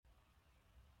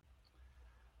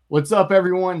What's up,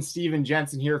 everyone? Steven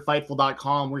Jensen here,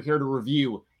 Fightful.com. We're here to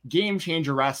review Game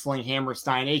Changer Wrestling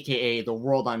Hammerstein, a.k.a. The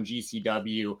World on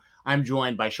GCW. I'm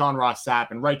joined by Sean Ross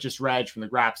Sapp and Righteous Reg from the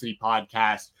Grapsody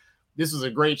podcast. This was a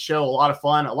great show, a lot of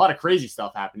fun, a lot of crazy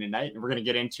stuff happened tonight, and we're going to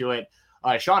get into it.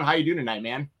 Sean, how you doing tonight,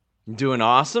 man? I'm doing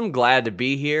awesome. Glad to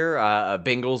be here. A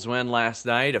Bengals win last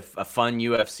night, a fun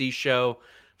UFC show,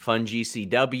 fun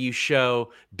GCW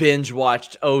show, binge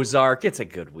watched Ozark. It's a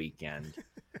good weekend.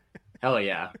 Hell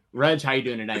yeah. Reg, how you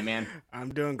doing tonight, man?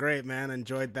 I'm doing great, man.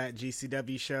 Enjoyed that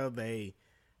GCW show. They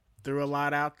threw a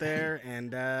lot out there,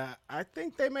 and I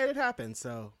think they made it happen.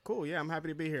 So, cool. Yeah, I'm happy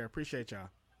to be here. Appreciate y'all.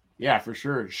 Yeah, for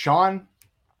sure. Sean,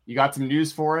 you got some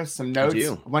news for us, some notes,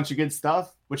 a bunch of good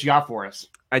stuff. What you got for us?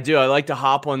 I do. I like to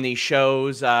hop on these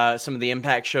shows, some of the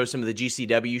Impact shows, some of the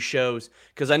GCW shows,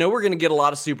 because I know we're going to get a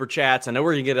lot of super chats. I know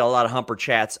we're going to get a lot of Humper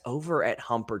chats over at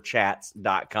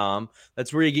humperchats.com.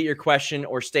 That's where you get your question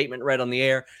or statement read on the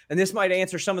air. And this might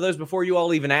answer some of those before you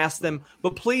all even ask them.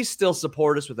 But please still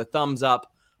support us with a thumbs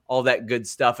up, all that good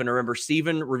stuff. And remember,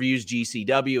 Steven reviews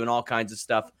GCW and all kinds of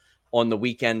stuff on the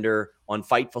Weekender on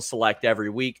Fightful Select every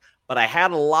week. But I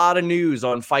had a lot of news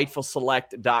on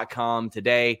FightfulSelect.com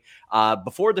today.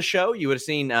 Before the show, you would have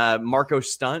seen Marco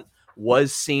Stunt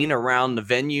was seen around the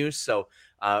venue. So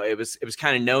it was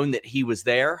kind of known that he was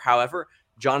there. However,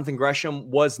 Jonathan Gresham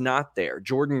was not there.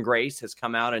 Jordan Grace has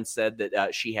come out and said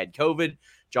that she had COVID.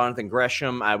 Jonathan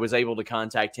Gresham, I was able to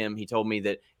contact him. He told me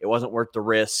that it wasn't worth the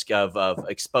risk of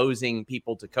exposing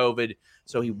people to COVID.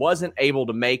 So he wasn't able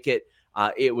to make it.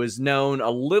 It was known a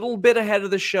little bit ahead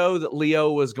of the show that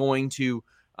Leo was going to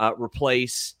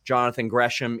replace Jonathan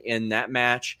Gresham in that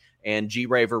match, and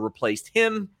G-Raver replaced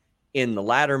him in the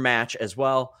latter match as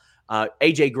well.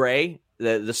 AJ Gray,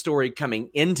 the story coming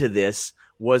into this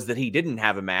was that he didn't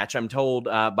have a match. I'm told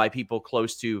by people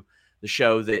close to the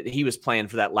show that he was planned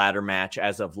for that latter match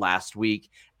as of last week,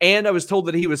 and I was told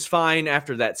that he was fine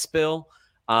after that spill.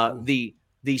 The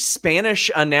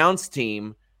Spanish announce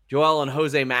team, Joel and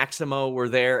Jose Maximo, were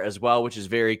there as well, which is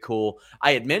very cool.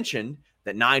 I had mentioned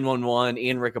that 911,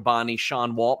 Ian Riccaboni,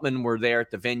 Sean Waltman were there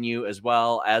at the venue, as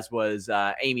well as was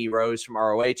Amy Rose from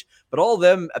ROH. But all of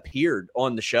them appeared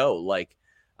on the show.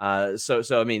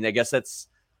 So I mean, I guess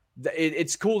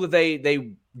it's cool that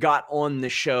they got on the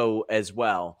show as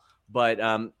well. But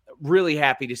really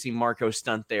happy to see Marco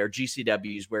Stunt there.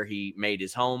 GCW is where he made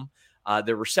his home.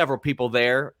 There were several people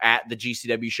there at the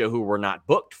GCW show who were not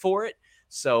booked for it.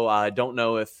 So I don't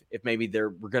know if maybe there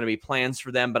were going to be plans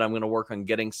for them, but I'm going to work on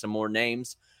getting some more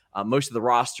names. Most of the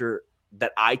roster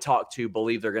that I talked to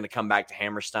believe they're going to come back to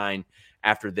Hammerstein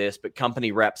after this, but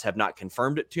company reps have not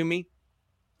confirmed it to me.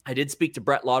 I did speak to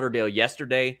Brett Lauderdale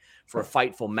yesterday for a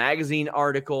Fightful magazine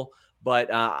article,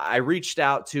 but I reached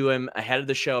out to him ahead of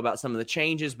the show about some of the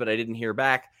changes, but I didn't hear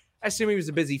back. I assume he was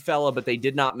a busy fella, but they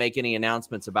did not make any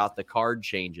announcements about the card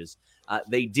changes.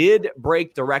 They did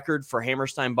break the record for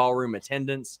Hammerstein Ballroom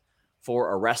attendance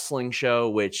for a wrestling show,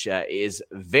 which is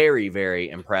very, very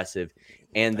impressive.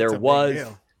 And it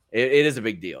is a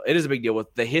big deal. It is a big deal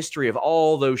with the history of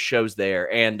all those shows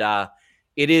there. And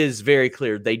it is very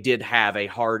clear they did have a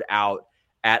hard out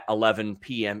at 11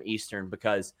 p.m. Eastern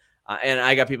because, and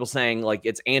I got people saying like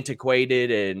it's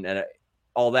antiquated and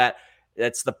all that.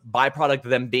 That's the byproduct of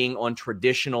them being on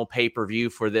traditional pay-per-view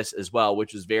for this as well,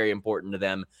 which is very important to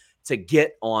them to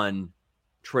get on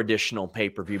traditional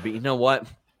pay-per-view. But you know what?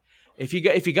 If you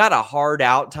got a hard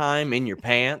out time in your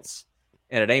pants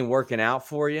and it ain't working out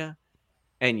for you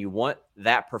and you want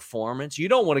that performance, you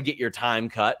don't want to get your time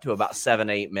cut to about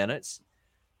 7-8 minutes.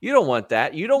 You don't want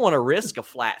that. You don't want to risk a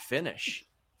flat finish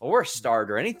or a start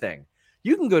or anything.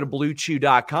 You can go to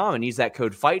BlueChew.com and use that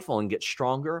code Fightful and get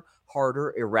stronger,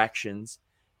 harder erections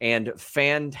and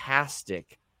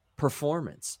fantastic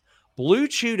performance.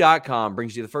 BlueChew.com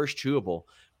brings you the first chewable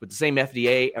with the same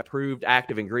FDA-approved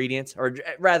active ingredients, or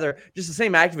rather, just the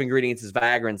same active ingredients as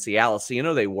Viagra and Cialis. So you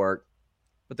know they work,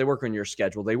 but they work on your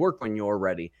schedule. They work when you're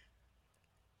ready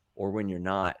or when you're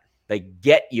not. They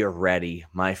get you ready,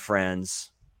 my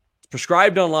friends. It's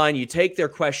prescribed online. You take their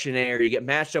questionnaire. You get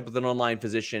matched up with an online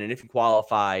physician, and if you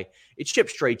qualify, it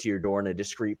ships straight to your door in a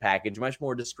discreet package, much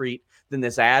more discreet than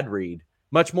this ad read,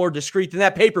 much more discreet than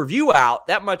that pay-per-view out.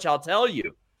 That much I'll tell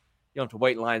you. You don't have to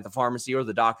wait in line at the pharmacy or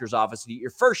the doctor's office to get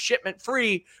your first shipment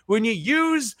free when you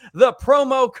use the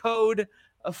promo code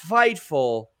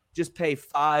Fightful. Just pay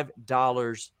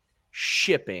 $5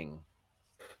 shipping.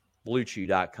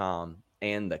 BlueChew.com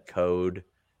and the code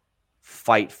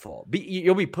Fightful.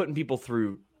 You'll be putting people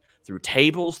through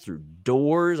tables, through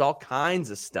doors, all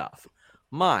kinds of stuff.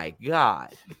 My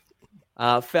God.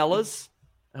 Fellas,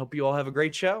 I hope you all have a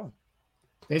great show.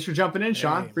 Thanks for jumping in,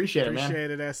 Sean. Appreciate it, man. Appreciate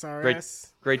it,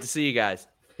 SRS. Great to see you guys.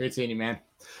 Great seeing you, man.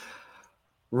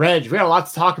 Reg, we got a lot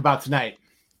to talk about tonight.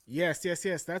 Yes.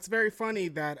 That's very funny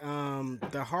that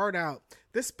the Hard Out,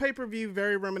 this pay-per-view,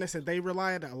 very reminiscent. They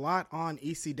relied a lot on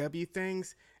ECW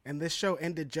things, and this show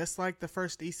ended just like the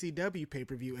first ECW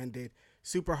pay-per-view ended.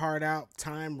 Super Hard Out.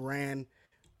 Time ran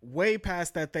way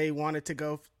past that they wanted to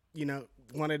go,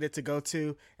 wanted it to go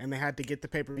to, and they had to get the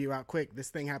pay-per-view out quick. This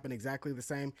thing happened exactly the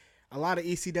same. A lot of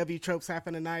ECW tropes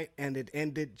happened tonight, and it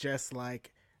ended just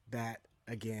like that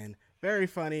again. Very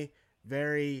funny,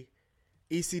 very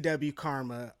ECW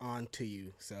karma on to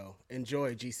you. So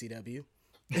enjoy, GCW.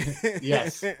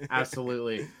 Yes,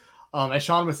 absolutely. As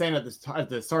Sean was saying at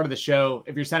the start of the show,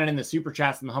 if you're sending in the super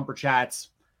chats and the humper chats,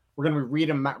 we're going to read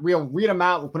them. We'll read them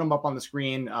out. We'll put them up on the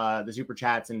screen, the super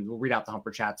chats, and we'll read out the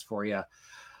humper chats for you.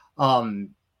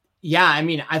 Yeah, I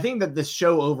mean, I think that this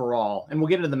show overall, and we'll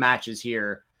get into the matches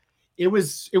here, it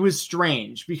was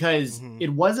strange because it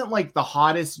wasn't like the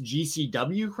hottest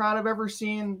GCW crowd I've ever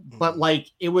seen, but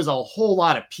like it was a whole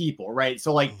lot of people, right?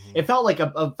 So like it felt like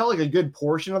a good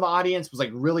portion of the audience was like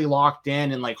really locked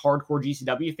in and like hardcore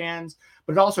GCW fans,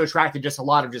 but it also attracted just a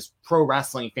lot of just pro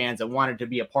wrestling fans that wanted to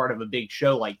be a part of a big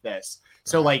show like this.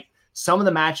 So like some of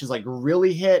the matches like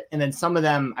really hit, and then some of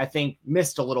them I think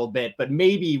missed a little bit, but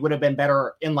maybe would have been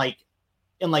better in like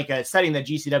a setting that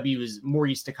GCW is more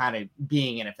used to kind of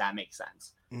being in, if that makes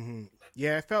sense.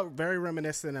 Yeah, it felt very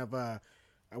reminiscent of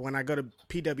when I go to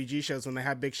PWG shows, when they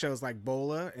have big shows like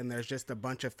Bola, and there's just a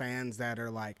bunch of fans that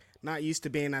are like not used to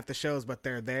being at the shows, but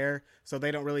they're there, so they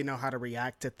don't really know how to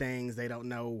react to things. They don't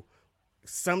know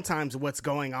sometimes what's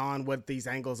going on, what these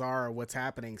angles are, or what's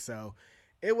happening. So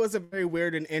it was a very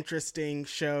weird and interesting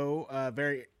show,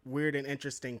 very weird and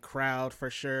interesting crowd for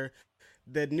sure.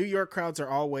 The New York crowds are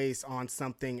always on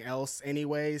something else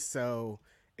anyway, so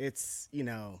it's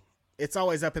it's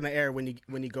always up in the air when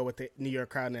you go with the New York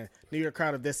crowd. And a New York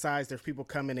crowd of this size, there's people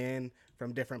coming in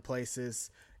from different places.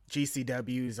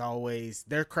 GCW's always,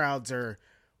 their crowds are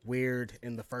weird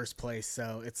in the first place,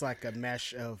 so it's like a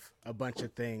mesh of a bunch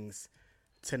of things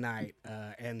tonight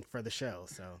and for the show.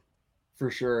 So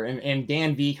for sure. And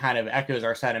Dan V kind of echoes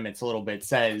our sentiments a little bit,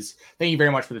 says, thank you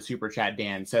very much for the super chat.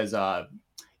 Dan says,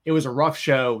 it was a rough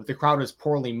show. The crowd was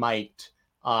poorly mic'd.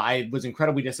 I was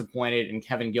incredibly disappointed, and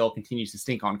Kevin Gill continues to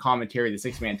stink on commentary. The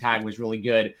 6-man tag was really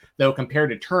good, though,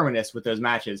 compared to Terminus with those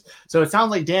matches. So it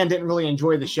sounds like Dan didn't really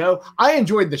enjoy the show. I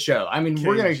enjoyed the show. I mean,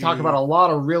 we're going to talk about a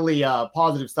lot of really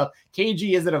positive stuff.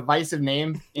 KG is a divisive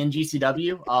name in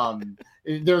GCW.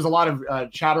 There's a lot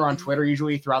of chatter on Twitter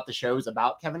usually throughout the shows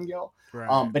about Kevin Gill.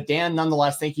 Right. But Dan,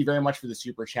 nonetheless, thank you very much for the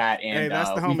super chat. And hey,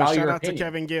 that's the homie. Shout out to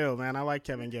Kevin Gill, man. I like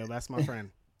Kevin Gill. That's my friend.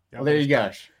 Well, there you go.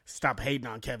 Stop hating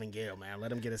on Kevin Gill, man. Let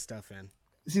him get his stuff in.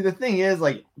 See, the thing is,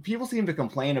 like, people seem to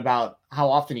complain about how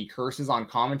often he curses on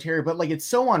commentary, but like, it's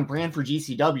so on brand for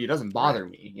GCW, it doesn't bother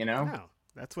me, you know? No,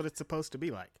 that's what it's supposed to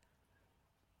be like.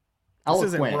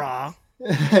 Eloquent. This isn't Raw.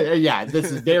 Yeah,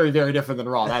 this is very, very different than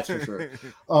Raw, that's for sure.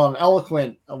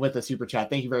 Eloquent with a super chat,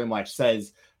 thank you very much,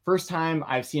 says, first time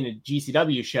I've seen a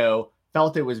GCW show,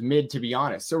 felt it was mid, to be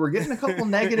honest. So we're getting a couple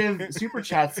negative super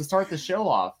chats to start the show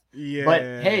off. Yeah, but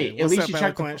hey, at least you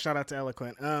checked. Shout out to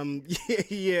Eloquent.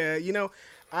 Yeah,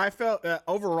 I felt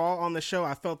overall on the show,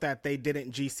 I felt that they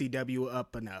didn't GCW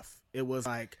up enough. It was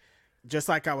like, just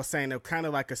like I was saying, it kind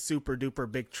of like a super duper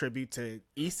big tribute to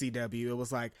ECW. It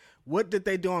was like, what did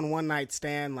they do on One Night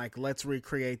Stand? Like, let's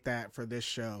recreate that for this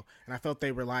show. And I felt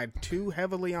they relied too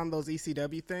heavily on those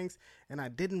ECW things, and I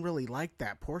didn't really like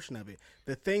that portion of it.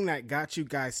 The thing that got you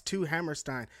guys to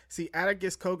Hammerstein, see,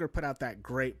 Atticus Cogar put out that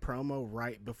great promo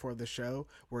right before the show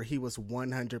where he was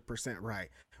 100% right.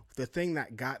 The thing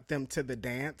that got them to the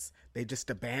dance, they just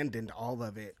abandoned all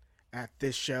of it at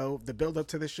this show, the build up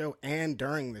to the show and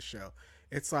during the show.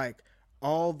 It's like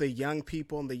all the young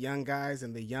people and the young guys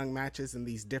and the young matches and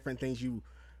these different things you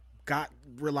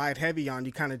relied heavy on,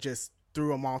 you kind of just threw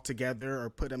them all together or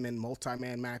put them in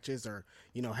multi-man matches or,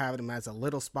 have them as a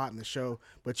little spot in the show,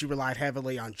 but you relied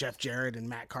heavily on Jeff Jarrett and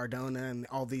Matt Cardona and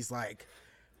all these like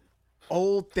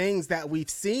old things that we've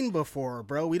seen before,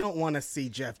 bro. We don't want to see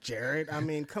Jeff Jarrett. I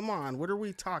mean, come on. What are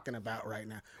we talking about right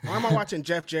now? Why am I watching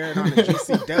Jeff Jarrett on a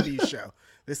GCW show?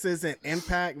 This isn't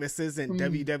Impact. This isn't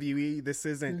WWE. This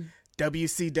isn't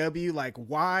WCW. Like,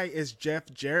 why is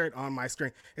Jeff Jarrett on my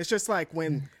screen? It's just like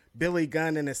when Billy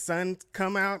Gunn and his son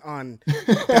come out on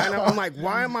Dynamite. I'm like,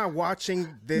 why am I watching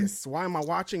this? Why am I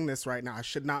watching this right now? I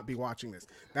should not be watching this.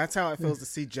 That's how it feels to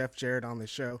see Jeff Jarrett on the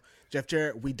show. Jeff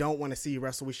Jarrett, we don't want to see you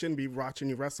wrestle. We shouldn't be watching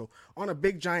you wrestle on a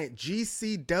big giant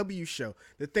GCW show.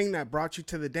 The thing that brought you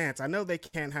to the dance. I know they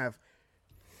can't have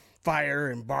fire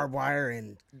and barbed wire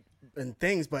and and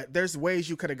things, but there's ways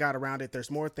you could have got around it.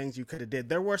 There's more things you could have did.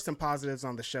 There were some positives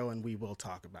on the show, and we will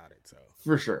talk about it. So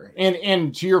for sure.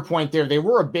 And to your point there, they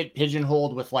were a bit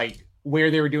pigeonholed with like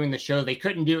where they were doing the show. They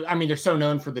couldn't do, I mean, they're so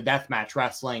known for the deathmatch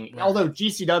wrestling. Right. Although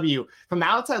GCW, from the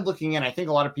outside looking in, I think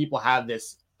a lot of people have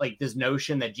this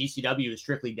notion that GCW is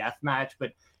strictly deathmatch,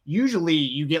 but usually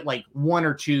you get like 1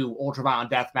 or 2 ultraviolent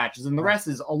death matches, and the rest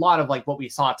is a lot of like what we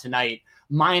saw tonight,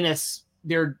 minus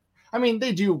their, I mean,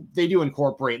 they do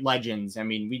incorporate legends. I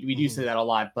mean, we do say that a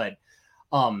lot, but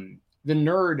the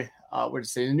nerd,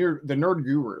 the nerd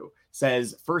guru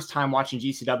says, first time watching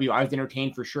GCW, I was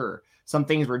entertained for sure. Some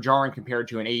things were jarring compared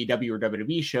to an AEW or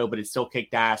WWE show, but it still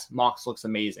kicked ass. Mox looks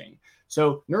amazing.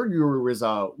 So Nerd Guru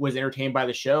was entertained by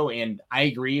the show, and I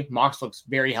agree. Mox looks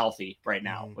very healthy right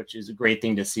now, which is a great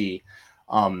thing to see.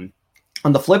 On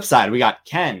the flip side, we got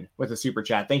Ken with a super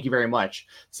chat. Thank you very much.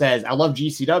 Says, I love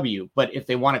GCW, but if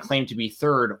they want to claim to be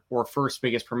third or first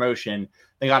biggest promotion,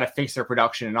 they got to fix their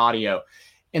production and audio.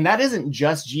 And that isn't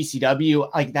just GCW.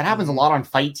 Like, that happens a lot on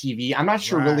Fight TV. I'm not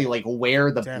sure really like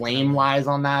where the blame lies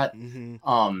on that.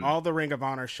 All the Ring of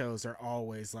Honor shows are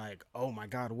always like, oh my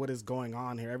God, what is going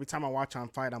on here? Every time I watch on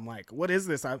Fight, I'm like, what is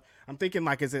this? I'm thinking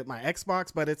like, is it my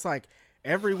Xbox? But it's like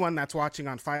everyone that's watching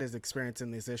on Fight is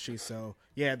experiencing these issues. So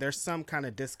yeah, there's some kind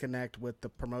of disconnect with the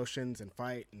promotions and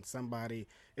Fight and somebody.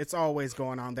 It's always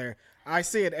going on there. I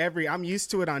see it I'm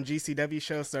used to it on GCW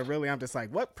shows. So really, I'm just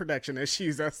like, what production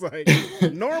issues? That's like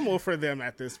normal for them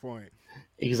at this point.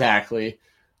 Exactly.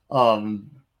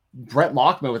 Brett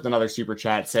Lockman with another super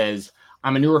chat says,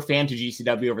 I'm a newer fan to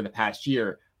GCW over the past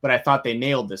year, but I thought they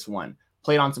nailed this one.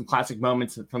 Played on some classic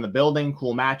moments from the building,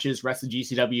 cool matches. Rest of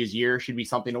GCW's year should be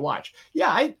something to watch. Yeah,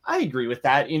 I agree with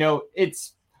that. You know,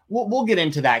 we'll get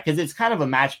into that because it's kind of a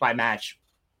match by match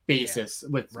basis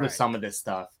with some of this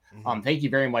stuff. Thank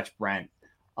you very much, Brent.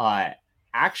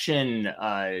 Action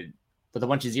with a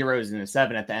bunch of zeros and a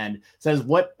 7 at the end says,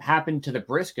 what happened to the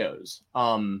Briscoes?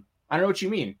 I don't know what you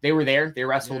mean. They were there. They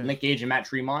wrestled Nick Gage and Matt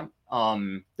Tremont.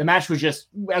 The match was just,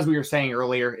 as we were saying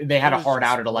earlier, they had a hard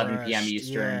out at 11 p.m.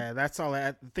 Eastern. Yeah, that's all.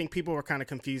 I think people were kind of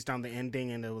confused on the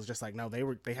ending, and it was just like, no,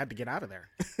 they had to get out of there.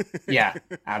 Yeah,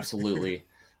 absolutely.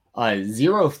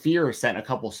 Zero Fear sent a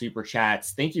couple super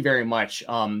chats. Thank you very much.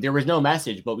 There was no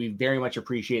message, but we very much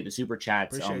appreciate the super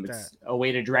chats. It's a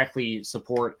way to directly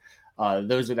support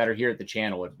those that are here at the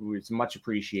channel. It's much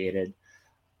appreciated.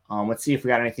 Let's see if we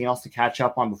got anything else to catch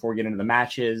up on before we get into the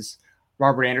matches.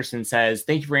 Robert Anderson says,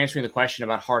 thank you for answering the question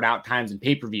about hard out times and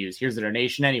pay-per-views. Here's the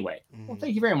donation anyway. Well,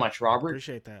 thank you very much, Robert.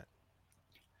 Appreciate that.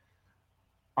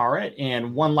 All right.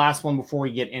 And one last one before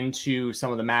we get into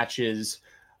some of the matches.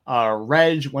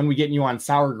 Reg, when we getting you on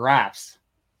Sour Graps?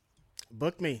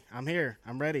 Book me. I'm here.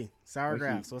 I'm ready. Sour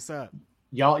Graps. What's up?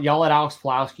 Y'all at Alex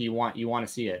Pulowski. You want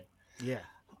to see it. Yeah.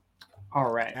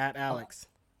 All right. At Alex.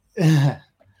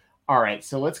 All right,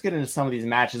 so let's get into some of these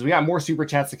matches. We got more super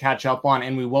chats to catch up on,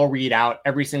 and we will read out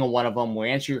every single one of them. We'll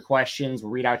answer your questions.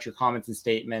 We'll read out your comments and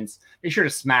statements. Make sure to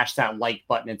smash that like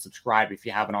button and subscribe if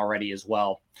you haven't already as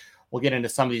well. We'll get into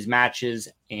some of these matches.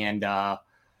 And,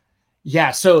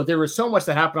 so there was so much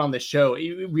that happened on this show.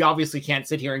 We obviously can't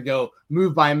sit here and go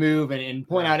move by move and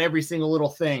point out every single little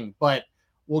thing. But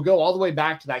we'll go all the way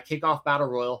back to that kickoff battle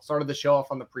royal. Started the show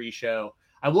off on the pre-show.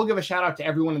 I will give a shout out to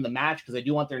everyone in the match because I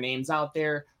do want their names out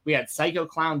there. We had Psycho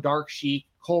Clown, Dark Sheik,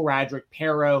 Cole Radrick,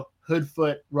 Pero,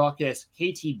 Hoodfoot, Ruckus,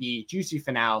 KTB, Juicy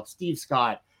Finau, Steve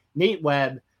Scott, Nate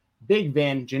Webb, Big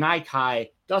Vin, Janai Kai,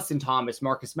 Dustin Thomas,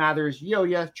 Marcus Mathers,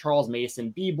 Yo-Ya, Charles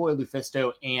Mason, B-Boy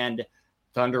Lufisto, and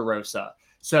Thunder Rosa.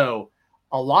 So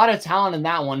a lot of talent in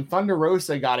that one. Thunder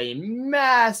Rosa got a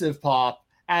massive pop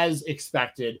as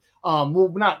expected.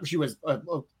 She was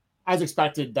as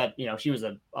expected that, she was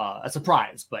a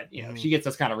surprise, but, she gets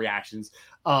those kind of reactions.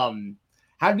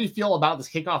 How do you feel about this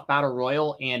kickoff battle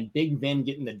royal and Big Vin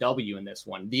getting the W in this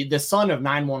one? The son of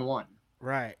 911.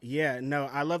 Right. Yeah. No,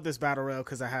 I love this battle royal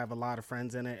because I have a lot of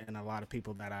friends in it and a lot of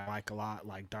people that I like a lot,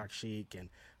 like Dark Sheik and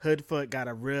Hoodfoot got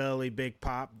a really big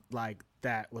pop. Like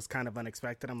that was kind of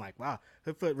unexpected. I'm like, wow,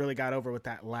 Hoodfoot really got over with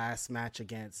that last match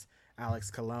against Alex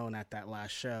Colon at that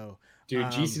last show. Dude,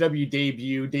 GCW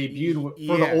debuted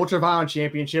for the Ultraviolent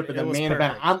Championship and the main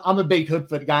event. I'm a big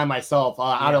Hoodfoot guy myself,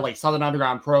 out of like Southern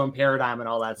Underground Pro and Paradigm and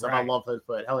all that stuff. Right. I love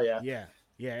Hoodfoot. Hell yeah.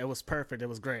 Yeah, it was perfect. It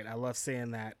was great. I love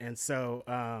seeing that. And so,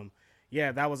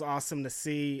 that was awesome to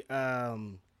see.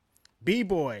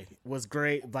 B-Boy was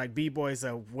great. Like, B-Boy's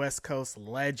a West Coast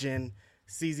legend.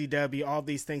 CZW, all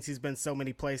these things. He's been so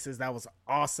many places. That was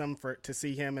awesome to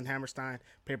see him in Hammerstein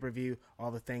pay-per-view.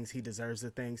 All the things, he deserves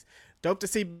the things. Dope to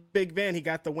see Big Van. He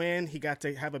got the win. He got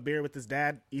to have a beer with his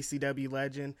dad, ECW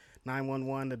legend,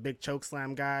 911, the big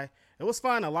chokeslam guy. It was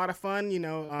fun, a lot of fun.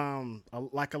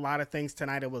 Like a lot of things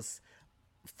tonight, it was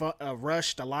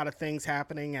rushed, a lot of things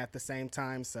happening at the same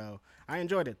time. So I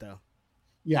enjoyed it though.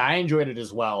 Yeah, I enjoyed it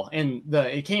as well. And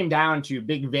it came down to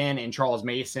Big Vin and Charles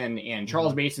Mason. And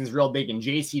Charles Mason's real big in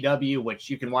JCW, which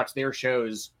you can watch their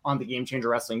shows on the Game Changer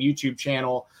Wrestling YouTube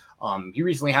channel. He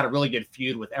recently had a really good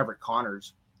feud with Everett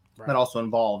Connors that also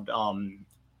involved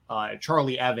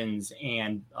Charlie Evans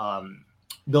and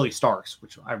Billy Starks,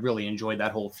 which I really enjoyed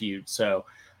that whole feud. So,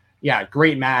 yeah,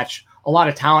 great match. A lot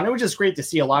of talent. It was just great to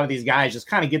see a lot of these guys just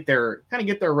kind of get their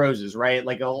roses, right?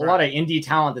 Like a lot of indie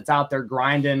talent that's out there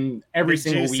grinding every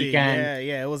single weekend.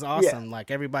 Yeah, it was awesome. Yeah. Like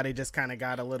everybody just kind of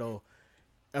got a little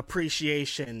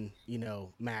appreciation,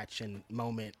 match and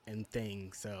moment and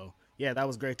thing. So yeah, that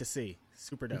was great to see.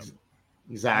 Super dope.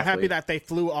 Exactly. I'm happy that they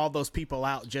flew all those people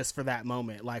out just for that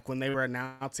moment. Like when they were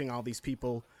announcing all these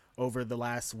people over the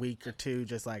last week or two,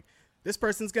 just like, this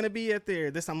person's going to be at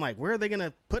there. I'm like, where are they going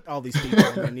to put all these people?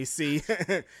 And then you see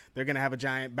they're going to have a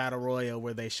giant battle royal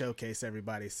where they showcase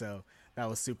everybody. So that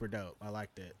was super dope. I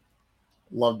liked it.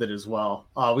 Loved it as well.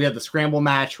 We had the scramble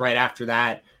match right after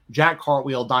that. Jack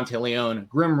Cartwheel, Dante Leone,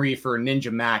 Grim Reaper,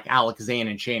 Ninja Mac, Alex Zane,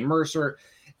 and Shane Mercer.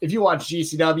 If you watch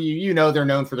GCW, they're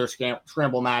known for their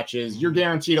scramble matches. You're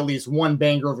guaranteed at least one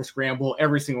banger of a scramble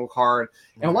every single card.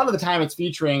 And a lot of the time it's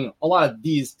featuring a lot of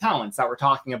these talents that we're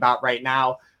talking about right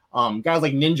now. Guys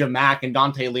like Ninja Mac and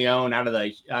Dante Leone out of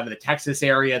the Texas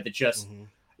area that just,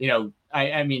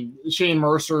 I mean, Shane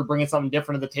Mercer bringing something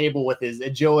different to the table with his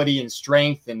agility and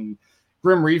strength, and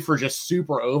Grim Reaper just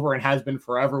super over and has been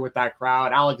forever with that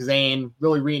crowd. Alex Zane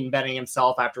really reinventing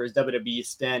himself after his WWE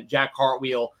stint. Jack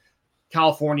Cartwheel,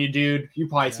 California dude. You've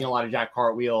probably seen a lot of Jack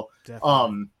Cartwheel.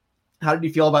 Definitely. How did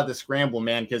you feel about the scramble,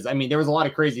 man? Because, I mean, there was a lot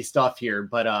of crazy stuff here,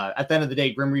 but at the end of the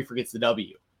day, Grim Reaper gets the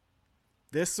W.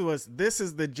 This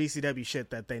is the GCW shit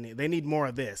that they need. They need more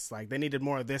of this. Like, they needed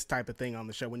more of this type of thing on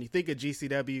the show. When you think of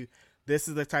GCW, this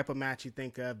is the type of match you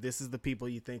think of. This is the people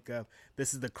you think of.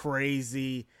 This is the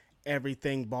crazy,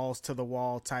 everything balls to the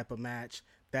wall type of match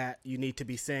that you need to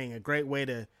be seeing. A great way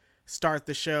to start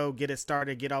the show, get it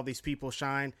started, get all these people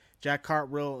shine. Jack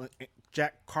Cartwheel,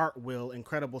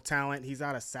 incredible talent. He's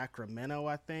out of Sacramento,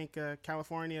 I think,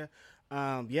 California.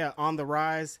 On the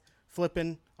rise.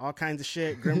 Flipping all kinds of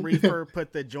shit. Grim Reaper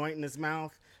put the joint in his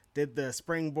mouth, did the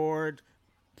springboard,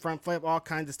 front flip, all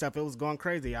kinds of stuff. It was going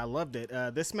crazy. I loved it.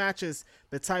 This match is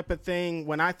the type of thing,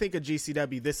 when I think of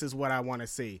GCW, this is what I want to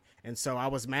see. And so I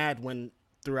was mad when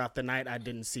throughout the night I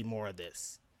didn't see more of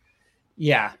this.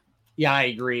 Yeah, I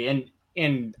agree.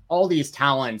 And all these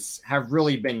talents have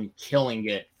really been killing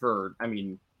it for, I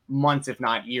mean, months, if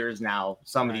not years now,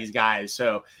 some of these guys.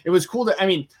 So it was cool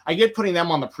I get putting them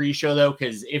on the pre-show though,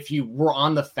 because if you were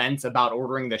on the fence about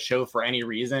ordering the show for any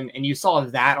reason and you saw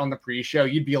that on the pre-show,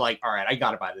 you'd be like, all right, I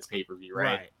got to buy this pay-per-view,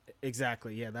 right?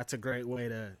 Exactly. Yeah, that's a great way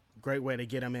to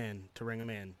get them in, to ring them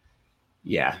in.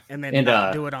 Yeah. And then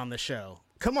do it on the show.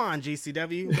 Come on,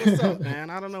 GCW. What's up, man?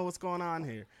 I don't know what's going on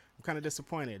here. I'm kind of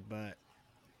disappointed, but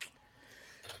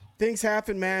things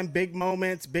happen, man. Big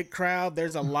moments, big crowd.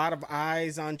 There's a lot of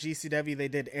eyes on GCW. They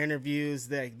did interviews.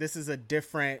 This is a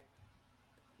different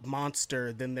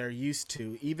monster than they're used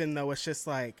to, even though it's just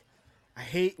like, I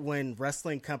hate when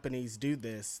wrestling companies do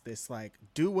this. This like,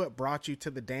 do what brought you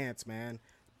to the dance, man.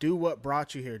 Do what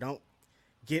brought you here. Don't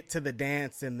get to the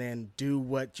dance and then do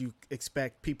what you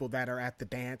expect people that are at the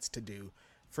dance to do.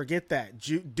 Forget that.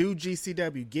 Do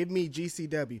GCW. Give me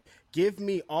GCW. Give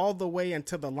me all the way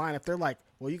into the line. If they're like,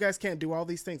 well, you guys can't do all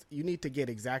these things, you need to get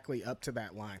exactly up to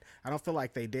that line. I don't feel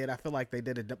like they did. I feel like they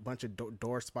did a bunch of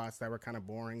door spots that were kind of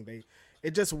boring.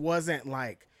 It just wasn't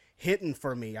like hitting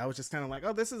for me. I was just kind of like,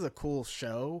 oh, this is a cool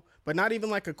show, but not even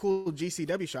like a cool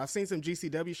GCW show. I've seen some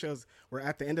GCW shows where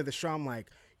at the end of the show, I'm like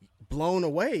blown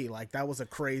away. Like that was a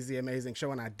crazy, amazing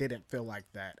show. And I didn't feel like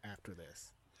that after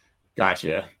this.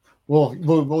 Gotcha.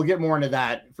 We'll get more into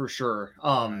that for sure.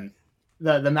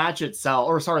 The match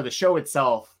itself, the show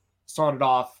itself started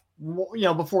off,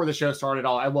 before the show started,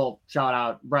 I will shout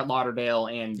out Brett Lauderdale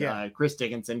and Chris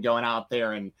Dickinson going out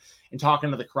there and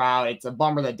talking to the crowd. It's a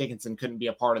bummer that Dickinson couldn't be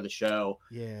a part of the show.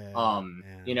 Yeah.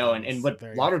 And what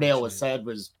Lauderdale said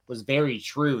was very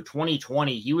true.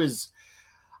 2020,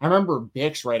 I remember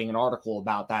Bix writing an article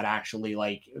about that actually.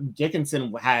 Like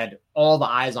Dickinson had all the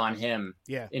eyes on him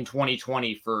in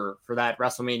 2020 for that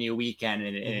WrestleMania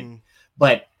weekend.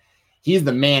 But he's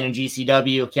the man in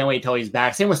GCW. Can't wait till he's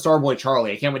back. Same with Starboy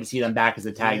Charlie. I can't wait to see them back as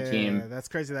a tag team. That's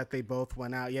crazy that they both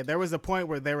went out. Yeah, there was a point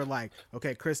where they were like,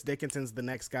 okay, Chris Dickinson's the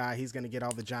next guy. He's going to get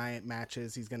all the giant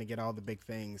matches. He's going to get all the big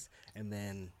things. And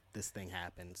then this thing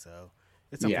happened. So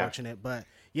it's unfortunate. But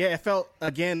yeah, it felt,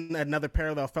 again, another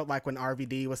parallel. Felt like when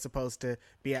RVD was supposed to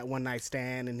be at One Night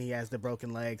Stand and he has the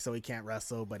broken leg, so he can't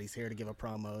wrestle, but he's here to give a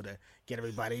promo to get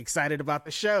everybody excited about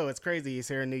the show. It's crazy. He's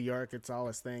here in New York. It's all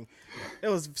his thing. It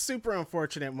was a super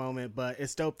unfortunate moment, but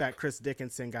it's dope that Chris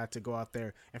Dickinson got to go out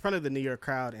there in front of the New York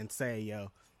crowd and say,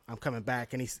 yo, I'm coming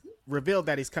back. And he's revealed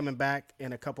that he's coming back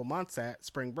in a couple months at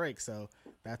spring break. So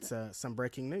that's some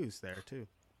breaking news there too.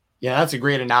 Yeah, that's a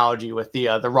great analogy with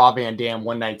the Rob Van Dam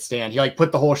One Night Stand. He like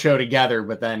put the whole show together,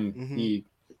 but then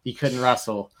he couldn't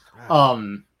wrestle.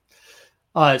 So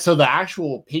the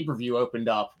actual pay-per-view opened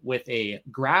up with a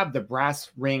grab the brass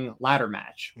ring ladder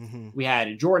match. We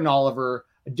had Jordan Oliver,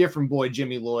 a different boy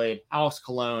Jimmy Lloyd, Alex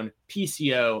Colon,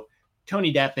 PCO,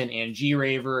 Tony Deppen, and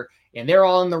G-Raver, and they're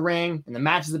all in the ring, and the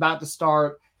match is about to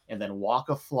start, and then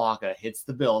Waka Flocka hits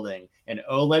the building, and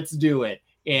oh, let's do it.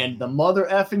 And the mother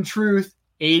effing truth,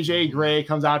 AJ Gray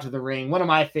comes out to the ring. One of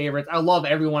my favorites. I love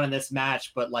everyone in this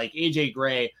match, but like AJ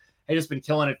Gray had just been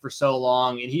killing it for so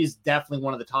long, and he's definitely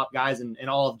one of the top guys in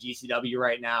all of GCW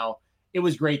right now. It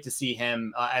was great to see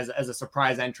him as a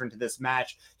surprise entrant to this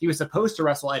match. He was supposed to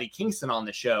wrestle Eddie Kingston on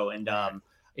the show, and I'm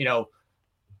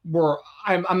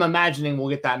imagining we'll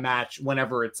get that match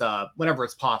whenever it's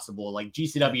possible. Like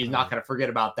GCW is not going to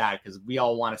forget about that because we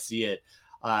all want to see it.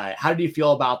 How do you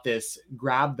feel about this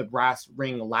grab the brass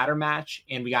ring ladder match?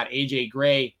 And we got AJ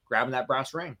Gray grabbing that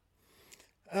brass ring.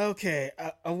 Okay,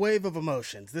 a wave of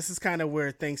emotions. This is kind of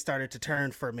where things started to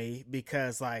turn for me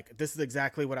because, like, this is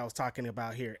exactly what I was talking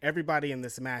about here. Everybody in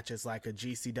this match is like a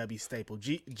GCW staple.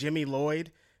 Jimmy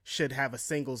Lloyd should have a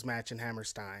singles match in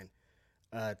Hammerstein.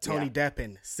 Tony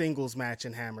Deppen, singles match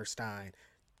in Hammerstein.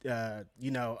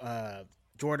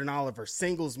 Jordan Oliver,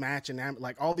 singles match in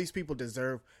like all these people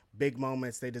deserve big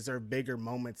moments. They deserve bigger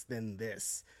moments than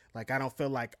this. Like, I don't feel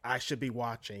like I should be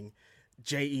watching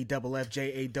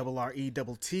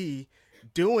JEFFJARRETT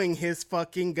doing his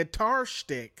fucking guitar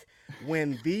shtick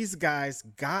when these guys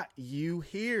got you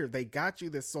here. They got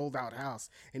you this sold out house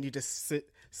and you just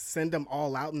send them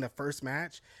all out in the first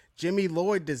match. Jimmy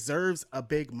Lloyd deserves a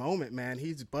big moment, man.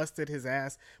 He's busted his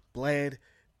ass, bled,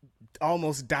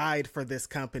 almost died for this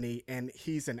company, and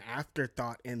he's an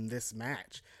afterthought in this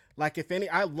match. Like, if any,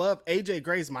 I love AJ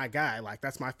Gray's my guy. Like,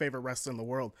 that's my favorite wrestler in the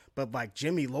world. But like,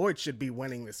 Jimmy Lloyd should be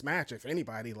winning this match. If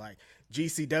anybody, like,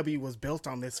 GCW was built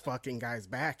on this fucking guy's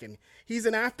back, and he's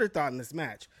an afterthought in this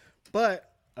match.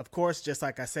 But of course, just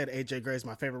like I said, AJ Gray's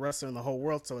my favorite wrestler in the whole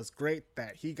world. So it's great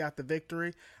that he got the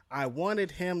victory. I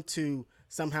wanted him to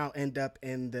somehow end up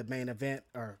in the main event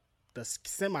or the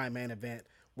semi-main event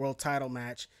world title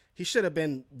match. He should have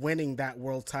been winning that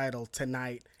world title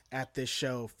tonight at this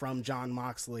show from John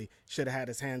Moxley. Should have had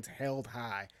his hands held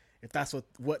high if that's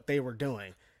what they were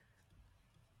doing.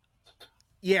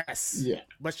 Yes. Yeah.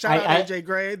 But shout out AJ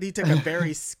Gray. He took a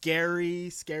very scary,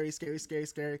 as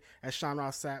Sean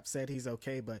Ross Sapp said, he's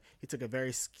okay, but he took a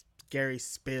very scary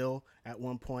spill at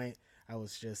one point. I'm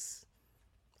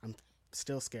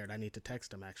still scared. I need to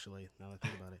text him, actually, now that I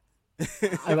think about it.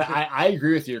 I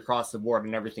agree with you across the board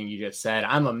and everything you just said.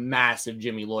 I'm a massive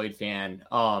Jimmy Lloyd fan.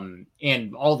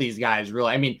 And all these guys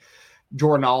really, I mean,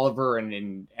 Jordan Oliver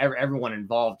and everyone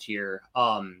involved here.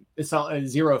 It's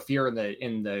Zero Fear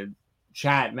in the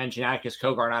chat mentioned Atticus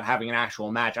Cogar not having an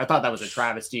actual match. I thought that was a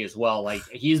travesty as well. Like,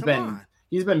 he's been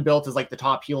built as like the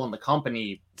top heel in the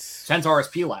company since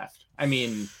RSP left. I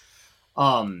mean,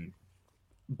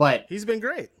 but he's been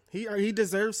great. He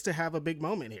deserves to have a big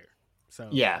moment here. So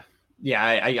yeah,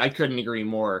 I couldn't agree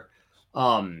more.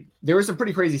 There was some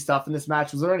pretty crazy stuff in this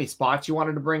match. Was there any spots you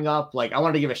wanted to bring up? Like, I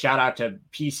wanted to give a shout out to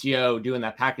PCO doing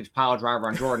that package pile driver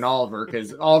on Jordan Oliver,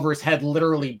 because Oliver's head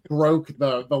literally broke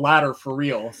the ladder for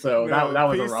real. So that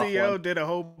was a rough one. PCO did a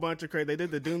whole bunch of crazy. They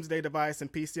did the Doomsday Device,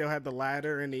 and PCO had the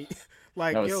ladder, and he sick.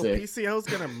 PCO's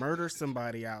gonna murder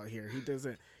somebody out here. He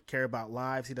doesn't care about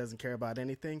lives. He doesn't care about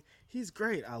anything. He's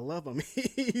great. I love him.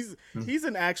 He's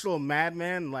an actual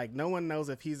madman. Like, no one knows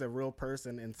if he's a real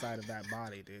person inside of that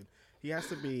body, dude. He has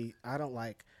to be.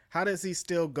 How does he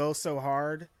still go so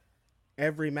hard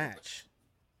every match?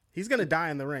 He's going to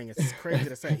die in the ring. It's crazy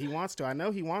to say. He wants to. I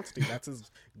know he wants to. That's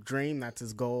his dream. That's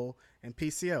his goal. And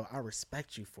PCO, I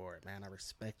respect you for it, man. I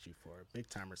respect you for it. Big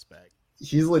time respect.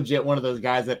 he's legit one of those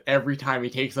guys that every time he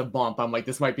takes a bump, I'm like,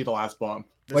 this might be the last bump.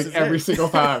 Like every single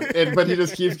time. But he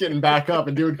just keeps getting back up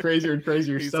and doing crazier and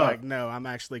crazier He's stuff. like, no, I'm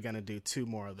actually going to do 2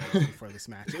 more of those before this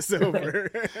match is over.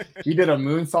 He did a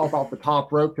moonsault off the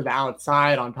top rope to the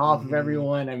outside on top of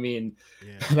everyone. I mean,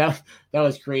 that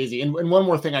was crazy. And one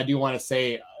more thing I do want to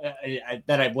say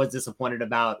that I was disappointed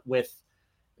about with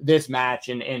this match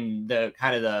and the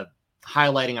kind of the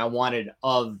highlighting I wanted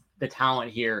of the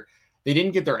talent here. They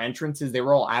didn't get their entrances. They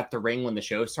were all at the ring when the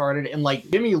show started. And like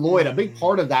Jimmy Lloyd, a big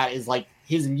part of that is like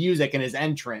his music and his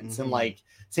entrance. And like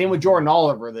same with Jordan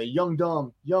Oliver, the young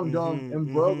dumb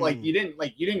and bro. Like you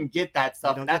didn't get that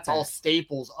stuff. And that's all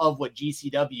staples of what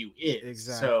GCW is.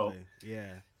 Exactly. So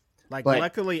yeah. Like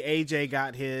luckily AJ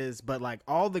got his, but like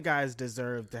all the guys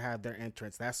deserve to have their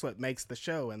entrance. That's what makes the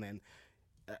show. And then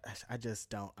I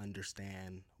just don't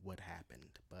understand what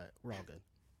happened, but we're all good.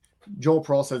 Joel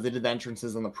Pearl says they did the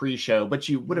entrances on the pre-show, but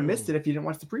you would have missed it if you didn't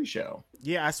watch the pre-show.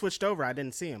 Yeah, I switched over. I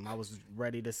didn't see him. I was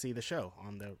ready to see the show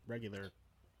on the regular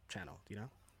channel, you know?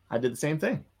 I did the same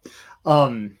thing.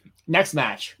 Next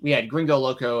match, we had Gringo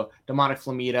Loco, Demonic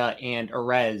Flamita, and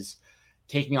Arez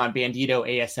taking on Bandito,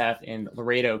 ASF, and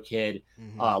Laredo Kid.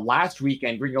 Last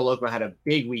weekend, Gringo Loco had a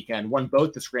big weekend, won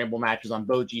both the scramble matches on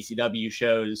both GCW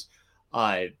shows.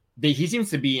 He seems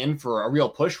to be in for a real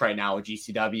push right now with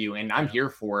GCW, and I'm here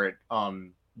for it.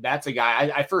 That's a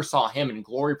guy I first saw him in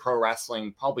Glory Pro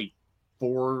Wrestling probably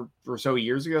 4 or so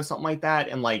years ago, something like that.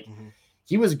 And like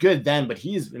he was good then, but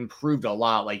he's improved a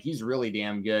lot. Like he's really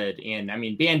damn good. And I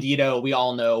mean, Bandito, we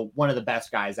all know, one of the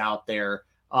best guys out there.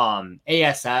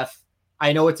 ASF,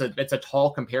 I know it's a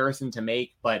tall comparison to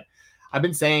make, but I've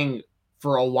been saying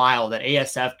for a while that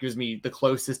ASF gives me the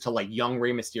closest to like young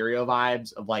Rey Mysterio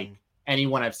vibes of like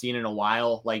anyone I've seen in a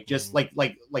while, like just like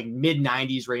mid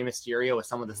 90s Rey Mysterio with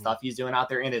some of the stuff he's doing out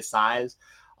there in his size.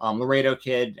 Laredo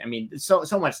Kid, I mean,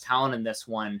 so much talent in this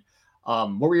one.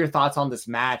 What were your thoughts on this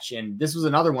match? And this was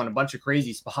another one, a bunch of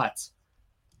crazy spots.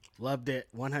 Loved it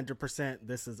 100%.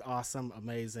 This is awesome,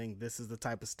 amazing. This is the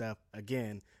type of stuff,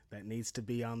 again, that needs to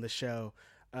be on the show.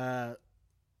 The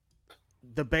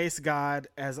Bass God,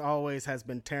 as always, has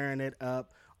been tearing it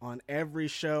up on every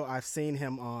show I've seen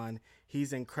him on.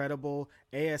 He's incredible.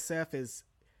 ASF is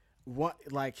what,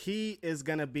 like, he is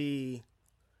going to be,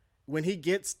 when he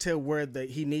gets to where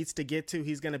he needs to get to,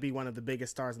 he's going to be one of the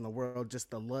biggest stars in the world. Just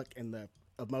the look and the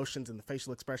emotions and the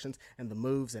facial expressions and the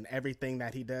moves and everything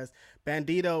that he does.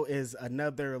 Bandito is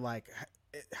another, like,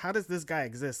 how does this guy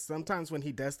exist? Sometimes when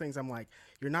he does things, I'm like,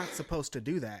 you're not supposed to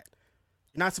do that.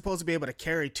 You're not supposed to be able to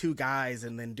carry 2 guys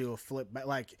and then do a flip. But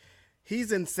like,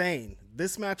 he's insane.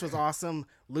 This match was awesome.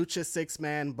 Lucha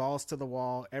 6-man, balls to the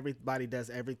wall. Everybody does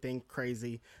everything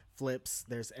crazy. Flips.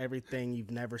 There's everything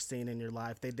you've never seen in your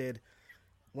life. They did,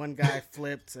 one guy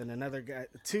flipped and another guy,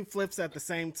 2 flips at the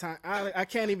same time. I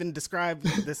can't even describe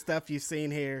the stuff you've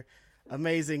seen here.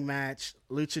 Amazing match.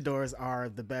 Luchadors are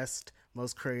the best,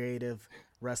 most creative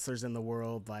wrestlers in the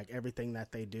world. Like, everything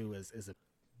that they do is a...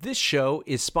 This show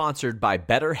is sponsored by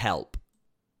BetterHelp.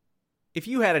 If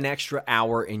you had an extra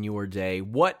hour in your day,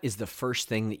 what is the first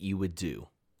thing that you would do?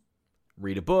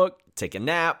 Read a book, take a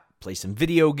nap, play some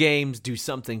video games, do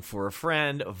something for a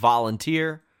friend,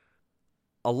 volunteer.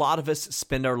 A lot of us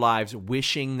spend our lives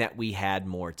wishing that we had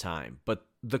more time. But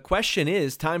the question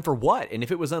is, time for what? And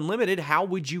if it was unlimited, how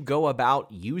would you go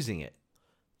about using it?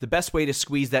 The best way to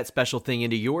squeeze that special thing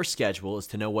into your schedule is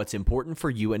to know what's important for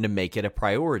you and to make it a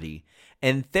priority.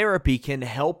 And therapy can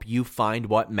help you find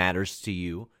what matters to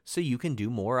you so you can do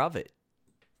more of it.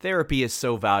 Therapy is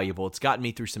so valuable. It's gotten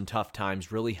me through some tough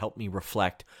times, really helped me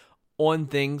reflect on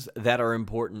things that are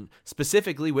important,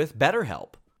 specifically with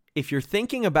BetterHelp. If you're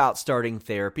thinking about starting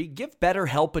therapy, give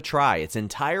BetterHelp a try. It's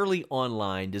entirely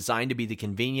online, designed to be the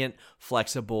convenient,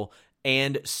 flexible,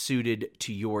 and suited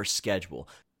to your schedule.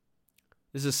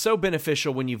 This is so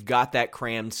beneficial when you've got that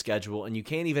crammed schedule and you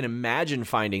can't even imagine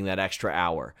finding that extra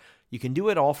hour. You can do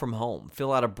it all from home.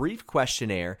 Fill out a brief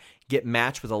questionnaire, get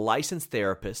matched with a licensed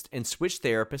therapist, and switch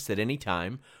therapists at any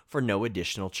time for no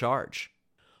additional charge.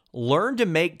 Learn to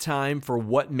make time for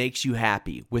what makes you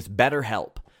happy with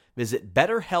BetterHelp. Visit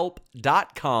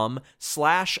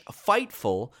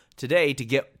BetterHelp.com/Fightful today to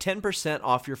get 10%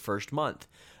 off your first month.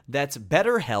 That's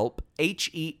BetterHelp,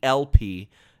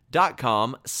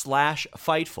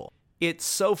 HELP.com/Fightful. It's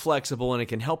so flexible and it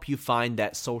can help you find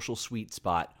that social sweet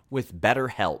spot with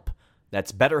BetterHelp.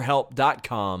 That's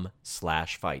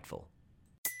BetterHelp.com/Fightful.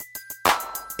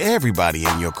 Everybody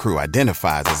in your crew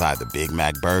identifies as either Big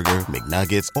Mac Burger,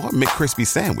 McNuggets, or McCrispy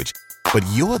Sandwich. But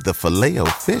you're the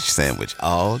Filet-O-Fish Sandwich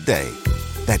all day.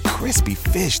 That crispy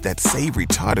fish, that savory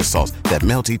tartar sauce, that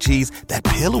melty cheese, that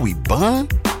pillowy bun.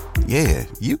 Yeah,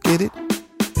 you get it.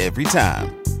 Every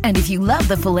time. And if you love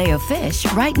the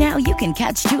Filet-O-Fish, right now you can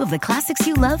catch 2 of the classics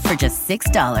you love for just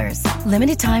 $6.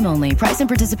 Limited time only. Price and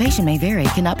participation may vary.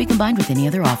 Cannot be combined with any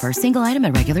other offer. Single item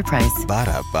at regular price.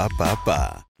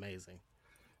 Ba-da-ba-ba-ba. Amazing.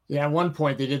 Yeah, at one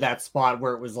point they did that spot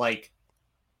where it was like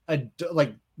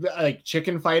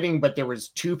chicken fighting, but there was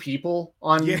 2 people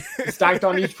stacked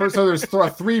on each person. So there's a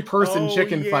 3-person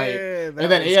chicken fight, and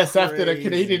then ASF did a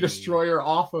Canadian Destroyer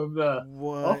off of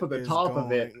the top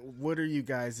of it. What are you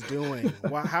guys doing?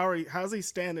 How's he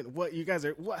standing? What you guys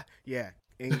are? What? Yeah,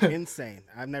 insane.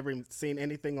 I've never seen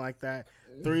anything like that.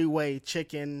 3-way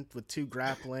chicken with 2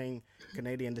 grappling,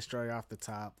 Canadian Destroyer off the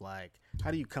top. Like, how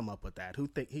do you come up with that?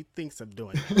 He thinks of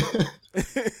doing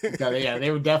that? Yeah, they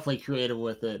were definitely creative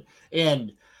with it.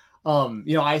 And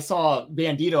I saw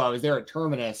Bandito. I was there at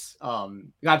Terminus.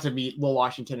 Got to meet Will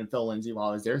Washington and Phil Lindsay while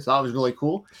I was there, so that was really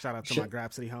cool. Shout out to my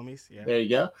Grapsity homies. Yeah, there you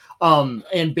go.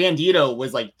 And Bandito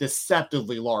was like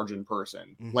deceptively large in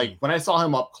person. Mm-hmm. Like when I saw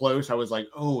him up close, I was like,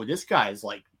 oh, this guy's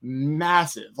like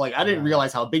massive. Like I didn't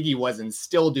realize how big he was, and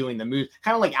still doing the moves,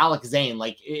 kind of like Alex Zane.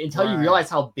 Like until you realize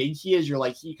how big he is, you're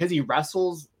like, because he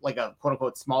wrestles like a quote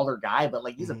unquote smaller guy, but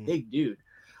like he's a big dude.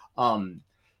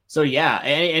 So yeah,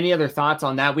 any other thoughts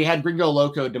on that? We had Gringo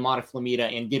Loco, Demata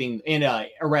Flamita, and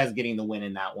Arez getting the win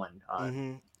in that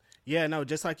one. Yeah, no,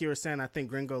 just like you were saying, I think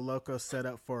Gringo Loco set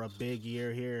up for a big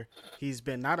year here. He's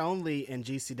been not only in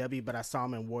GCW, but I saw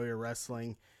him in Warrior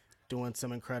Wrestling doing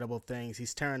some incredible things.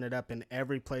 He's tearing it up in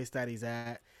every place that he's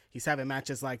at. He's having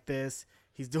matches like this.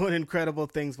 He's doing incredible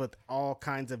things with all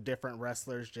kinds of different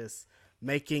wrestlers, just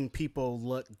making people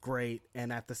look great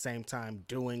and at the same time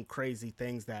doing crazy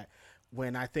things that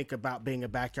when I think about being a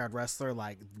backyard wrestler,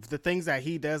 like the things that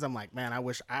he does, I'm like, man, I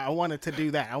wish I wanted to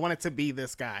do that. I wanted to be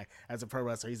this guy as a pro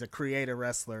wrestler. He's a creative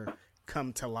wrestler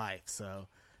come to life. So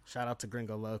shout out to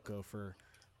Gringo Loco for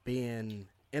being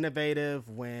innovative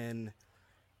when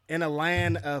in a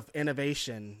land of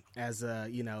innovation as a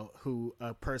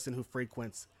person who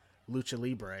frequents Lucha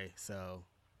Libre. So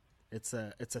it's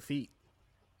a feat.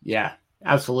 Yeah,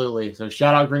 absolutely. So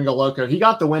shout out Gringo Loco. He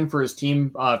got the win for his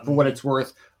team for what it's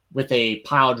worth, with a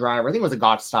pile driver. I think it was a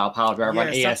God style pile driver on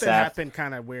ASF. Something happened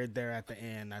kind of weird there at the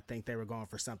end. I think they were going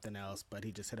for something else, but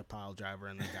he just hit a pile driver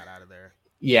and then got out of there.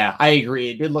 Yeah, I agree.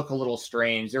 It did look a little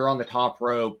strange. They were on the top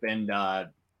rope, and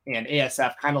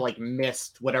ASF kind of like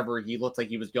missed whatever he looked like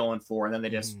he was going for, and then they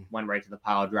just went right to the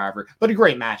pile driver. But a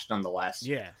great match nonetheless.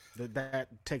 Yeah, that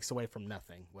takes away from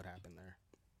nothing what happened there.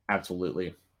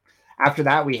 Absolutely. After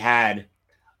that, we had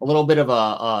a little bit of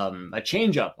a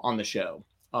change up on the show.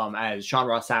 As Sean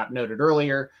Ross Sapp noted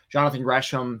earlier, Jonathan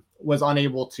Gresham was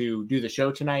unable to do the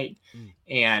show tonight,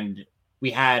 and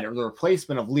we had the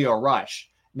replacement of Leo Rush.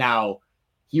 Now,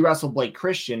 he wrestled Blake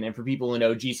Christian, and for people who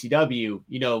know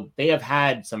GCW, they have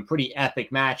had some pretty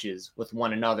epic matches with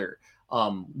one another.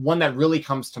 One that really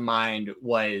comes to mind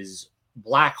was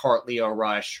Blackheart Leo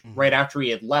Rush right after he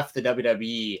had left the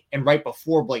WWE and right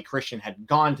before Blake Christian had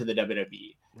gone to the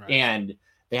WWE. Right. And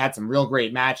they had some real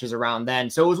great matches around then.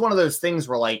 So it was one of those things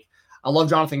where, like, I love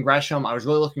Jonathan Gresham. I was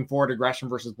really looking forward to Gresham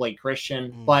versus Blake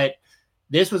Christian, but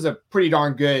this was a pretty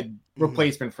darn good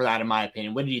replacement for that, in my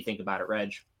opinion. What did you think about it,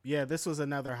 Reg? Yeah, this was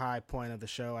another high point of the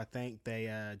show. I think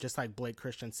they, just like Blake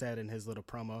Christian said in his little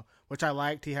promo, which I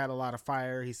liked, he had a lot of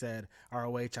fire. He said,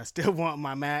 ROH, I still want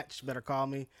my match. Better call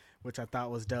me, which I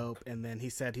thought was dope. And then he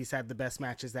said he's had the best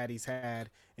matches that he's had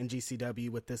in GCW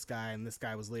with this guy, and this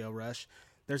guy was Leo Rush.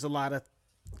 There's a lot of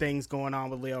things going on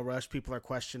with Leo Rush. People are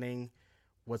questioning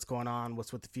what's going on,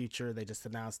 what's with the future. They just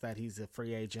announced that he's a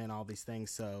free agent, all these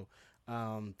things. So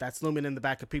that's looming in the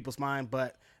back of people's mind.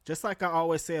 But just like I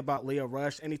always say about Leo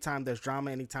Rush, anytime there's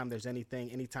drama, anytime there's anything,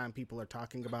 anytime people are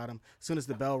talking about him, as soon as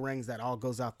the bell rings, that all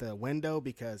goes out the window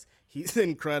because he's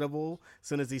incredible. As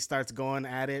soon as he starts going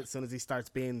at it, as soon as he starts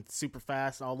being super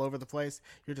fast all over the place,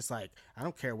 you're just like, I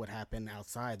don't care what happened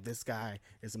outside. This guy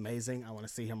is amazing. I want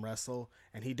to see him wrestle.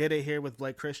 And he did it here with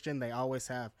Blake Christian. They always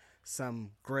have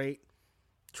some great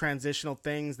transitional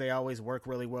things. They always work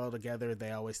really well together.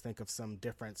 They always think of some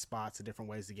different spots and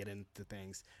different ways to get into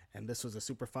things. And this was a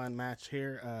super fun match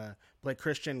here. Blake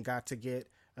Christian got to get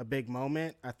a big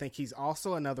moment. I think he's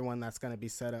also another one that's going to be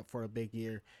set up for a big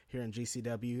year here in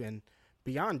GCW and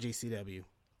beyond GCW.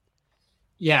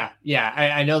 Yeah.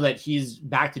 I know that he's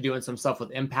back to doing some stuff with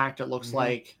Impact, it looks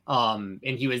like. And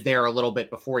he was there a little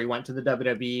bit before he went to the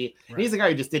WWE. Right. He's the guy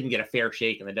who just didn't get a fair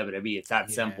shake in the WWE. It's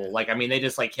that simple. Like, I mean, they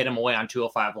just like hit him away on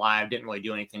 205 Live, didn't really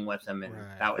do anything with him. And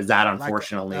that was that,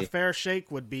 unfortunately. Like a fair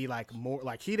shake would be like more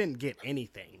like he didn't get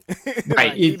anything. Right.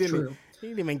 Like, he didn't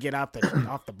even get off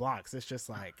the blocks. It's just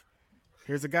like,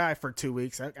 here's a guy for 2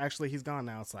 weeks. Actually, he's gone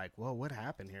now. It's like, whoa, what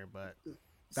happened here? But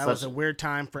that was a weird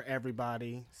time for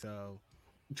everybody. So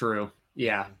true.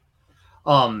 Yeah.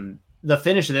 The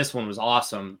finish of this one was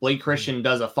awesome. Blake Christian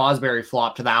does a Fosbury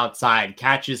flop to the outside,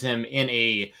 catches him in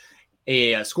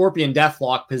a Scorpion death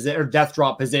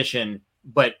drop position,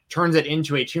 but turns it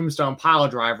into a tombstone pile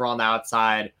driver on the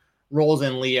outside, rolls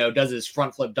in Leo, does his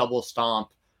front flip double stomp.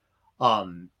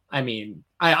 I mean,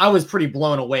 I was pretty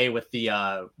blown away with the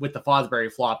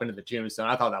Fosbury flop into the tombstone.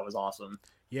 I thought that was awesome.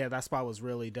 Yeah, that spot was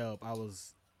really dope. I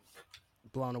was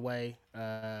blown away.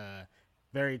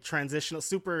 Very transitional,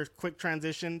 super quick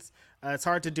transitions. It's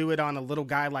hard to do it on a little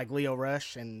guy like Leo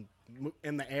Rush and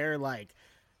in the air, like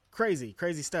crazy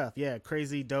stuff. Yeah,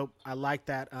 crazy dope. I like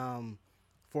that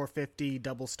 450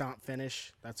 double stomp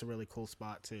finish. That's a really cool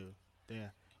spot too. Yeah,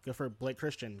 good for Blake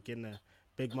Christian getting a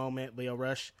big moment. Leo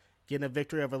Rush getting a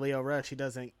victory over Leo Rush. He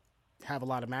doesn't have a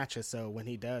lot of matches, so when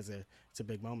he does, it's a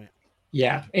big moment.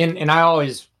 Yeah, and I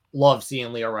always love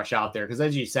seeing Leo Rush out there because,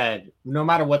 as you said, no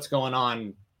matter what's going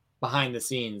on behind the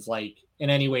scenes, like in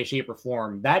any way, shape, or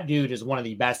form, that dude is one of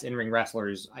the best in-ring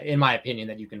wrestlers, in my opinion,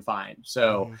 that you can find.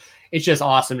 So it's just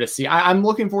awesome to see. I'm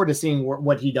looking forward to seeing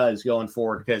what he does going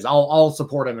forward because I'll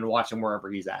support him and watch him wherever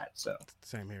he's at. So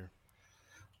same here.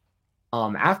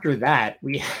 After that,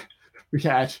 we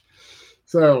had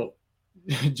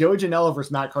Joey Janela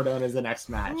versus Matt Cardona is the next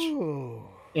match. Ooh.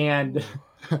 And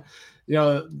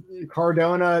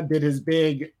Cardona did his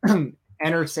big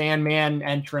Enter Sandman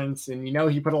entrance, and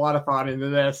he put a lot of thought into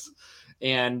this,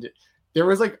 and there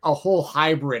was like a whole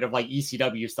hybrid of like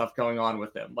ECW stuff going on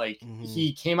with him. Like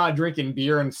he came out drinking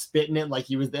beer and spitting it like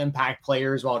he was the Impact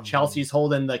players while Chelsea's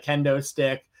holding the kendo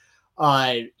stick.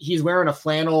 He's wearing a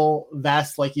flannel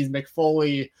vest like he's Mick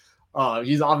Foley.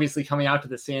 He's obviously coming out to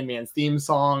the Sandman's theme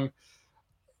song.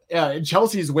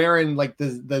 Chelsea's wearing like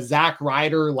the Zack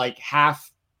Ryder like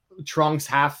half trunks,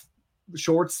 half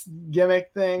shorts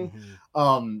gimmick thing.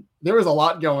 There was a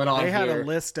lot going on. They had here. A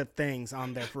list of things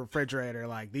on their refrigerator,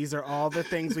 like these are all the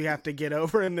things we have to get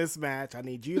over in this match. I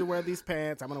need you to wear these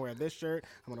pants. I'm gonna wear this shirt.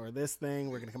 I'm gonna wear this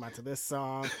thing. We're gonna come out to this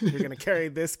song. You're gonna carry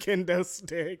this kendo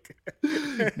stick.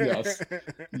 Yes,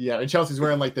 yeah. And Chelsea's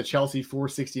wearing like the Chelsea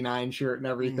 469 shirt and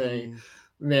everything.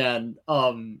 Man,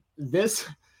 I'm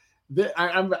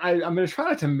gonna try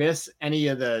not to miss any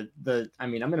of the. I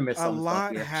mean, I'm gonna miss some a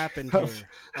lot stuff here. happened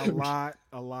here.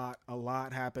 A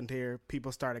lot happened here.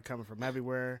 People started coming from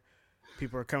everywhere.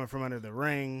 People were coming from under the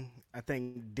ring. I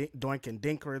think Doink and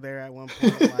Dink were there at one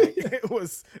point. Like it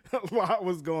was a lot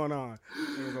was going on.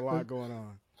 There was a lot going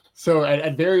on. So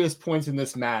at various points in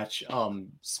this match,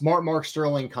 Smart Mark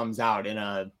Sterling comes out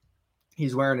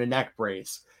he's wearing a neck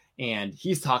brace, and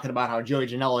he's talking about how Joey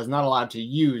Janela is not allowed to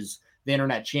use the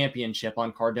Internet Championship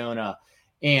on Cardona.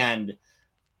 And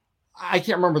I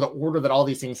can't remember the order that all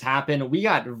these things happened. We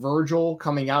got Virgil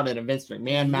coming out in a Vince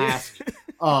McMahon mask.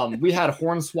 We had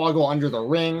Hornswoggle under the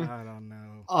ring. I don't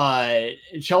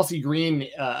know. Chelsea Green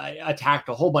attacked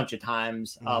a whole bunch of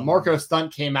times. Marco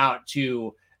Stunt came out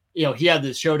to, he had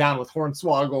this showdown with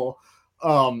Hornswoggle.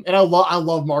 And I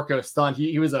love Marco Stunt.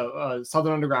 He was a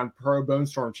Southern Underground Pro Bone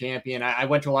Storm champion. I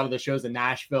went to a lot of the shows in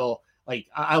Nashville. Like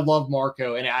I love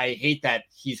Marco, and I hate that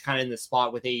he's kind of in the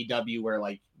spot with AEW where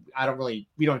like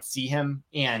we don't see him,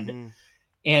 and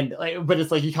but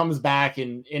it's like he comes back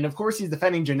and of course he's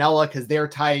defending Janela because they're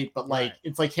tight, but like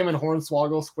it's like him and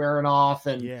Hornswoggle squaring off,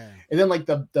 and then like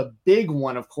the big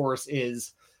one of course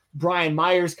is Brian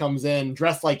Myers comes in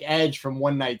dressed like Edge from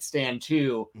One Night Stand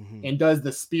 2 and does the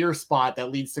spear spot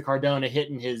that leads to Cardona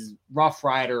hitting his Rough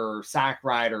Rider or Sack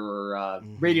Rider or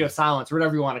Radio Silence or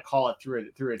whatever you want to call it through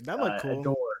that looked cool. a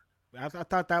door. I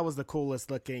thought that was the coolest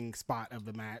looking spot of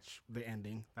the match, the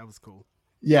ending. That was cool.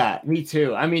 Yeah, me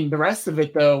too. I mean, the rest of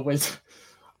it though was,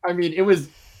 I mean, it was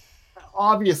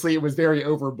obviously it was very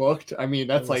overbooked. I mean,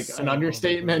 that's like an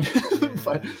understatement,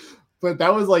 but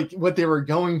that was like what they were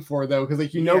going for though. Cause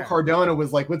like, Cardona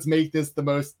was like, let's make this the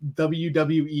most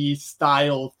WWE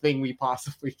style thing we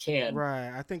possibly can.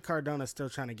 Right. I think Cardona's still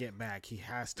trying to get back. He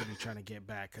has to be trying to get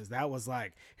back. Cause that was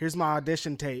like, here's my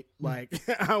audition tape. Like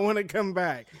I want to come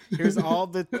back. Here's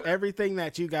everything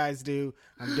that you guys do.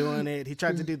 I'm doing it. He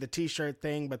tried to do the t-shirt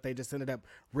thing, but they just ended up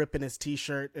ripping his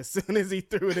t-shirt as soon as he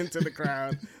threw it into the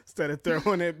crowd instead of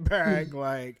throwing it back.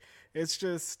 Like it's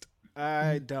just,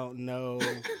 I don't know.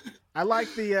 I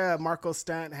like the Marco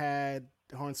Stunt had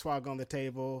Hornswoggle on the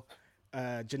table.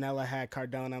 Janela had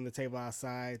Cardona on the table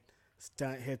outside.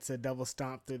 Stunt hits a double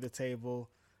stomp through the table.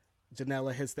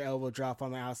 Janela hits the elbow drop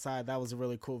on the outside. That was a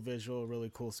really cool visual, really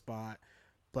cool spot.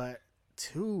 But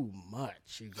too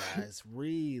much, you guys.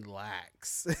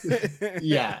 Relax.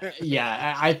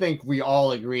 Yeah. I think we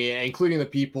all agree, including the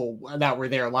people that were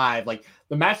there live. Like,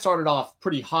 the match started off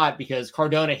pretty hot because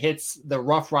Cardona hits the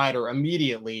Rough Rider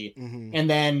immediately, and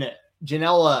then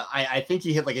Janela, I think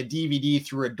he hit like a DVD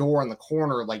through a door in the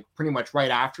corner, like pretty much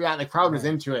right after that, and the crowd was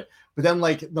into it. But then,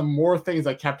 like, the more things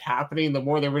that kept happening, the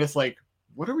more they were just like,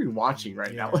 "What are we watching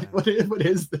right now? Like, what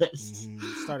is this?"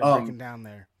 Started breaking down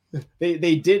there. They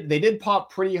did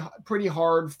pop pretty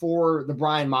hard for the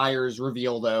Brian Myers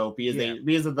reveal though,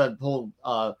 because of the whole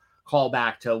call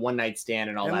back to One Night Stand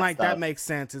and all that. And like stuff. That makes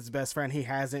sense. His best friend, he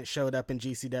hasn't showed up in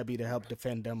GCW to help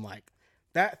defend him. Like,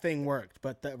 that thing worked,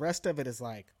 but the rest of it is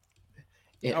like,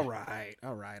 all right.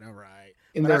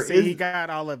 And but he got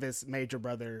all of his Major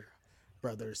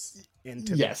brothers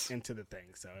into the thing.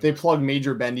 So they plugged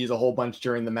Major Bendy's a whole bunch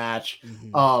during the match.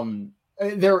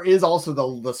 There is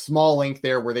also the small link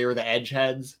there where they were the Edge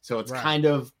heads, so it's kind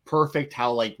of perfect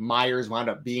how like Myers wound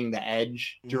up being the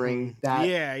Edge during that.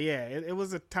 Yeah, it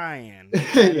was a tie-in.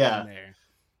 Yeah,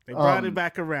 they brought it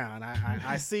back around.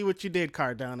 I see what you did,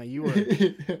 Cardona. You were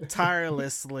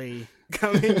tirelessly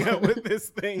coming up with this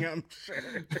thing, I'm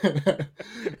sure.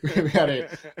 We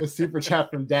had a super chat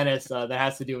from Dennis that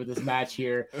has to do with this match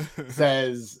here. It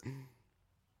says,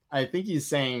 I think he's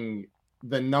saying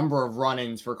the number of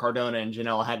run-ins for Cardona and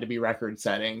Janela had to be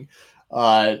record-setting.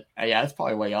 Yeah, it's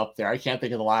probably way up there. I can't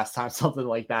think of the last time something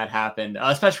like that happened,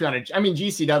 especially on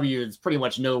GCW is pretty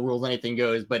much no rules, anything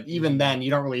goes, but even then you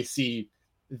don't really see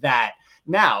that.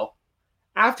 Now,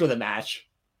 after the match,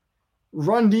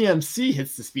 Run DMC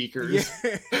hits the speakers.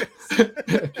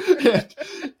 Yes.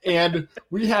 and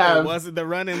we have the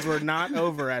run-ins were not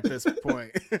over at this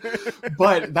point.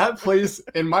 But that place,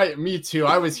 me too,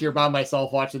 I was here by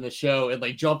myself watching the show and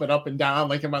like jumping up and down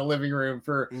like in my living room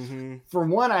for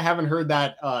one. I haven't heard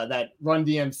that Run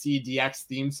DMC DX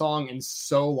theme song in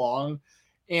so long.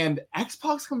 And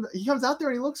X-Pac comes out there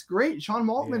and he looks great. Sean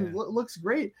Maltman looks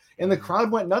great. And the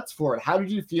crowd went nuts for it. How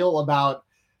did you feel about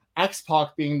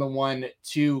X-Pac being the one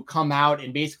to come out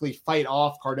and basically fight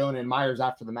off Cardona and Myers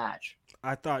after the match?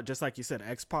 I thought, just like you said,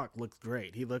 X-Pac looked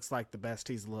great. He looks like the best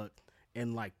he's looked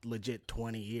in like legit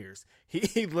 20 years.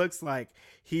 He looks like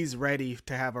he's ready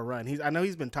to have a run. I know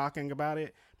he's been talking about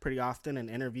it pretty often in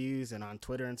interviews and on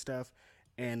Twitter and stuff.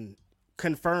 And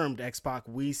confirmed, X-Pac,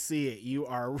 we see it. You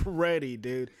are ready,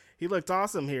 dude. He looked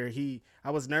awesome here.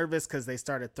 I was nervous because they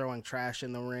started throwing trash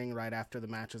in the ring right after the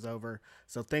match was over.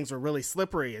 So things were really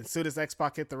slippery. And as soon as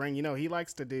X-Pac hit the ring, he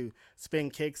likes to do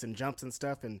spin kicks and jumps and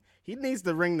stuff. And he needs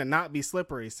the ring to not be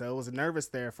slippery. So I was nervous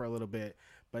there for a little bit.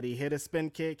 But he hit a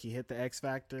spin kick. He hit the X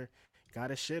Factor.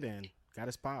 Got his shit in. Got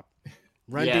his pop.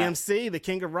 Run DMC, the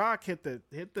King of Rock, hit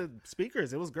the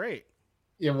speakers. It was great.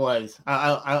 It was.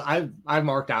 I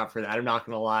marked out for that. I'm not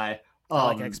going to lie. I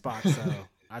like X-Pac, so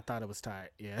I thought it was tight.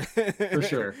 Yeah. For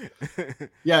sure.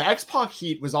 Yeah, X-Pac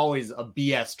heat was always a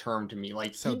BS term to me.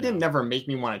 Like, he didn't never make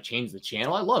me want to change the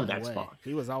channel. I loved X-Pac.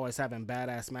 He was always having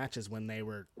badass matches when they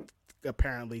were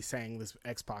apparently saying this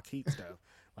X-Pac heat stuff.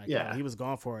 Like, he was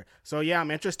going for it. So, yeah, I'm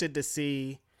interested to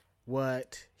see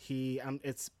what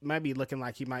it's maybe looking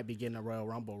like he might be getting a Royal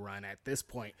Rumble run at this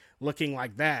point, looking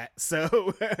like that.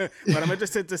 So, but I'm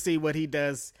interested to see what he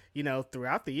does,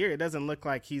 throughout the year. It doesn't look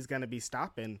like he's going to be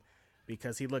stopping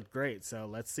because he looked great. So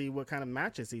let's see what kind of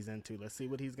matches he's into. Let's see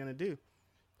what he's going to do.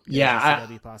 Yeah.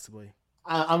 Possibly.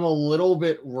 I'm a little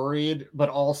bit worried, but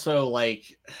also like,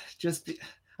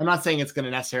 I'm not saying it's going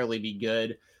to necessarily be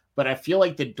good, but I feel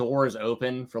like the door is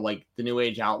open for like the New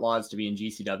Age Outlaws to be in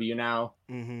GCW now,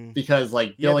 because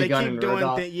like Billy Gunn and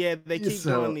Road they keep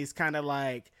doing these kind of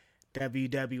like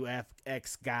WWF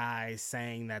X guys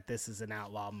saying that this is an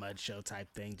outlaw mud show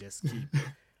type thing. Just keep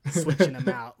switching them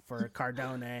out for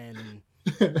Cardona and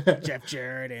Jeff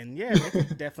Jarrett, and they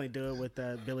could definitely do it with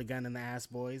Billy Gunn and the Ass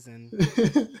Boys and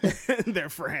their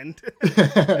friend.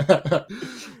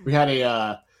 We had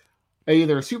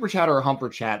either a super chat or a humper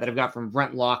chat that I've got from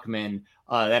Brent Lockman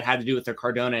that had to do with the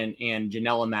Cardona and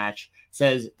Janela match.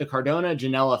 Says the Cardona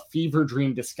Janela fever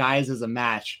dream disguised as a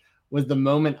match was the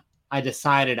moment I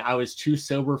decided I was too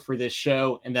sober for this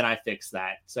show, and then I fixed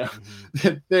that. So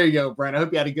there you go, Brent. I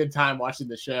hope you had a good time watching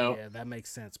the show. Yeah, that makes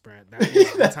sense, Brent. That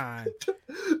was the time.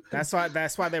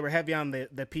 That's why they were heavy on the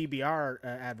PBR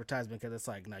advertisement, because it's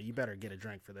like, no, you better get a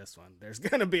drink for this one. There's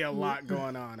gonna be a lot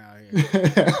going on out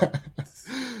here.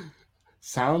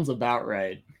 Sounds about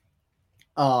right.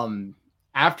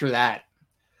 After that,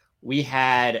 we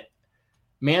had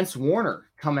Mance Warner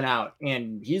coming out,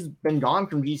 and he's been gone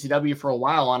from GCW for a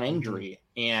while on injury.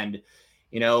 And,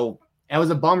 it was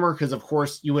a bummer because, of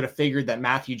course, you would have figured that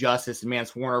Matthew Justice and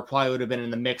Mance Warner probably would have been in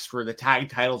the mix for the tag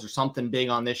titles or something big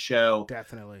on this show.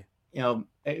 Definitely.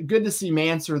 Good to see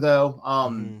Manser though.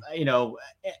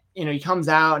 He comes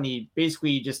out and he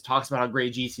basically just talks about how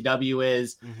great GCW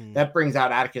is. Mm-hmm. That brings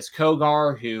out Atticus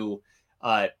Kogar, who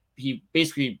he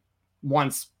basically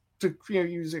wants to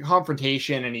use a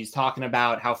confrontation, and he's talking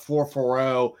about how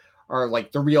 440 are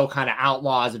like the real kind of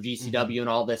outlaws of GCW and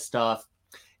all this stuff.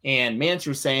 And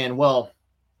Manser's saying, well,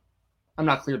 I'm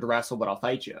not cleared to wrestle, but I'll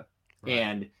fight you. Right.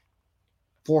 And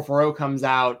 440 comes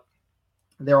out.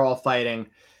 They're all fighting.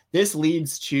 This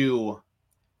leads to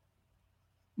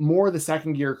more of the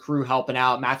second gear crew helping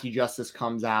out. Matthew Justice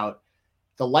comes out.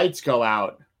 The lights go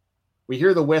out. We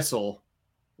hear the whistle.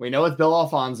 We know it's Bill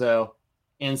Alfonso.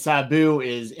 And Sabu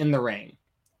is in the ring.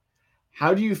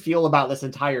 How do you feel about this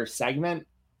entire segment?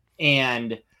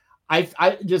 And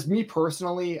I just, me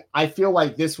personally, I feel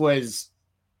like this was,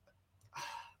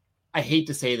 I hate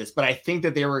to say this, but I think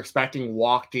that they were expecting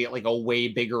Walk to get like a way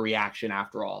bigger reaction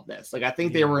after all of this. Like, I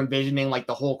think they were envisioning like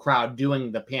the whole crowd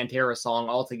doing the Pantera song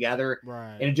all together.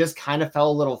 Right. And it just kind of fell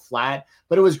a little flat,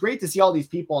 but it was great to see all these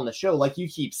people on the show. Like you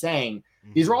keep saying,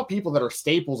 these are all people that are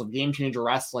staples of Game Changer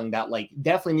Wrestling that like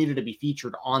definitely needed to be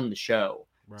featured on the show.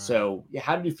 Right. So yeah,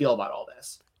 how did you feel about all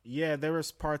this? Yeah, there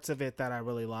was parts of it that I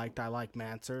really liked. I like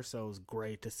Manser, so it was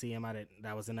great to see him.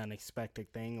 That was an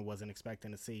unexpected thing. I wasn't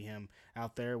expecting to see him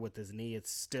out there with his knee.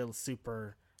 It's still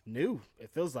super new.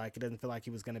 It feels like it doesn't feel like he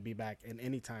was going to be back in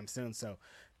any time soon. So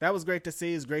that was great to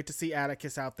see. It's great to see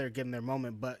Atticus out there getting their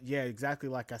moment. But yeah, exactly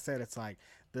like I said, it's like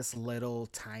this little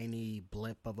tiny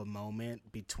blip of a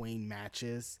moment between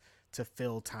matches to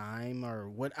fill time, or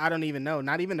what, I don't even know.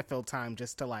 Not even to fill time,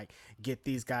 just to like get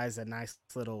these guys a nice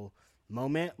little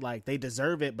moment. Like, they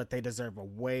deserve it, but they deserve a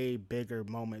way bigger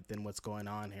moment than what's going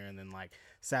on here. And then like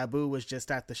Sabu was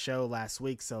just at the show last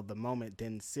week, so the moment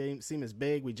didn't seem as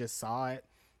big. We just saw it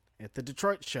at the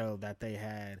Detroit show that they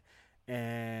had,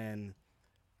 and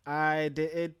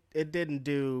it didn't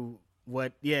do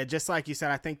what, just like you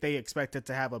said, I think they expected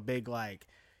to have a big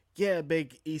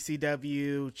big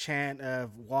ECW chant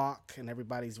of Walk and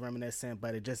everybody's reminiscent,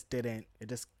 but it just didn't. It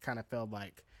just kind of felt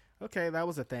like, okay, that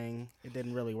was a thing. It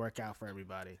didn't really work out for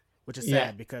everybody, which is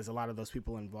sad because a lot of those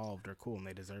people involved are cool and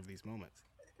they deserve these moments.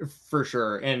 For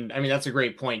sure. And I mean, that's a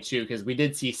great point too, because we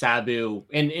did see Sabu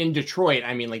in Detroit.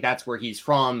 I mean, like, that's where he's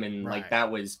from. And like,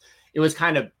 it was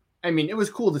kind of, I mean, it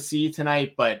was cool to see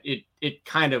tonight, but it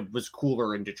kind of was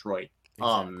cooler in Detroit.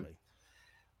 Exactly.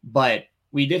 But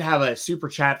we did have a super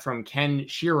chat from Ken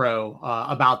Shiro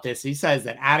about this. He says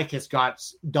that Atticus got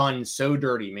done so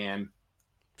dirty, man.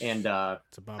 And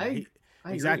it's a bummer.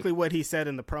 Exactly what he said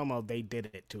in the promo, they did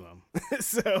it to him.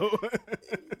 So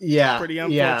yeah, pretty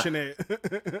unfortunate.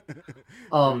 Pretty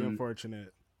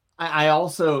unfortunate. I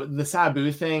also, the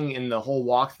Sabu thing and the whole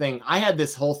Walk thing, I had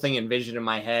this whole thing envisioned in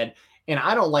my head, and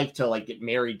I don't like to like get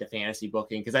married to fantasy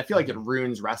booking because I feel like it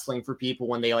ruins wrestling for people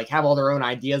when they like have all their own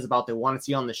ideas about what they want to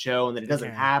see on the show and then it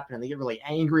doesn't happen and they get really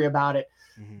angry about it.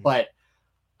 But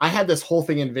I had this whole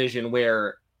thing envisioned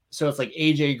where, so it's like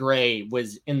AJ Gray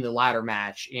was in the ladder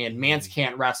match and Mance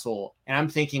can't wrestle. And I'm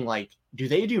thinking, like, do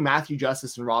they do Matthew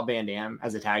Justice and Rob Van Dam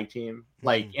as a tag team?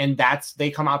 Like, and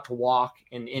they come out to Walk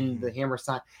and in the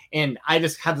Hammerstein. And I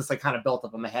just had this like kind of built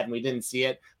up in my head and we didn't see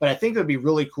it. But I think it would be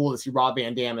really cool to see Rob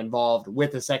Van Dam involved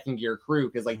with the second gear crew.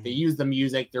 Cause like they use the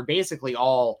music. They're basically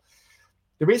all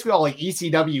like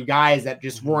ECW guys that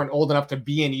just weren't old enough to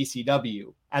be in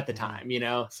ECW at the time, you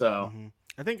know? So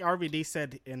I think RVD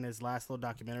said in his last little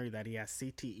documentary that he has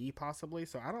CTE possibly.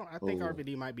 So I think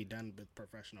RVD might be done with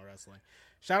professional wrestling.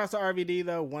 Shout out to RVD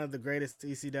though, one of the greatest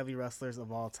ECW wrestlers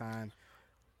of all time,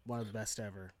 one of the best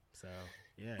ever. So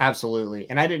yeah, absolutely.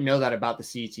 And I didn't know that about the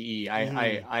CTE.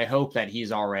 I hope that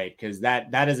he's all right, because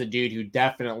that is a dude who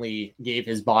definitely gave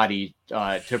his body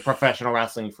to professional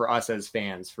wrestling for us as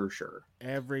fans, for sure.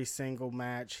 Every single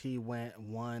match he went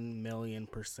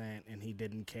 1,000,000%, and he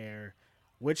didn't care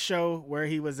which show where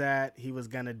he was at. He was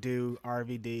gonna do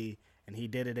RVD, and he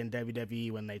did it in WWE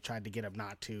when they tried to get him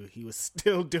not to. He was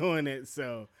still doing it.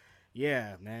 So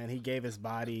yeah, man, he gave his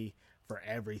body for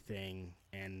everything,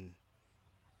 and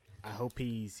I hope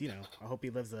he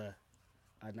lives an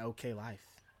okay life.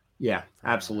 Yeah,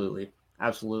 absolutely.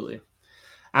 Absolute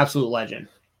legend.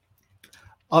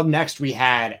 Up next, we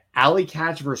had Alley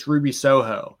Catch versus Ruby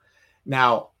Soho.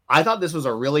 Now, I thought this was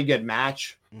a really good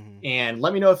match, and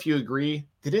let me know if you agree.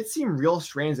 Did it seem real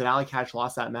strange that Alley Catch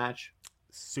lost that match?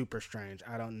 Super strange.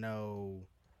 I don't know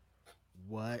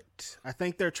what. I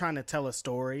think they're trying to tell a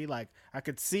story. Like, I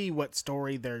could see what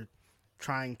story they're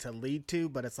trying to lead to,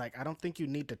 but it's like, I don't think you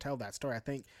need to tell that story. I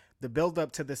think the build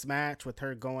up to this match with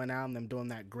her going out and them doing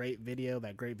that great video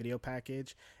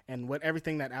package, and what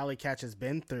everything that Alley Catch has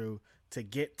been through to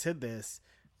get to this,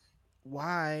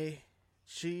 why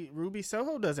Ruby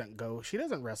Soho doesn't go? She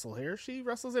doesn't wrestle here. She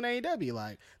wrestles in AEW.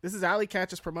 Like, this is Alley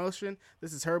Catch's promotion.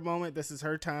 This is her moment. This is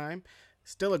her time.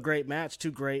 Still a great match.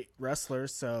 Two great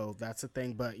wrestlers. So that's the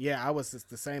thing. But yeah, I was just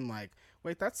the same. Like,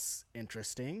 wait, that's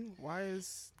interesting. Why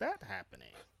is that happening?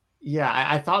 Yeah,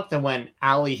 I thought that when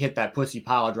Allie hit that pussy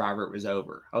pile driver, it was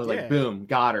over. I was like, boom,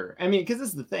 got her. I mean, because this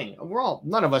is the thing.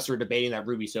 None of us are debating that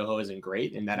Ruby Soho isn't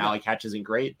great and that Alley Catch isn't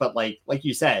great. But like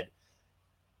you said,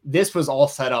 this was all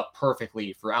set up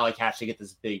perfectly for Alley Catch to get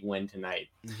this big win tonight.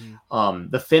 Mm-hmm.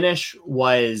 The finish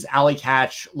was Alley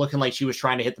Catch looking like she was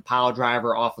trying to hit the pile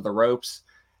driver off of the ropes,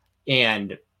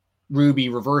 and Ruby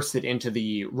reversed it into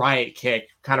the riot kick,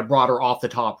 kind of brought her off the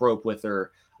top rope with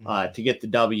her to get the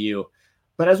W.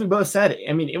 But as we both said,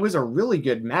 I mean, it was a really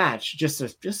good match. Just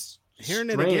hearing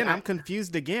it again, I'm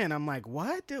confused again. I'm like,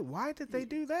 what? Why did they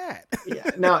do that?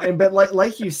 But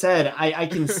like you said, I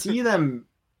can see them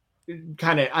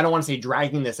kind of, I don't want to say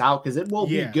dragging this out because it will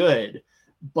be good,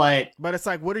 but it's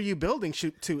like, what are you building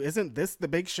to? Isn't this the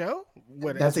big show?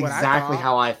 That's exactly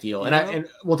how I feel. And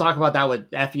we'll talk about that with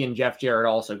Effie and Jeff Jarrett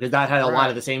also, because that had a lot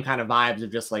of the same kind of vibes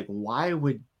of just like, why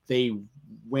would they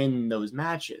win those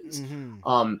matches?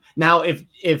 Mm-hmm. Now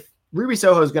if Ruby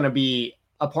Soho is going to be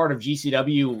a part of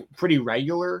GCW pretty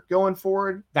regular going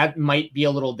forward, that might be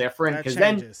a little different, because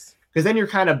then you're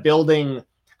kind of building,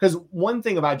 because one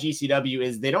thing about GCW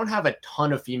is they don't have a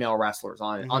ton of female wrestlers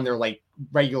on their like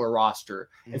regular roster.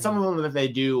 Mm-hmm. And some of them that they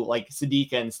do, like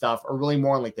Sadiqa and stuff, are really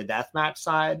more on like the deathmatch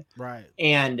side. Right.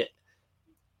 And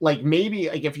like maybe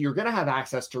like if you're gonna have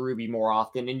access to Ruby more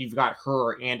often, and you've got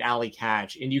her and Alley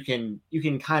Catch, and you can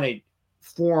kind of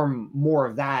form more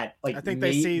of that. Like, I think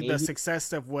they see the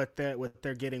success of what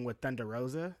they're getting with Thunder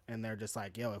Rosa, and they're just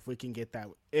like, yo, if we can get that,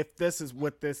 if this is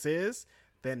what this is,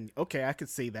 then okay, I could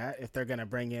see that. If they're gonna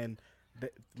bring in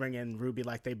Ruby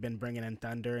like they've been bringing in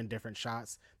Thunder in different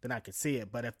shots, then I could see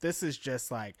it. But if this is just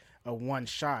like a one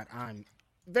shot, I'm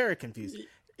very confused.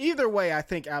 Either way, I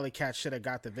think Alley Catch should have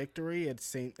got the victory. It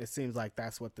seems like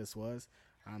that's what this was.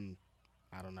 I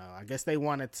don't know. I guess they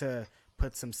wanted to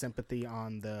put some sympathy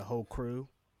on the whole crew,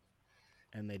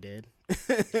 and they did.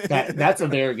 That's a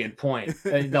very good point.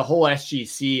 The whole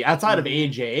SGC, outside of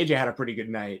AJ had a pretty good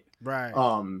night. Right.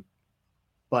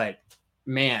 But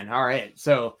man, all right.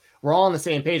 So we're all on the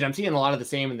same page. I'm seeing a lot of the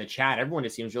same in the chat. Everyone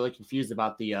just seems really confused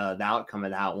about the outcome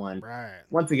of that one. Right.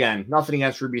 Once again, nothing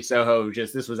against Ruby Soho.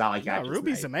 Just this was Alley Catch's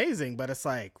Ruby's night. Amazing, but it's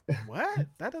like, what?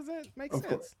 That doesn't make sense.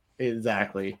 Course.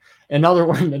 Exactly. Another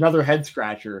one, another head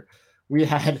scratcher. We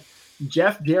had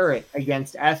Jeff Jarrett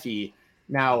against Effie.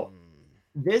 Now,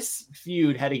 this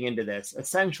feud heading into this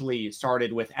essentially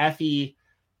started with Effie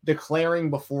declaring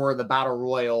before the Battle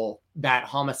Royal that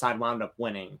Homicide wound up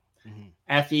winning. Mm-hmm.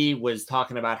 Effie was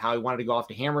talking about how he wanted to go off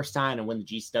to Hammerstein and win the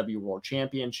GCW World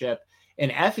Championship.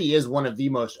 And Effie is one of the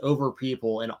most over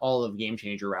people in all of Game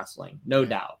Changer Wrestling, no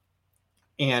doubt.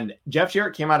 And Jeff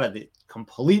Jarrett came out of the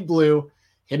complete blue,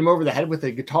 hit him over the head with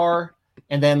a guitar.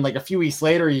 And then like a few weeks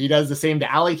later, he does the same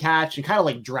to Alley Catch and kind of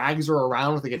like drags her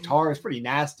around with a guitar. It's pretty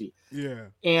nasty. Yeah.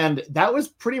 And that was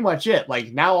pretty much it.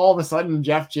 Like now all of a sudden,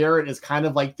 Jeff Jarrett is kind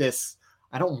of like this,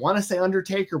 I don't want to say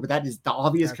Undertaker, but that is the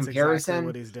obvious comparison. Exactly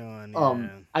what he's doing. Yeah.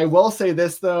 I will say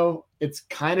this though, it's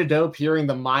kind of dope hearing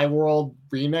the My World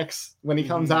remix when he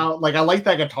comes out. Like I like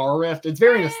that guitar riff. It's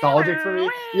very nostalgic for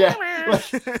me. Yeah.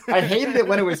 Like, I hated it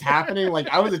when it was happening. Like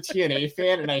I was a TNA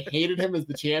fan and I hated him as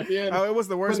the champion. Oh, it was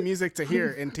the worst music to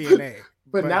hear in TNA.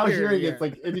 But now hearing it's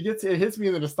like it hits me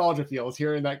in the nostalgia feels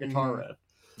hearing that guitar riff.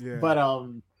 Yeah. But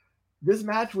this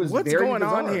match was what's very going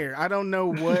bizarre. on here? I don't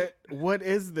know what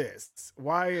is this?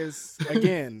 Why is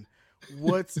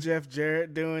what's Jeff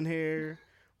Jarrett doing here?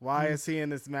 Why is he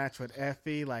in this match with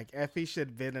Effie? Like Effie should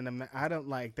have been in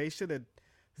they should have.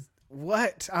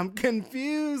 What? I'm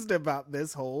confused about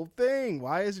this whole thing.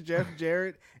 Why is Jeff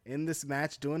Jarrett in this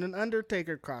match doing an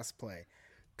Undertaker cosplay?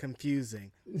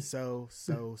 Confusing. So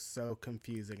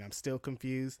confusing. I'm still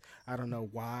confused. I don't know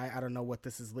why. I don't know what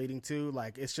this is leading to.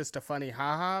 Like, it's just a funny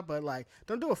haha, but like,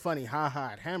 don't do a funny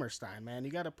haha at Hammerstein, man.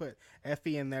 You got to put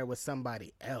Effie in there with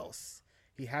somebody else.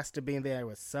 He has to be in there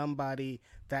with somebody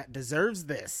that deserves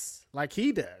this, like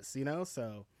he does,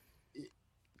 so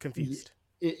confused.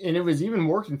 And it was even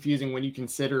more confusing when you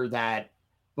consider that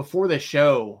before the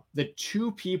show, the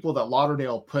two people that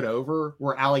Lauderdale put over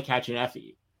were Alley Catch and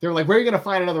Effie. They were like, where are you going to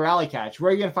find another Alley Catch? Where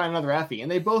are you going to find another Effie?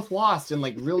 And they both lost in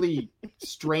like really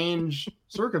strange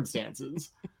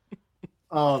circumstances.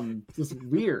 Just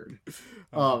weird.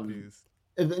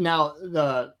 Now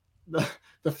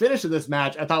the finish of this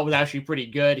match I thought was actually pretty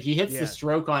good. He hits the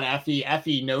stroke on Effie.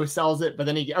 Effie no-sells it, but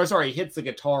then he hits the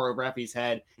guitar over Effie's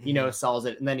head. He no-sells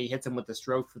it, and then he hits him with the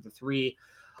stroke for the 3.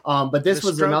 But this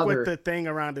was another with the thing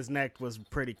around his neck was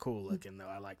pretty cool looking, though.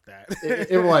 I like that.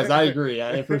 it was. I agree.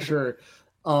 Yeah, for sure.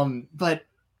 But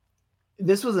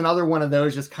this was another one of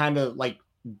those just kind of like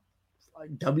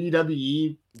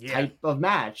WWE type of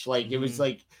match. Like it was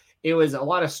a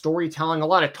lot of storytelling, a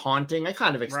lot of taunting. I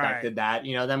kind of expected that,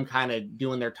 them kind of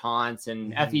doing their taunts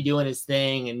and Effie doing his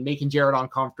thing and making Jarrett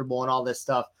uncomfortable and all this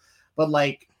stuff. But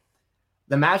like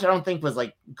the match, I don't think was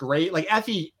like great. Like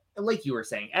Effie, like you were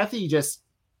saying, Effie just,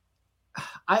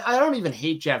 I don't even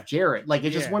hate Jeff Jarrett. Like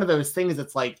it's just one of those things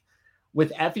that's like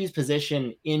with Effie's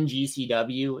position in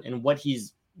GCW and where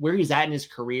he's at in his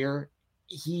career,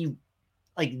 he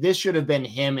like this should have been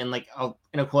him in like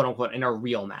in a quote unquote in a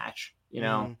real match,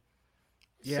 Yeah,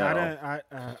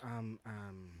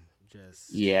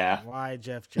 why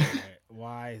Jeff Jarrett?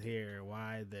 Why here?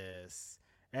 Why this?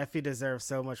 Effie deserves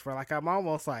so much for like I'm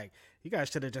almost like you guys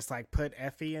should have just like put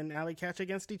Effie and Alley Catch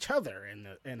against each other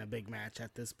in a big match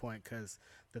at this point, because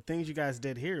the things you guys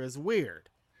did here is weird.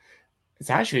 It's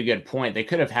actually a good point. They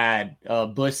could have had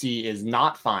Bussy is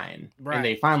not fine, and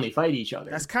they finally fight each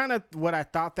other. That's kind of what I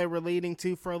thought they were leading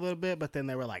to for a little bit, but then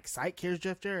they were like, "Psych, here's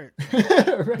Jeff Jarrett."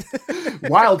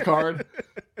 Wild card.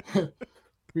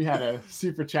 We had a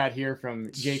super chat here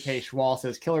from J.K. Schwal,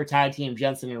 says killer tag team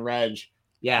Jensen and Reg.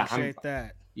 Yeah, appreciate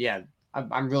that. Yeah,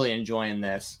 I'm really enjoying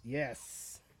this.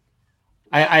 Yes.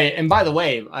 And by the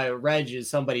way, Reg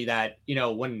is somebody that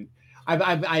when.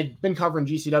 I've been covering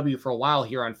GCW for a while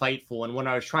here on Fightful, and when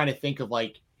I was trying to think of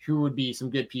like who would be some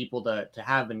good people to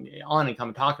have on and come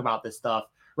and talk about this stuff,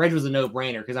 Reg was a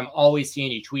no-brainer because I'm always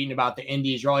seeing you tweeting about the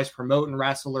indies. You're always promoting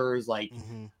wrestlers, like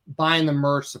buying the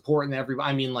merch, supporting everybody.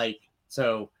 I mean, like,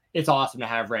 so it's awesome to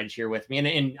have Reg here with me,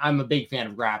 and I'm a big fan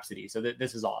of Grapsity, so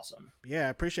this is awesome. Yeah, I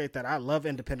appreciate that. I love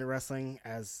independent wrestling,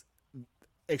 as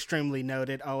extremely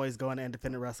noted. Always going to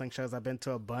independent wrestling shows. I've been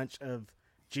to a bunch of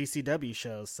GCW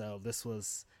shows, so this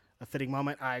was a fitting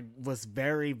moment. I was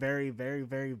very, very, very,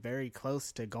 very, very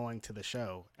close to going to the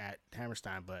show at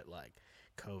Hammerstein, but like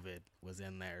COVID was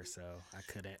in there, so I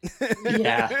couldn't.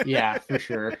 yeah, for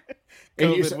sure.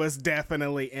 COVID was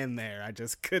definitely in there. I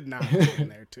just could not get in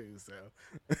there too.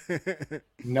 So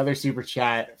another super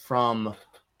chat from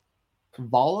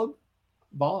Ballroom.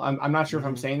 I'm not sure if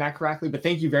I'm saying that correctly, but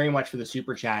thank you very much for the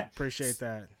super chat. Appreciate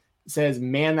that. Says,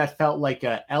 man, that felt like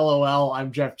a LOL.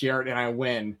 I'm Jeff Jarrett and I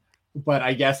win. But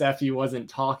I guess Effie wasn't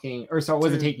talking, or so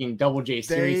wasn't taking Double J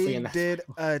seriously. They did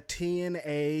a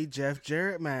TNA Jeff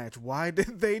Jarrett match. Why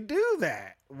did they do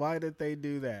that? I don't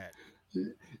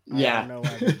know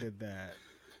why they did that.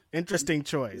 Interesting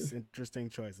choice. Interesting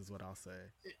choice is what I'll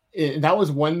say. That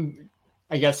was one,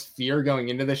 I guess, fear going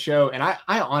into the show. And I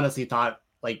honestly thought,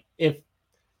 like,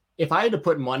 if I had to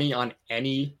put money on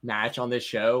any match on this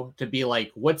show to be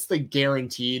like, what's the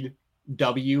guaranteed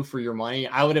W for your money,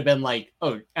 I would have been like,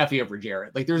 oh, Effie over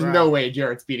Jarrett. Like, there's no way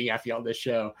Jarrett's beating Effie on this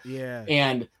show.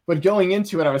 Yeah. But going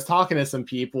into it, I was talking to some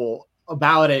people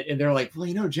about it, and they're like,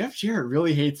 well, Jeff Jarrett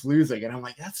really hates losing. And I'm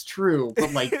like, that's true.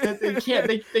 But like, they can't,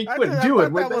 they couldn't do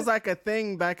it. That was like a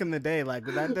thing back in the day. Like,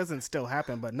 that doesn't still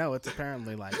happen, but no, it's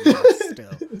apparently like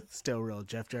still real.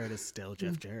 Jeff Jarrett is still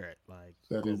Jeff Jarrett. Like,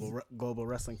 Global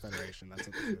Wrestling Federation. That's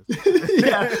what it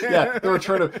is. yeah. The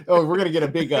return of, we're going to get a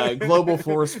big Global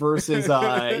Force versus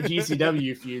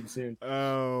GCW feud soon.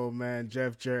 Oh man,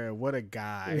 Jeff Jarrett, what a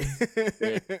guy.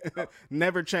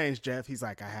 Never changed, Jeff. He's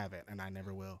like, I haven't, and I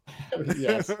never will.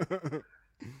 Yes.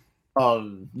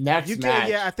 Next match.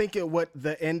 Yeah, I think what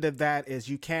the end of that is,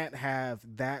 you can't have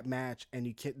that match and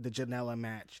the Janela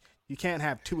match. You can't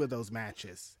have two of those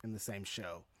matches in the same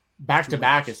show. Back to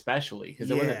back, especially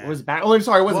because it was back. Oh, I'm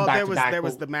sorry, it wasn't back to back. There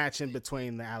was the match in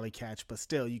between the Alley Catch, but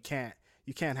still, you can't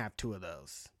have two of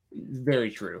those. Very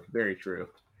true. Very true.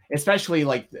 Especially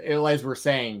like as we're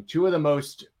saying, two of the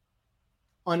most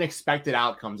unexpected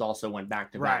outcomes also went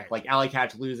back to back, like Alley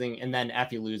Catch losing and then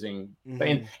Effie losing.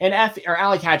 And Effie or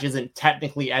Alley Catch isn't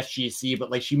technically SGC,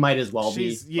 but like she might as well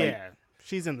be.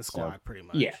 She's in the squad pretty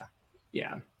much.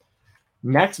 Yeah.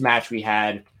 Next match we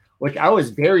had, which I was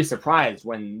very surprised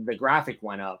when the graphic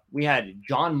went up. We had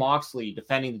John Moxley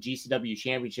defending the GCW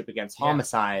championship against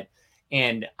Homicide.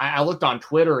 And I looked on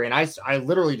Twitter and I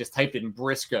literally just typed in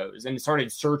Briscoes and started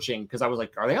searching because I was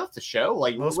like, are they off the show?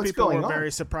 Like, most what's people going were on?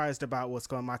 very surprised about what's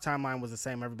going on. My timeline was the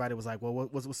same. Everybody was like, well,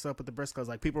 what's up with the Briscoes?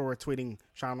 Like, people were tweeting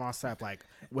Sean Ross Sapp, like,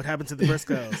 what happened to the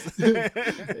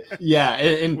Briscoes? Yeah.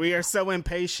 And we are so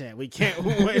impatient. We can't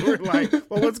wait. We're like,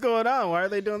 well, what's going on? Why are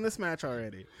they doing this match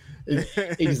already?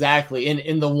 Exactly.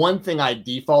 And the one thing I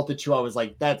defaulted to, I was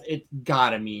like, that it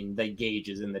gotta mean that Gage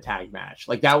is in the tag match.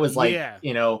 Like that was like,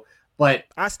 but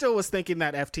I still was thinking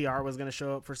that FTR was going to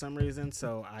show up for some reason.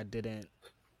 So I didn't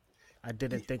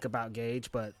think about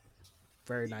Gage, but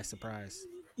very nice surprise.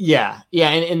 Yeah.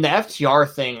 And the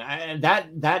FTR thing,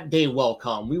 that day will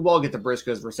come. We will get the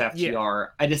Briscoes versus FTR.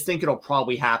 I just think it'll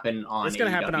probably happen on AEW. It's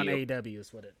going to happen on AEW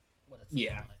is what it's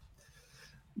yeah.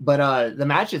 But the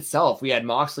match itself, we had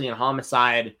Moxley and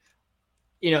Homicide.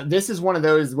 This is one of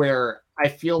those where I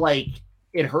feel like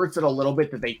it hurts it a little bit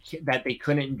that they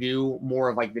couldn't do more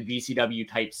of like the GCW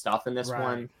type stuff in this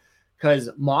one, because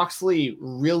Moxley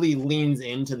really leans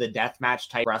into the deathmatch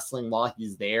type wrestling while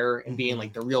he's there and being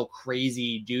like the real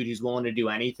crazy dude who's willing to do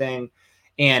anything.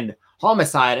 And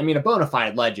Homicide, I mean, a bona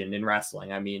fide legend in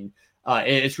wrestling. I mean,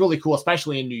 it's really cool,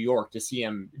 especially in New York, to see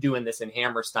him doing this in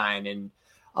Hammerstein and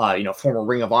former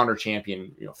Ring of Honor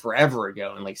champion, forever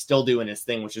ago, and like still doing his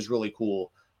thing, which is really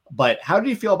cool. But how did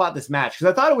you feel about this match?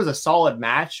 Because I thought it was a solid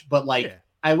match, but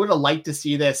I would have liked to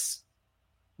see this.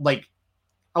 Like,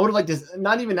 I would have liked this,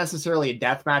 not even necessarily a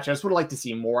death match. I just would have liked to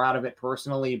see more out of it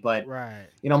personally. But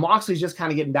Moxley's just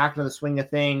kind of getting back into the swing of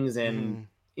things, and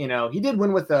he did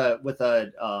win with a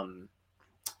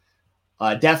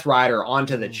Death Rider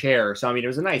onto the chair. So I mean, it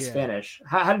was a nice finish.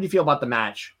 How did you feel about the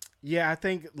match? Yeah, I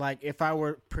think like if I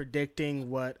were predicting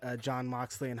what a Jon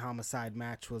Moxley and Homicide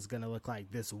match was going to look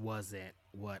like, this wasn't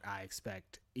what I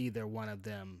expect either one of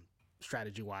them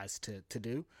strategy-wise to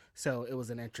do. So it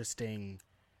was an interesting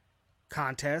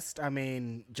contest. I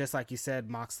mean, just like you said,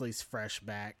 Moxley's fresh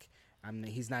back. I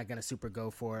mean, he's not going to super go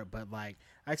for it, but like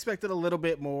I expected a little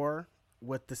bit more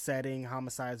with the setting.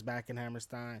 Homicide's back in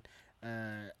Hammerstein.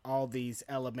 All these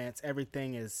elements,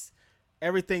 everything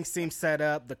seems set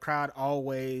up. The crowd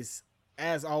always,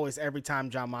 every time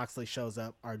Jon Moxley shows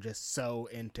up, are just so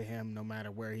into him, no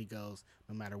matter where he goes,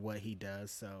 no matter what he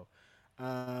does. So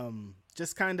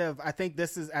just kind of, I think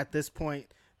this is, at this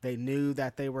point, they knew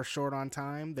that they were short on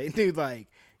time. They knew like,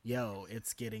 yo,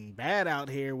 it's getting bad out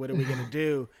here. What are we going to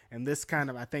do? And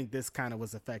I think this kind of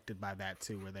was affected by that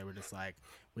too, where they were just like,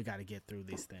 we got to get through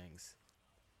these things.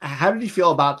 How did you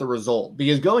feel about the result?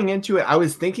 Because going into it, I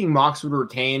was thinking Mox would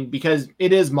retain, because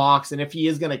it is Mox, and if he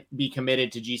is going to be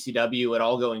committed to GCW at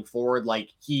all going forward, like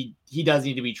he does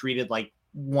need to be treated like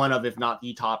one of, if not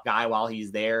the top guy while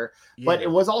he's there. Yeah. But it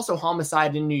was also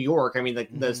Homicide in New York. I mean,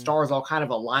 the stars all kind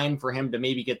of aligned for him to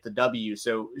maybe get the W.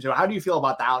 So how do you feel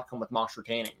about the outcome with Mox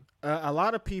retaining? A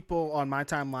lot of people on my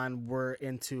timeline were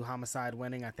into Homicide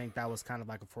winning. I think that was kind of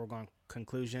like a foregone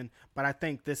conclusion. But I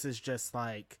think this is just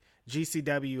like,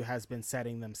 GCW has been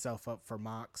setting themselves up for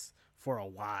Mox for a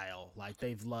while. Like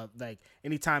they've loved, like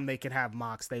anytime they could have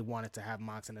Mox, they wanted to have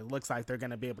Mox, and it looks like they're going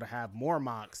to be able to have more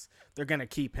Mox. They're going to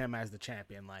keep him as the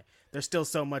champion. Like there's still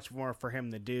so much more for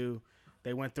him to do.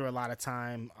 They went through a lot of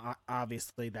time,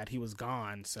 obviously, that he was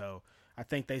gone. So I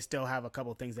think they still have a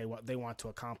couple of things they want to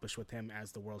accomplish with him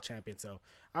as the world champion. So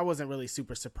I wasn't really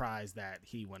super surprised that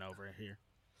he went over here.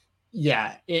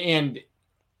 Yeah. And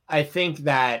I think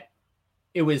that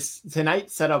it was tonight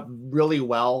set up really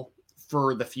well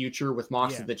for the future with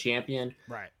Mox as the champion.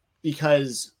 Right.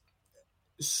 Because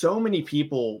so many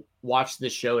people watched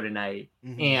this show tonight,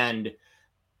 and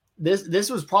this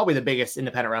was probably the biggest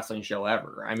independent wrestling show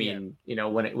ever. I mean,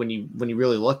 when you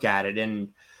really look at it, and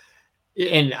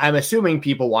I'm assuming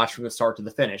people watched from the start to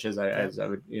the finish, as I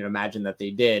would imagine that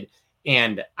they did.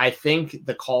 And I think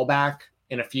the callback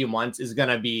in a few months is going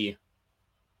to be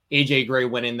AJ Gray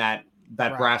winning that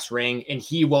brass ring, and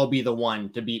he will be the one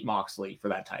to beat Moxley for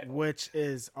that title, which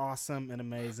is awesome and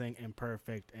amazing and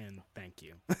perfect, and thank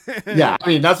you. Yeah, I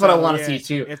mean, that's what I want to see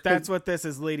too. If that's what this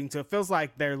is leading to, it feels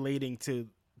like they're leading to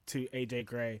AJ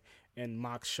Gray and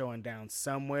Mox showing down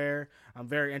somewhere. I'm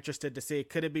very interested to see.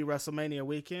 Could it be WrestleMania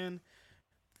weekend?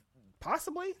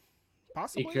 Possibly.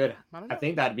 It could. I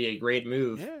think that'd be a great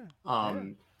move. Yeah.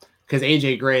 Because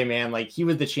AJ Gray, man, like he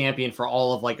was the champion for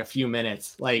all of like a few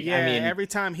minutes. Like, yeah, I mean, every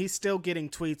time he's still getting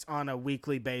tweets on a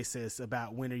weekly basis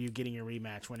about when are you getting your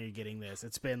rematch? When are you getting this?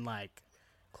 It's been like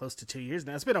close to 2 years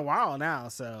now. It's been a while now.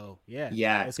 So yeah,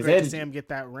 it's great to see him get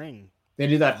that ring. They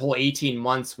did that whole 18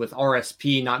 months with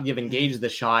RSP not giving Gage the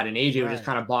shot, and AJ was just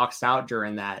kind of boxed out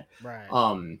during that. Right.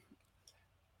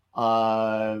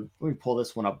 Let me pull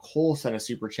this one up. Cole sent a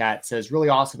super chat. Says, really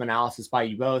awesome analysis by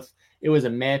you both. It was a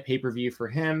meh pay-per-view for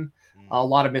him. A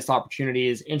lot of missed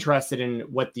opportunities. Interested in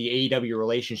what the AEW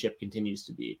relationship continues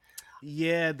to be.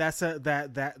 Yeah, that's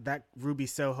that Ruby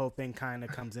Soho thing kind of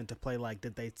comes into play. Like,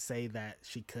 did they say that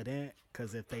she couldn't?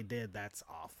 Because if they did, that's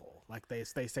awful. Like they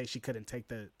say she couldn't take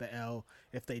the L.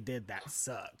 If they did, that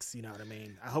sucks. You know what I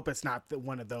mean? I hope it's not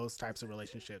one of those types of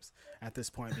relationships at this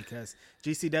point, because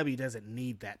GCW doesn't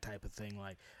need that type of thing.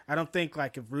 Like, I don't think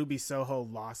like if Ruby Soho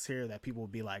lost here that people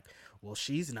would be like, well,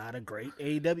 she's not a great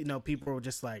AEW. No, people were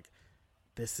just like,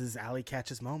 this is Allie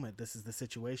Katch's moment. This is the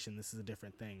situation. This is a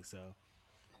different thing. So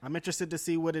I'm interested to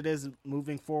see what it is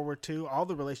moving forward too. All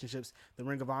the relationships, the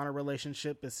Ring of Honor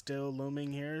relationship is still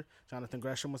looming here. Jonathan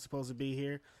Gresham was supposed to be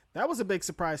here. That was a big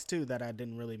surprise too that I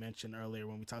didn't really mention earlier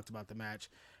when we talked about the match.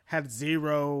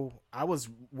 I was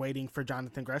waiting for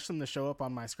Jonathan Gresham to show up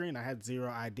on my screen. I had zero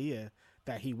idea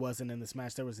that he wasn't in this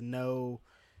match.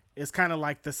 It's kind of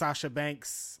like the Sasha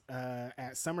Banks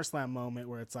at SummerSlam moment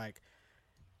where it's like,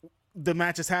 the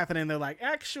match is happening, they're like,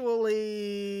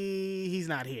 actually, he's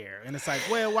not here. And it's like,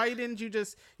 well, why didn't you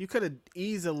could have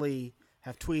easily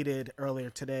have tweeted earlier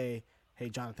today, hey,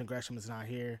 Jonathan Gresham is not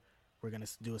here. We're going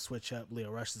to do a switch up.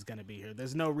 Leo Rush is going to be here.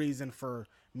 There's no reason for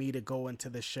me to go into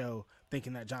the show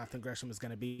thinking that Jonathan Gresham is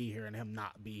going to be here and him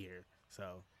not be here.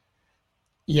 So,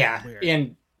 yeah. Weird.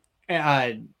 And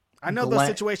I know those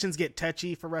situations get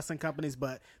touchy for wrestling companies,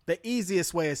 but the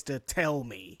easiest way is to tell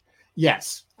me.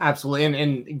 Yes, absolutely.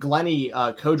 And Glennie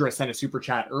Kodra sent a super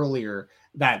chat earlier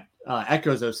that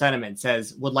echoes those sentiments,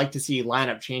 says, would like to see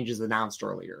lineup changes announced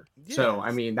earlier. Yes. So,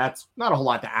 I mean, that's not a whole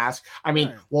lot to ask. I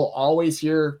mean, We'll always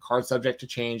hear card subject to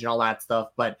change and all that stuff,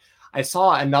 but I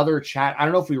saw another chat. I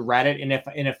don't know if we read it, and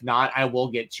if not, I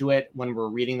will get to it when we're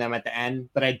reading them at the end.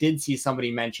 But I did see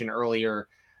somebody mention earlier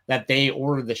that they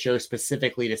ordered the show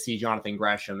specifically to see Jonathan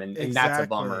Gresham, and that's a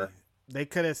bummer. They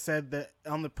could have said that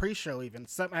on the pre-show even.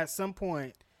 At some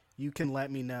point, you can let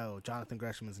me know Jonathan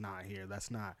Gresham is not here.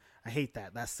 I hate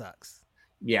that. That sucks.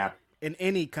 Yeah. In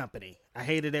any company. I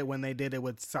hated it when they did it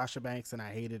with Sasha Banks, and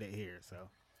I hated it here. So.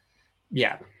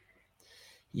 Yeah.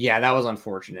 Yeah, that was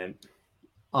unfortunate.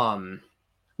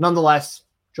 Nonetheless,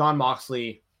 Jon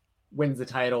Moxley wins the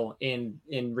title and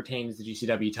retains the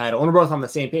GCW title. And we're both on the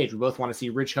same page. We both want to see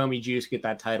Rich Homie Juice get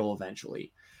that title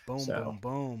eventually. Boom, boom,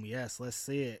 boom. Yes, let's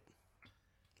see it.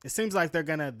 It seems like they're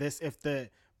gonna if the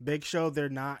big show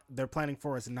they're planning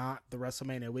for is not the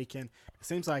WrestleMania weekend. It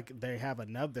seems like they have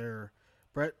another.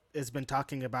 Brett has been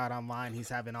talking about online. He's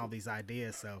having all these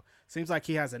ideas, so it seems like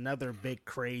he has another big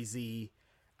crazy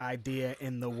idea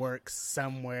in the works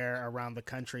somewhere around the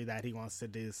country that he wants to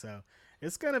do. So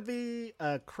it's gonna be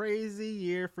a crazy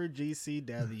year for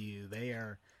GCW.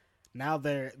 They're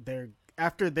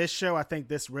after this show. I think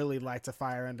this really lights a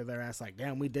fire under their ass. Like,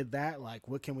 damn, we did that. Like,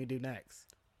 what can we do next?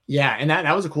 Yeah, and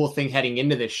that was a cool thing heading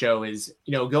into this show is,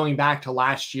 going back to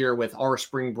last year with our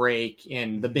spring break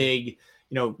and the big,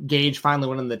 Gage finally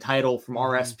winning the title from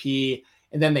RSP.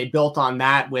 And then they built on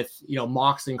that with,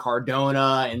 Mox and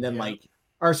Cardona, and then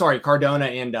Cardona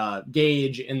and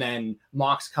Gage, and then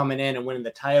Mox coming in and winning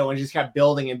the title, and just kept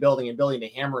building and building and building to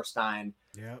Hammerstein.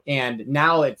 Yep. And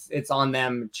now it's on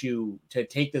them to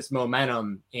take this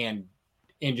momentum and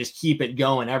just keep it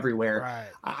going everywhere. Right.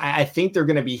 I think they're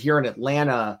going to be here in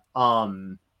Atlanta.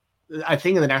 I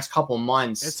think in the next couple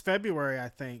months. It's February, I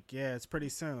think. Yeah, it's pretty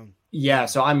soon. Yeah.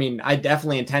 So, I mean, I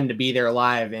definitely intend to be there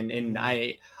live, and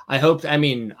I hope,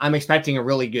 I'm expecting a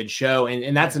really good show.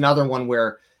 And that's another one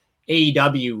where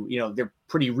AEW, they're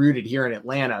pretty rooted here in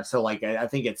Atlanta. So like, I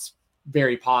think it's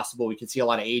very possible we could see a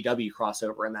lot of AEW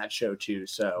crossover in that show too.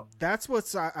 So that's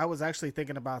I was actually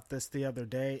thinking about this the other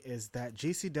day, is that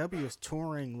GCW is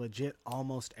touring legit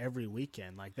almost every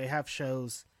weekend. Like, they have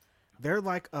shows. They're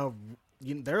like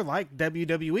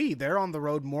WWE. They're on the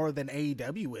road more than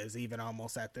AEW is, even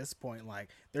almost at this point.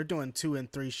 Like, they're doing 2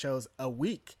 and 3 shows a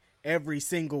week, every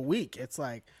single week. It's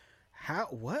like,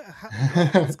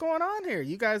 what's going on here?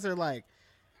 You guys are like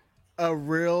a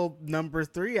real number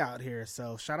 3 out here.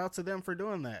 So shout out to them for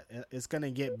doing that. It's going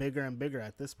to get bigger and bigger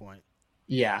at this point.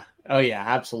 Yeah. Oh yeah,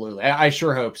 absolutely. I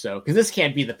sure hope so. Cause this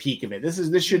can't be the peak of it.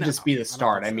 This should just be the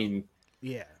start. I mean,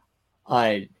 yeah.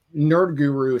 Nerd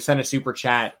Guru sent a super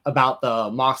chat about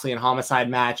the Moxley and Homicide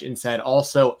match and said,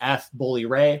 also F Bully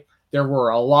Ray. There were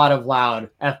a lot of loud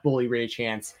F Bully Ray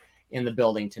chants in the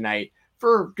building tonight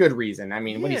for good reason. I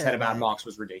mean, what he said about Mox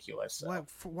was ridiculous. So.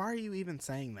 Why are you even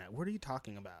saying that? What are you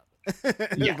talking about?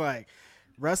 Yeah. Like,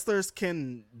 wrestlers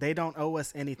they don't owe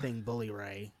us anything, Bully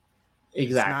Ray.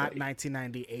 Exactly. It's not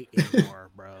 1998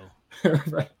 anymore, bro.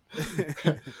 Right.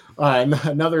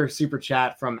 Another super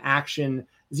chat from Action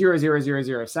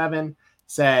 00007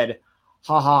 said,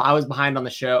 haha, I was behind on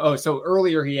the show. Oh, so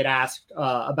earlier he had asked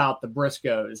about the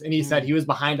Briscoes, and he said he was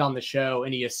behind on the show,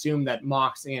 and he assumed that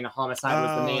Mox and Homicide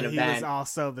was the main event. He was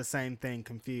also the same thing,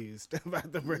 confused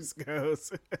about the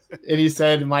Briscoes. And he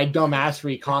said, my dumb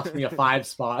assery cost me a 5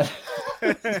 spot.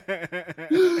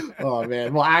 Oh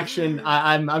man. Well, Action,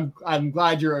 I'm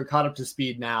glad you're caught up to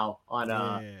speed now on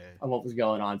what was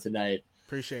going on tonight.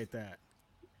 Appreciate that.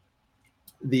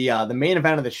 The main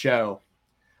event of the show,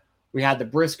 we had the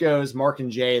Briscoes, Mark and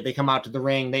Jay. They come out to the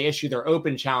ring. They issue their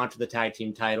open challenge for the tag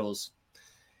team titles.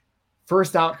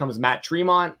 First out comes Matt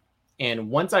Tremont. And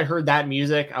once I heard that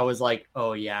music, I was like,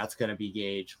 oh yeah, it's going to be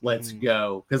Gage. Let's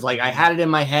go. Because like I had it in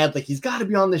my head, like he's got to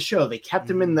be on the show. They kept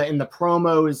him in the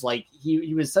promos. Like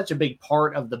he was such a big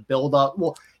part of the buildup.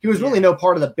 Well, he was really no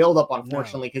part of the buildup,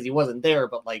 unfortunately, because he wasn't there.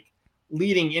 But like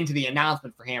leading into the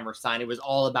announcement for Hammerstein, it was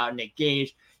all about Nick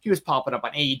Gage. He was popping up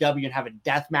on AEW and having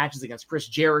death matches against Chris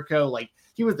Jericho. Like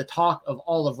he was the talk of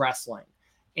all of wrestling.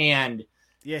 And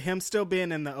yeah, him still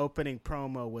being in the opening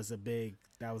promo was a big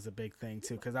thing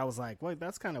too. Cause I was like, wait,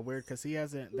 that's kind of weird. Cause they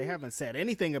haven't said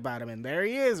anything about him. And there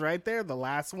he is right there. The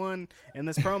last one in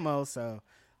this promo. So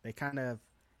they kind of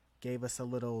gave us a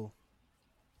little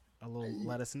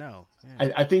let us know.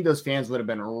 Yeah. I think those fans would have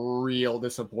been real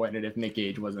disappointed if Nick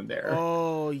Gage wasn't there.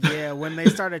 Oh yeah, when they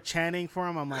started chanting for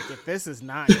him, I'm like, if this is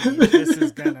not Gage, this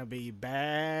is gonna be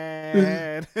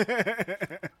bad.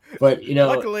 But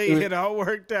luckily it all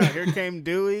worked out. Here came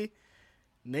Dewey.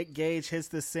 Nick Gage hits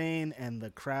the scene and the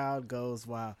crowd goes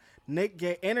wild. Nick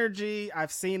Gage energy,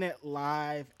 I've seen it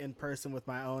live in person with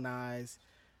my own eyes.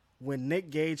 When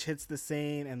Nick Gage hits the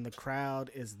scene and the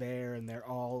crowd is there and they're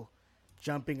all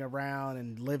jumping around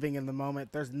and living in the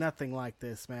moment. There's nothing like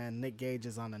this, man. Nick Gage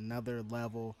is on another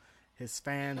level. His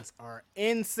fans are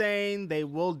insane. They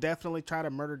will definitely try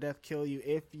to murder, death, kill you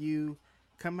if you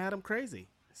come at them crazy.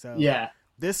 So yeah,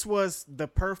 this was the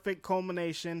perfect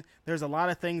culmination. There's a lot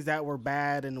of things that were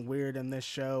bad and weird in this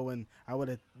show and I would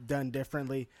have done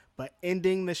differently, but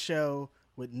ending the show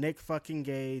with Nick fucking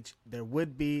Gage, I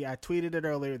tweeted it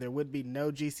earlier, there would be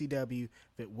no GCW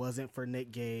if it wasn't for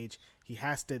Nick Gage.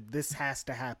 This has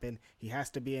to happen. He has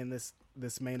to be in this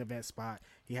main event spot.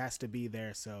 He has to be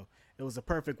there. So it was a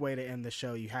perfect way to end the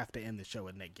show. You have to end the show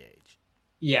with Nick Gage.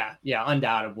 Yeah,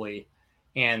 undoubtedly.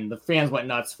 And the fans went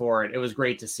nuts for it. It was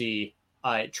great to see.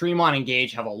 Tremont and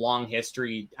Gage have a long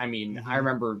history. I mean, I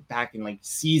remember back in like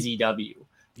CZW.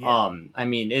 Yeah. I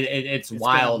mean, it's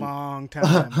wild. Been a long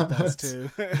time with us too.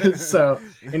 So,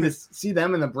 and to see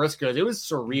them in the Briscoes, it was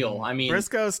surreal. I mean,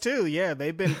 Briscoes too. Yeah,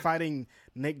 they've been fighting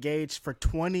Nick Gage for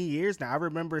 20 years now. I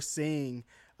remember seeing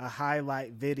a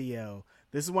highlight video.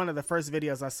 This is one of the first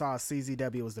videos I saw of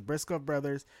CZW. It was the Briscoe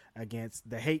brothers against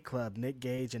the Hate Club, Nick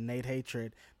Gage and Nate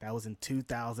Hatred. That was in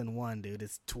 2001, dude.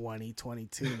 It's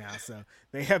 2022 now. So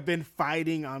they have been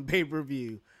fighting on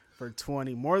pay-per-view for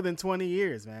more than 20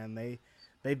 years, man.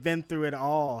 They've been through it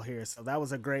all here. So that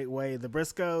was a great way. The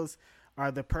Briscoes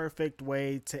are the perfect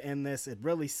way to end this. It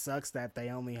really sucks that they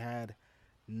only had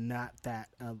not that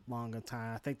long a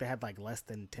time. I think they had like less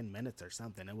than 10 minutes or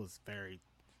something. It was very,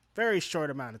 very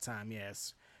short amount of time.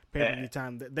 Yes. Pay-per-view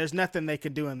time. There's nothing they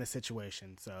could do in this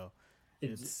situation. So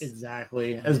it's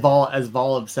exactly as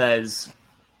Volib says,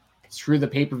 screw the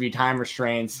pay-per-view time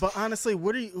restraints. But honestly,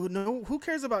 who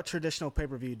cares about traditional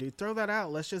pay-per-view, dude? Throw that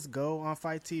out. Let's just go on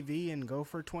Fight TV and go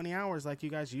for 20 hours like you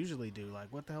guys usually do. Like,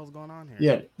 what the hell's going on here?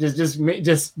 Yeah, just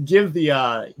give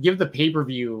the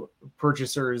pay-per-view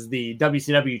purchasers the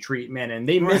WCW treatment, and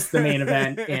they missed the main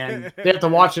event, and they have to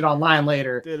watch it online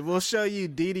later. Dude, we'll show you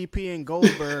DDP and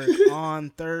Goldberg on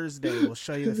Thursday. We'll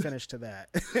show you the finish to that.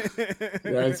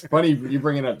 Yeah, it's funny you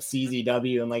bringing up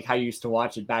CZW and like how you used to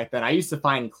watch it back then. I used to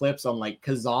find clips on like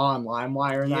Kazaa and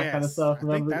LimeWire and that kind of stuff. I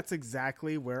think that's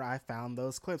exactly where I found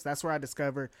those clips. That's where I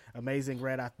discovered Amazing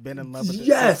Red. I've been in love with it.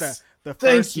 Yes, the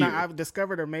first night I've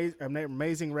discovered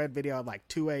Amazing Red video at like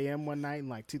 2 a.m. one night in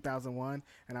like 2001,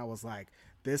 and I was like,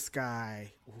 this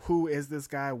guy, who is this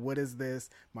guy? What is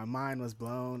this? My mind was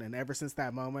blown, and ever since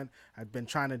that moment, I've been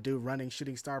trying to do running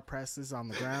shooting star presses on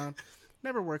the ground.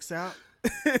 Never works out.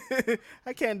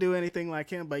 I can't do anything like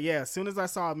him. But yeah, as soon as I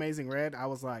saw Amazing Red, I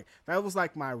was like, that was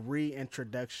like my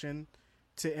reintroduction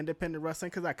to independent wrestling,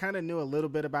 because I kind of knew a little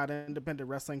bit about independent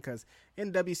wrestling because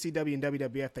in WCW and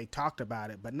WWF they talked about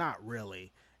it, but not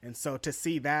really. And so to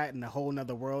see that in a whole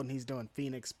nother world, and he's doing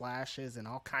Phoenix splashes and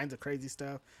all kinds of crazy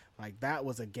stuff, like that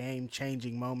was a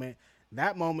game-changing moment.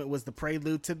 That moment was the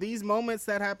prelude to these moments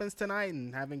that happens tonight,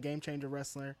 and having Game Changer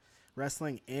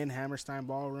wrestling in Hammerstein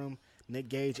Ballroom. Nick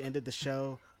Gage ended the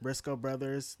show. Briscoe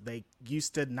brothers, they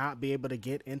used to not be able to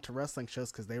get into wrestling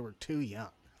shows because they were too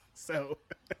young. So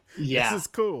this is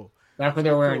cool. Back when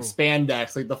they were wearing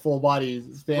spandex, like the full body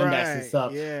spandex and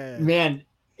stuff. Yeah. Man,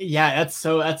 yeah, that's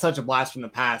such a blast from the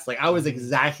past. Like I was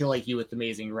exactly like you with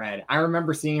Amazing Red. I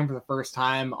remember seeing him for the first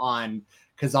time on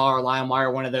Kazaa or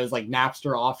LimeWire, one of those like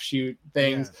Napster offshoot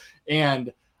things. Yeah.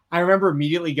 And I remember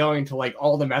immediately going to like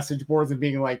all the message boards and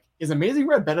being like, is Amazing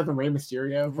Red better than Rey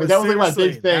Mysterio? Like, that was like my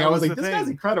big thing. I was like, this guy's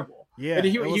incredible. Yeah. And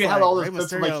he had all those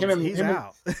clips of like him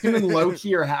and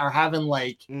Loki are having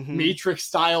like Matrix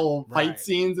style fight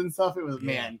scenes and stuff. It was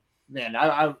man,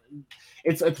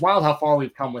 it's wild how far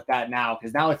we've come with that now,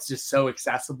 because now it's just so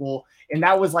accessible. And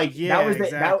that was like that was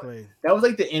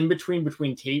like the in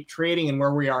between tape trading and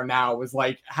where we are now, was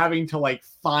like having to like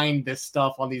find this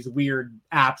stuff on these weird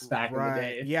apps back in the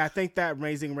day. Yeah, I think that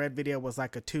Amazing Red video was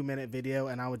like a 2-minute video,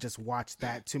 and I would just watch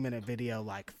that 2-minute video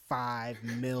like 5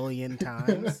 million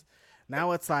times.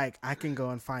 Now it's like I can go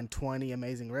and find 20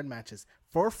 Amazing Red matches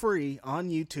for free on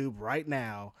YouTube right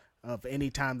now of any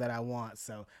time that I want.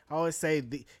 So I always say,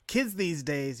 the kids these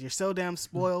days, you're so damn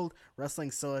spoiled.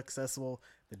 Wrestling's so accessible.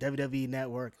 The WWE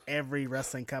Network, every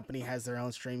wrestling company has their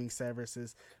own streaming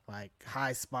services like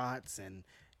High Spots and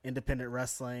Independent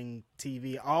Wrestling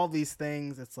TV, all these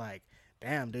things. It's like,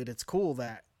 damn, dude, it's cool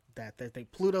that they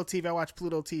think Pluto TV. I watch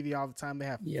Pluto TV all the time. They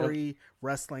have free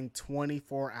wrestling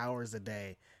 24 hours a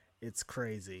day. It's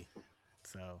crazy.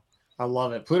 So I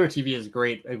love it. Pluto TV is a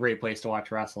great place to watch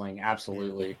wrestling.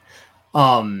 Absolutely.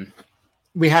 Yeah.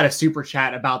 We had a super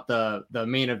chat about the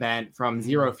main event from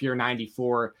Zero Fear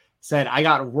 94. Said, I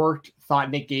got worked,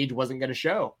 thought Nick Gage wasn't going to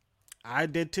show. I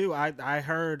did too. I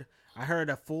heard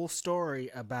a full story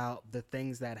about the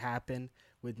things that happened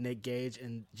with Nick Gage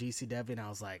and GCW, and I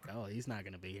was like, oh, he's not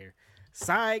going to be here.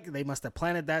 Psych. They must have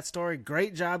planted that story.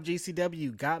 Great job, GCW.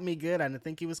 You got me good. I didn't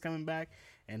think he was coming back.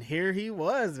 And here he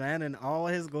was, man, in all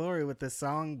his glory with this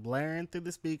song blaring through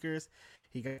the speakers.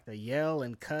 He got to yell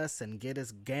and cuss and get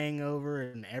his gang over,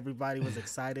 and everybody was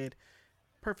excited.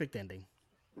 Perfect ending.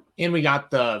 And we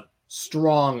got the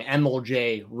strong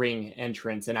MLJ ring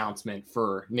entrance announcement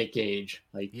for Nick Gage.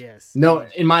 Like, yes, no,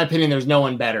 in my opinion, there's no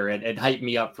one better. It hyped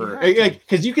me up for,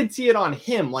 because you can see it on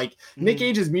him. Like Nick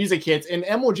Gage's music hits, and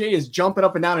MLJ is jumping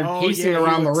up and down and pacing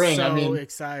around the ring. So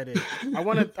excited. I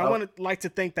want to like to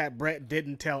think that Brett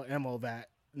didn't tell Emil that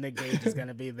Nick Gage is going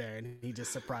to be there, and he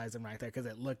just surprised him right there because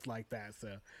it looked like that.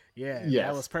 So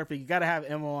that was perfect. You got to have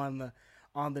Emil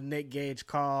on the Nick Gage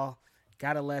call.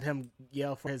 Got to let him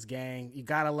yell for his gang. You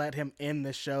got to let him end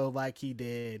the show like he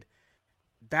did.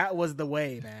 That was the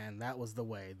way, man. That was the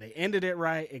way. They ended it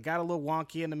right. It got a little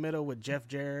wonky in the middle with Jeff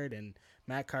Jarrett and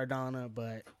Matt Cardona,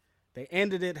 but they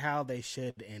ended it how they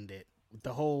should end it.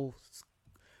 The whole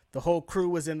crew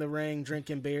was in the ring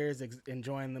drinking beers,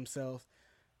 enjoying themselves.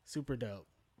 Super dope.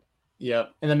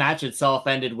 Yep. And the match itself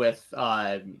ended with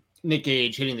Nick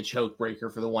Gage hitting the choke breaker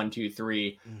for the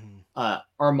 1-2-3.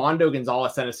 Armando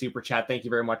Gonzalez sent a super chat. Thank you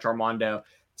very much, Armando.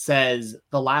 Says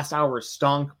the last hour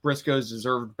stunk. Briscoes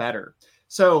deserved better.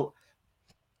 So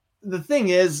the thing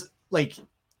is, like,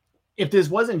 if this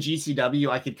wasn't GCW,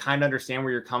 I could kind of understand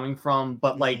where you're coming from.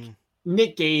 But like,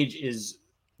 Nick Gage is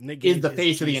the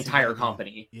face of the entire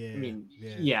company. Yeah. I mean,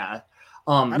 yeah.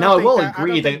 Now I will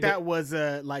agree that was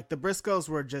like the Briscoes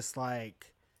were just like,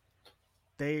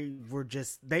 they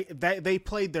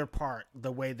played their part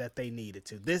the way that they needed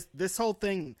to. This whole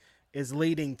thing is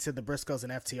leading to the Briscoes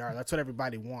and FTR. That's what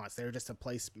everybody wants. They're just a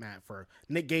placemat for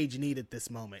Nick Gage. Needed this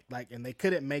moment, and they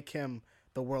couldn't make him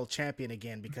the world champion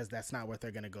again because that's not what they're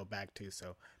going to go back to.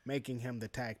 So making him the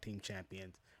tag team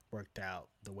champion worked out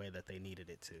the way that they needed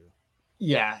it to.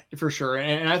 Yeah, for sure.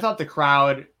 And I thought the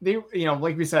crowd, they,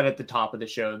 like we said at the top of the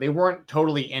show, they weren't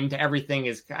totally into everything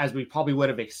as we probably would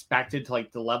have expected to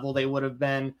like the level they would have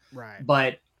been. Right.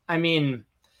 But I mean,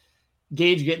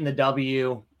 Gage getting the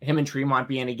W, him and Tremont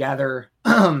being together,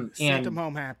 and sent him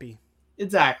home happy.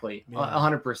 Exactly.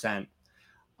 100%.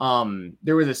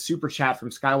 There was a super chat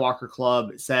from Skywalker Club.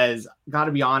 It says,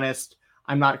 gotta be honest,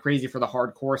 I'm not crazy for the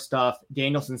hardcore stuff.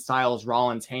 Danielson, Styles,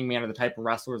 Rollins, Hangman are the type of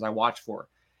wrestlers I watch for.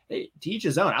 Hey, to each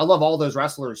his own. I love all those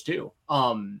wrestlers too.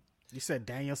 You said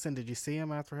Danielson. Did you see him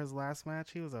after his last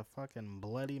match? He was a fucking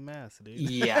bloody mess, dude.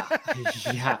 Yeah.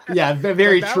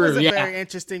 Very that true. That was a very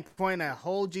interesting point. That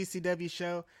whole GCW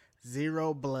show,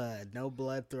 0 blood, no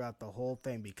blood throughout the whole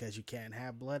thing because you can't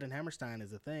have blood, and Hammerstein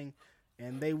is a thing.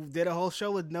 And they did a whole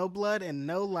show with no blood and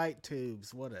no light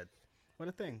tubes. What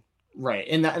a thing. Right.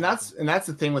 And that's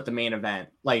the thing with the main event.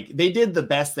 Like, they did the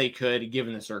best they could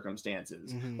given the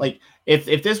circumstances. Like,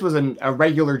 if this was a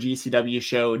regular GCW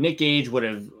show, Nick Gage would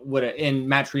have and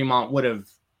Matt Tremont would have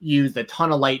used a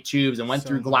ton of light tubes and went So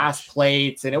through glass much.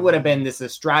 plates, and it would have been this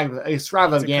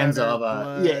extravaganza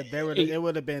of it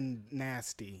would have been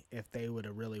nasty if they would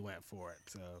have really went for it.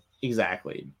 So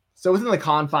exactly. So within the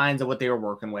confines of what they were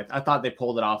working with, I thought they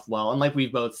pulled it off well. And like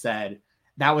we've both said,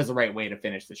 that was the right way to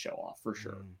finish the show off for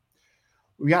sure.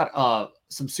 We got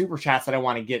some super chats that I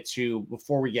want to get to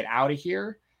before we get out of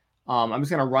here. I'm just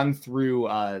going to run through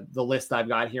the list I've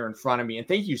got here in front of me. And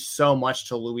thank you so much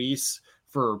to Luis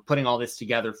for putting all this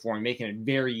together for me, making it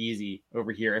very easy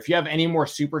over here. If you have any more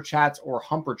super chats or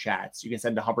humper chats, you can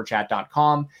send to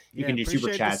humperchat.com. You can do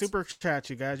super chats. Super chats,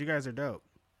 you guys. You guys are dope.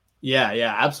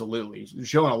 Yeah, absolutely. You're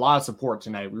showing a lot of support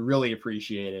tonight. We really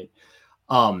appreciate it.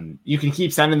 You can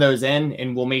keep sending those in,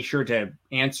 and we'll make sure to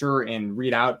answer and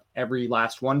read out every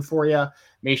last one for you.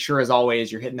 Make sure, as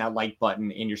always, you're hitting that like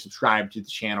button and you're subscribed to the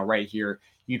channel right here,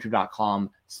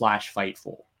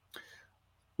 youtube.com/Fightful.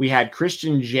 We had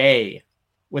Christian J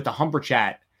with the Humper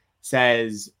Chat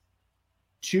says,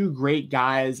 2 great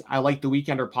guys. I like the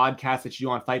Weekender podcast that you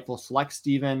do on Fightful Select,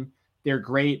 Steven. They're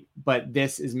great, but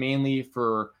this is mainly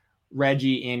for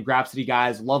Reggie and Grapsity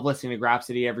guys. Love listening to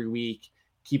Grapsity every week.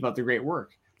 Keep up the great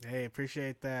work. Hey,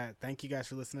 appreciate that. Thank you guys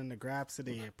for listening to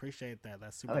Grapsity. Appreciate that.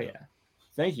 That's super. Oh, yeah.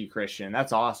 Thank you, Christian.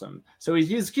 That's awesome. So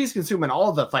he's consuming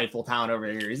all the Fightful town over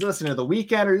here. He's listening to the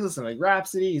Weekender. He's listening to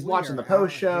Grapsity. He's watching the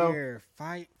post show.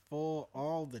 Fightful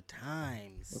all the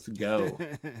times. Let's go.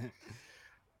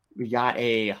 We got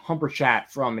a Humper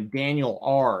Chat from Daniel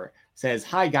R. Says,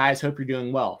 hi, guys. Hope you're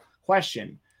doing well.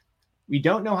 Question. We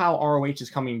don't know how ROH is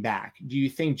coming back. Do you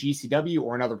think GCW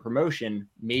or another promotion,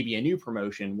 maybe a new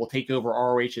promotion, will take over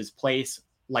ROH's place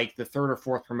like the 3rd or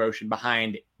 4th promotion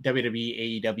behind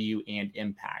WWE, AEW, and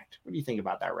Impact? What do you think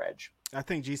about that, Reg? I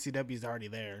think GCW is already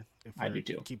there. If I do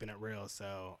too. Keeping it real.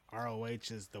 So ROH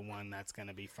is the one that's going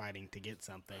to be fighting to get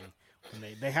something. And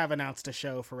they have announced a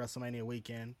show for WrestleMania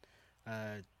weekend.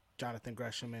 Jonathan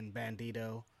Gresham and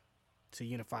Bandito to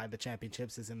unify the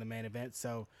championships is in the main event.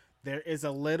 So there is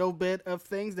a little bit of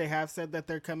things. They have said that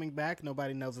they're coming back.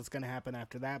 Nobody knows what's going to happen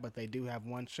after that, but they do have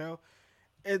one show.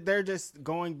 They're just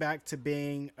going back to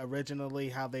being originally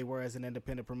how they were as an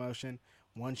independent promotion,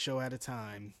 one show at a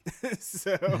time.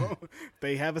 So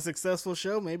they have a successful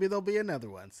show. Maybe there'll be another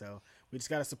one. So we just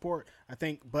got to support, I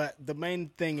think. But the main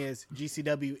thing is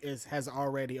GCW has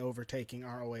already overtaken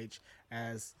ROH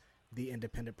as the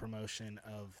independent promotion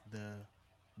of the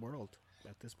world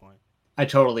at this point. I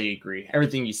totally agree.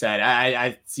 Everything you said.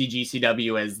 I see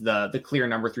GCW as the clear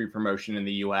number 3 promotion in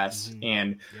the US.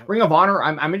 And Ring of Honor,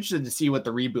 I'm interested to see what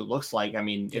the reboot looks like. I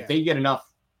mean, if they get enough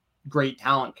great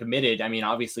talent committed, I mean,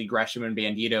 obviously Gresham and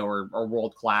Bandito are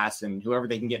world class, and whoever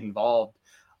they can get involved,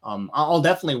 I'll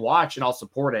definitely watch and I'll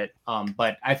support it.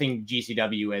 But I think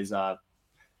GCW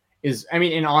is, I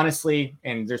mean, and honestly,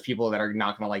 and there's people that are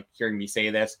not going to like hearing me say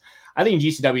this, I think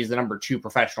GCW is the number 2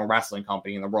 professional wrestling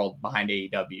company in the world behind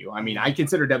AEW. I mean, I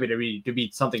consider WWE to be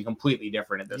something completely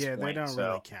different at this point. Yeah, they don't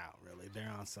really count, really.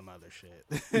 They're on some other shit.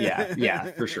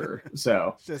 yeah, for sure.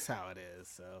 So it's just how it is.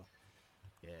 So,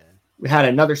 yeah. We had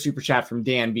another super chat from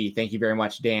Dan B. Thank you very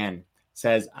much, Dan.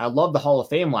 Says, I love the Hall of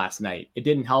Fame last night. It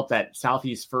didn't help that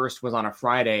Southeast First was on a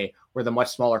Friday where the much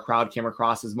smaller crowd came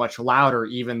across as much louder,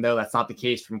 even though that's not the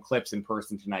case from clips in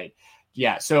person tonight.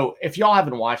 Yeah, so if y'all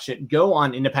haven't watched it, go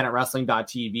on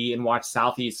independentwrestling.tv and watch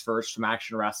Southeast First from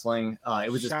Action Wrestling. It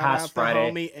was this past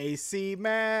Friday. Homie AC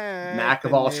Mac. Mac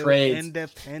of all trades.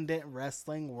 Independent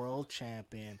Wrestling World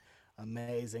Champion.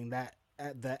 Amazing. That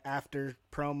the after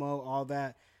promo, all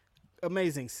that.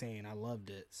 Amazing scene. I loved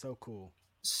it. So cool.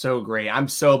 So great. I'm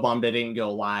so bummed I didn't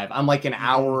go live. I'm like an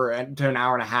hour to an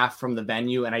hour and a half from the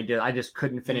venue, and I just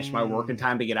couldn't finish my work in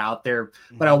time to get out there.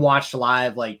 But I watched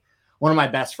live. Like, one of my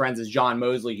best friends is John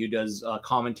Mosley, who does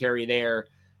commentary there.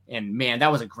 And man,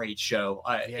 that was a great show.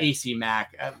 AC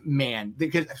Mac, man,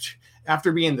 because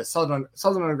after being the Southern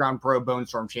Underground Pro Bone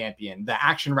Storm champion, the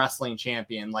Action Wrestling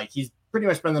champion, like, he's pretty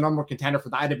much been the number 1 contender for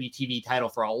the IWTV title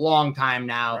for a long time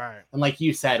now. Right. And like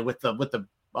you said, with the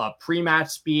pre-match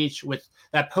speech, with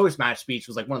that post-match speech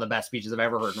was like one of the best speeches I've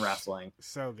ever heard in wrestling.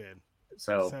 So good.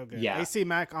 So good. Yeah. AC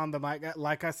Mac on the mic.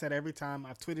 Like I said, every time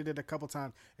I've tweeted it a couple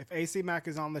times. If AC Mac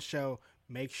is on the show,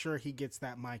 make sure he gets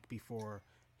that mic before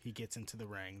he gets into the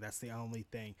ring. That's the only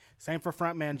thing. Same for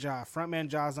Frontman Jaw. Frontman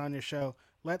Jaw's on your show.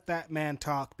 Let that man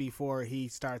talk before he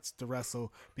starts to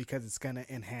wrestle, because it's going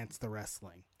to enhance the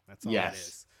wrestling. That's all it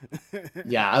is.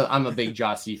 Yeah, I'm a big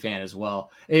Jaw C fan as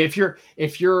well. If you're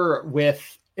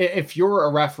a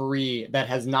referee that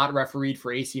has not refereed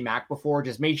for AC Mac before,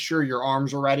 just make sure your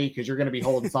arms are ready, because you're going to be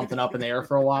holding something up in the air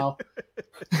for a while.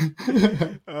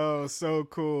 Oh, so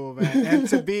cool, man.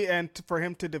 And for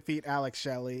him to defeat Alex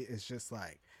Shelley is just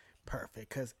like, Perfect,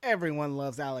 because everyone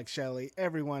loves Alex Shelley.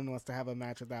 Everyone wants to have a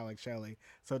match with Alex Shelley.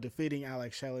 So defeating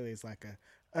Alex Shelley is like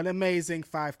an amazing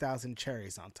 5,000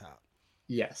 cherries on top.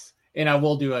 Yes. And I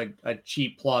will do a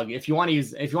cheap plug. If you want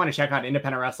to check out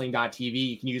independentwrestling.tv,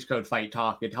 you can use code Fight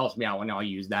Talk. It helps me out when I'll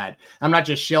use that. I'm not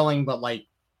just shilling, but like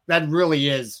that really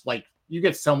is like you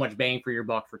get so much bang for your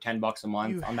buck for $10 a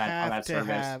month on that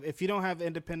service. If you don't have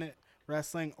independent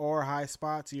wrestling or high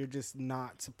spots, you're just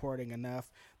not supporting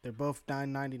enough. They're both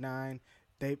 $9.99.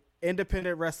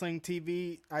 Independent Wrestling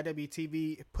TV,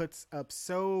 IWTV, puts up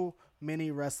so many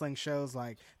wrestling shows,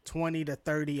 like 20 to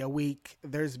 30 a week.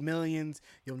 There's millions.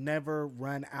 You'll never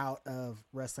run out of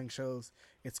wrestling shows.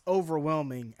 It's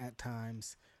overwhelming at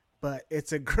times, but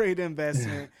it's a great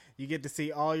investment. You get to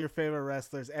see all your favorite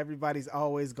wrestlers. Everybody's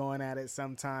always going at it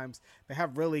sometimes. They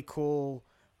have really cool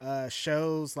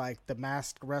shows like The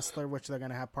Masked Wrestler, which they're going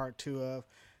to have part 2 of.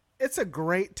 It's a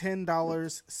great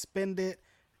 $10. Spend it.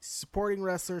 Supporting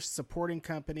wrestlers, supporting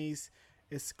companies.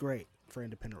 It's great for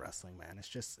independent wrestling, man. It's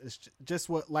just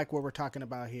what we're talking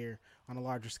about here on a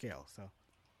larger scale. So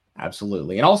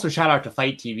absolutely. And also shout out to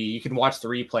Fight TV. You can watch the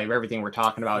replay of everything we're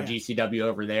talking about GCW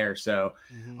over there. So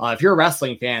if you're a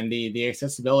wrestling fan, the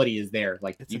accessibility is there.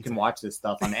 Like you can watch this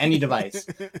stuff on any device.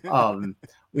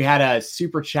 We had a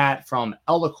super chat from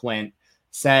Eloquent.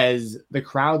 Says the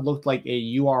crowd looked like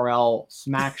a URL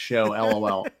smack show.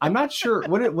 LOL. I'm not sure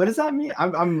what does that mean.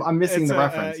 I'm missing the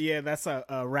reference. That's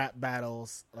a rap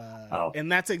battles.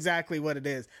 And that's exactly what it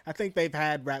is. I think they've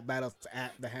had rap battles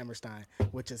at the Hammerstein,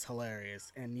 which is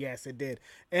hilarious. And yes, it did.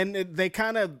 And they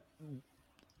kind of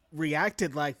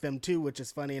reacted like them too, which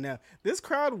is funny enough. This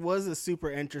crowd was a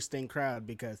super interesting crowd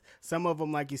because some of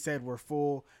them, like you said, were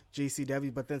full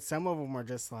GCW, but then some of them were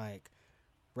just like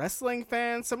wrestling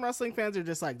fans. Some wrestling fans are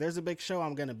just like, there's a big show,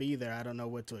 I'm gonna be there, I don't know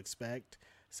what to expect.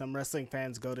 Some wrestling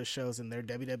fans go to shows and they're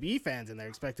WWE fans and they're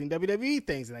expecting WWE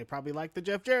things, and they probably like the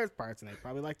Jeff Jarrett parts and they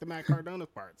probably like the Matt Cardona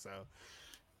parts. So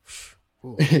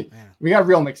ooh, we got a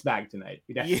real mixed bag tonight.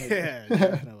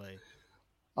 Definitely.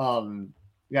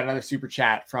 We got another super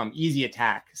chat from Easy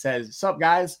Attack. Says, sup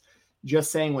guys,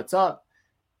 just saying what's up.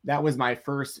 That was my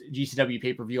first GCW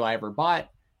pay-per-view I ever bought.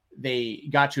 They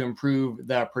got to improve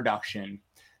the production.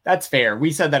 That's fair.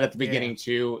 We said that at the beginning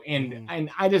too. And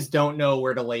I just don't know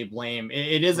where to lay blame.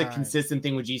 It is a consistent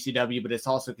thing with GCW, but it's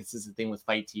also a consistent thing with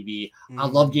Fight TV. I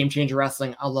love Game Changer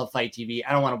Wrestling. I love Fight TV.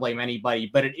 I don't want to blame anybody,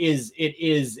 but it is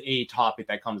a topic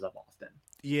that comes up often.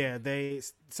 Yeah,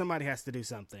 somebody has to do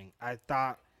something. I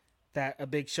thought that a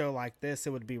big show like this, it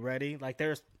would be ready. Like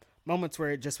there's moments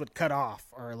where it just would cut off,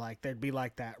 or like there'd be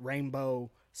like that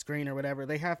rainbow screen or whatever.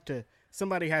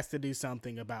 Somebody has to do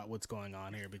something about what's going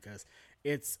on here, because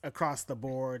it's across the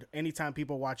board. Anytime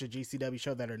people watch a GCW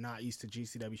show that are not used to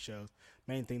GCW shows,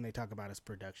 main thing they talk about is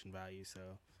production value. So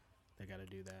they got to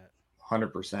do that.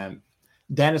 100%.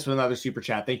 Dennis with another super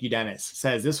chat. Thank you, Dennis.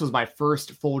 Says, this was my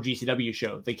first full GCW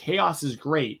show. The chaos is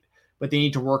great, but they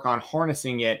need to work on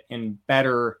harnessing it and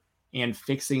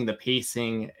fixing the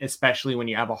pacing, especially when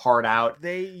you have a hard out.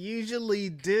 They usually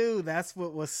do. That's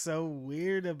what was so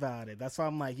weird about it. That's why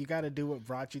I'm like, you got to do what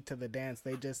brought you to the dance.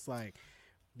 They just like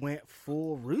went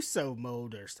full Russo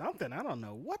mode or something. I don't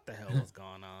know what the hell was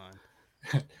going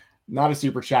on. Not a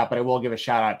super chat, but I will give a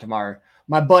shout out to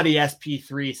my buddy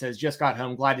SP3. Says, just got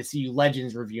home. Glad to see you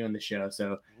legends reviewing the show.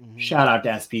 So shout out to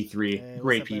SP3. Hey,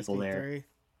 great up, people SP3? There.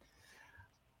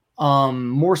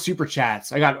 More super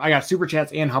chats. I got super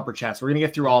chats and humper chats. We're gonna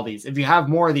get through all these. If you have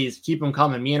more of these, keep them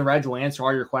coming. Me and Reg will answer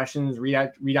all your questions, read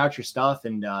out your stuff,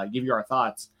 and give you our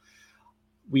thoughts.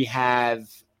 We have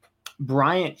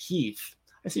Bryant Heath.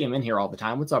 I see him in here all the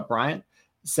time. What's up, Bryant?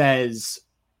 Says,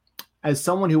 as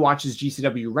someone who watches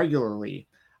GCW regularly,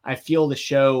 I feel the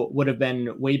show would have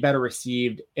been way better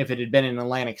received if it had been in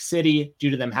Atlantic City due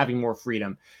to them having more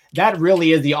freedom. That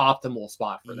really is the optimal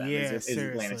spot for them. Is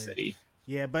Atlantic City.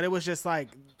 Yeah, but it was just like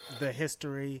the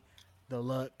history, the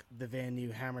look, the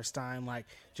venue, Hammerstein. Like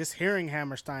just hearing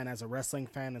Hammerstein as a wrestling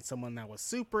fan and someone that was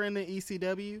super into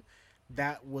ECW,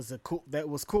 that was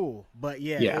cool. But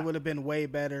yeah, it would have been way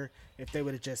better if they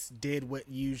would have just did what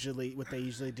they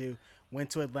usually do. Went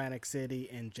to Atlantic City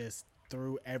and just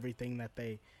threw everything that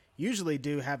they usually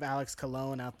do. Have Alex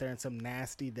Colon out there in some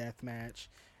nasty death match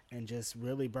and just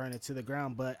really burn it to the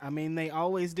ground. But I mean, they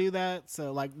always do that.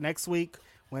 So like next week,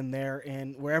 when they're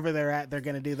in wherever they're at, they're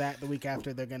going to do that. The week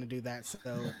after, they're going to do that.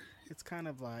 So it's kind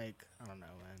of like, I don't know,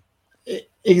 man.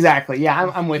 Exactly. Yeah,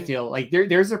 I'm with you. Like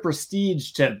there's a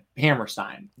prestige to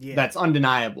Hammerstein that's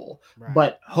undeniable. Right.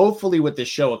 But hopefully what this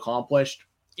show accomplished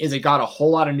is it got a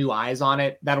whole lot of new eyes on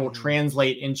it that will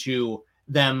translate into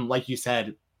them, like you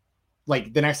said,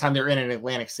 like the next time they're in an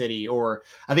Atlantic City, or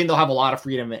I think they'll have a lot of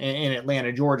freedom in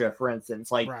Atlanta, Georgia, for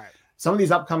instance. Like some of these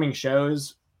upcoming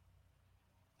shows,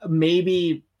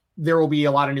 maybe there will be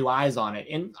a lot of new eyes on it.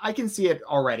 And I can see it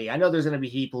already. I know there's going to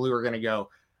be people who are going to go,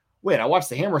 wait, I watched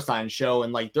the Hammerstein show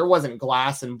and like there wasn't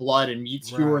glass and blood and meat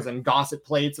skewers and gossip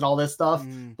plates and all this stuff.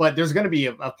 But there's going to be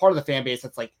a part of the fan base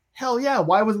that's like, hell yeah,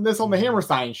 why wasn't this on the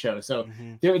Hammerstein show? So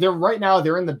they're right now,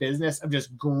 they're in the business of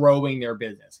just growing their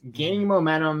business, gaining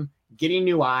momentum, getting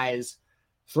new eyes,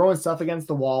 throwing stuff against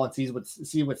the wall and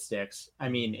see what sticks. I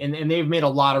mean, and they've made a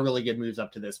lot of really good moves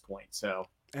up to this point. So.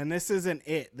 And this isn't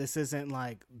it. This isn't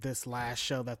like this last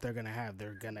show that they're going to have.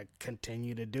 They're going to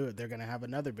continue to do it. They're going to have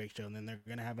another big show, and then they're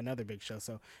going to have another big show.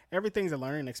 So everything's a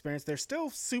learning experience. They're still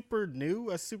a super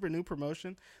new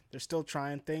promotion. They're still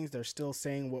trying things. They're still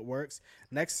seeing what works.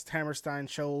 Next Hammerstein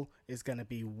show is going to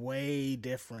be way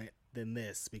different than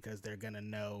this because they're going to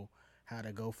know how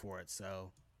to go for it.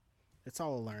 So it's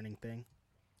all a learning thing.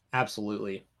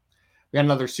 Absolutely. We got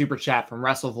another super chat from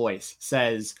Wrestle Voice.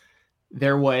 Says,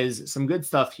 there was some good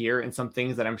stuff here and some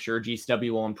things that I'm sure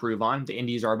GCW will improve on. The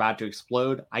indies are about to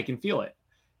explode. I can feel it.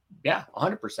 Yeah,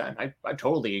 100%. I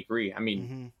totally agree. I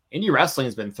mean, indie wrestling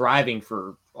has been thriving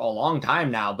for a long time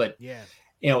now, but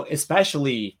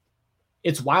especially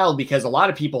it's wild because a lot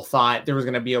of people thought there was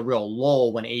going to be a real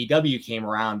lull when AEW came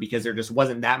around because there just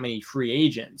wasn't that many free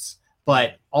agents,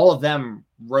 but all of them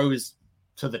rose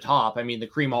to the top. I mean, the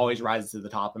cream always rises to the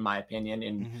top, in my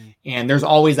opinion. And there's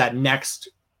always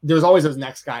those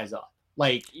next guys up.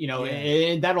 Like,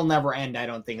 that'll never end, I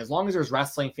don't think. As long as there's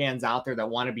wrestling fans out there that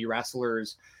want to be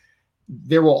wrestlers,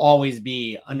 there will always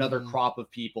be another crop of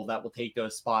people that will take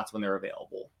those spots when they're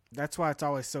available. That's why it's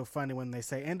always so funny when they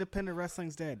say independent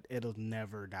wrestling's dead. It'll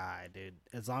never die, dude.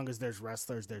 As long as there's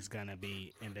wrestlers, there's going to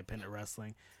be independent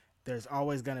wrestling. There's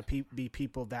always going to be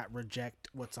people that reject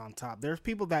what's on top. There's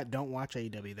people that don't watch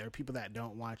AEW. There are people that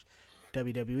don't watch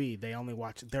WWE. They only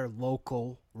watch their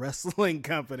local wrestling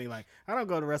company. Like, I don't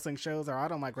go to wrestling shows, or I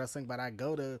don't like wrestling, but I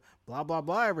go to blah blah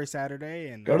blah every Saturday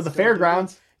and go to the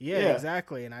fairgrounds. Yeah,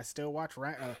 exactly. And I still watch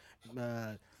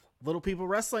little people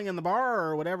wrestling in the bar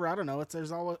or whatever. I don't know.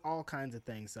 There's all kinds of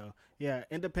things. So yeah,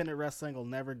 independent wrestling will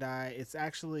never die. It's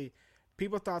actually,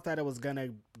 people thought that it was gonna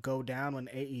go down when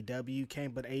AEW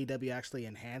came, but AEW actually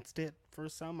enhanced it for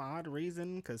some odd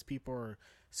reason because people are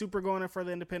super going in for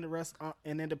the independent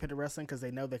wrestling because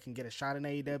they know they can get a shot in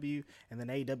AEW, and then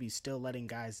AEW is still letting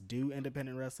guys do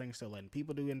independent wrestling, still letting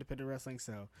people do independent wrestling,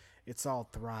 so it's all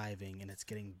thriving and it's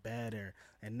getting better.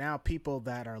 And now people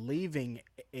that are leaving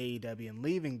AEW and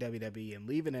leaving WWE and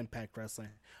leaving Impact Wrestling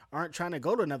aren't trying to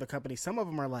go to another company. Some of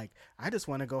them are like, I just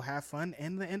want to go have fun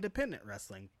in the independent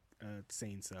wrestling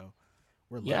scene, so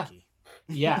we're lucky.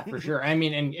 Yeah, for sure. I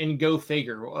mean, and go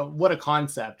figure. What a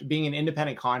concept, being an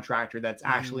independent contractor that's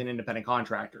actually an independent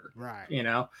contractor. Right.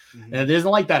 It isn't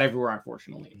like that everywhere,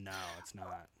 unfortunately. No, it's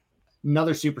not.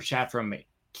 Another super chat from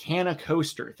Canna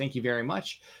Coaster. Thank you very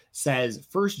much. Says,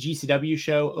 first GCW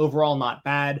show, overall not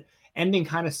bad. Ending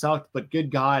kind of sucked, but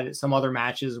good God, some other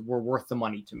matches were worth the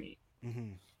money to me.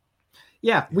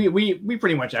 Yeah, we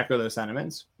pretty much echo those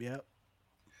sentiments. Yep.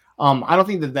 I don't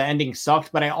think that the ending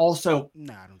sucked, but I also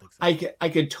I don't think so. I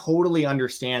could totally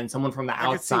understand someone from the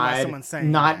outside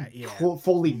not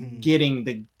fully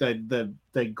getting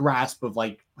the grasp of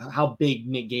like how big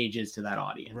Nick Gage is to that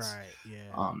audience. Right.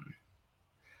 Yeah.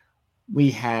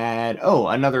 We had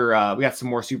we got some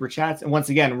more super chats, and once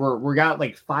again we got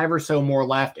like 5 or so more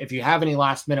left. If you have any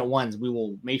last minute ones, we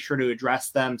will make sure to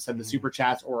address them. Send the super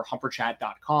chats or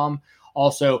humperchat.com.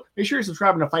 Also, make sure you're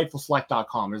subscribing to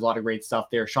FightfulSelect.com. There's a lot of great stuff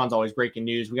there. Sean's always breaking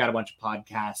news. We got a bunch of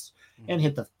podcasts. And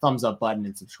hit the thumbs up button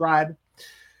and subscribe.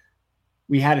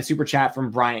 We had a super chat from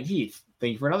Brian Heath.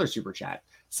 Thank you for another super chat.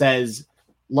 Says,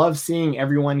 love seeing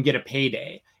everyone get a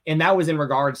payday. And that was in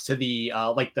regards to the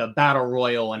the battle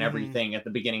royal and everything at the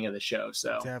beginning of the show.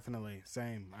 So definitely.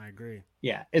 Same. I agree.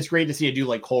 Yeah. It's great to see a dude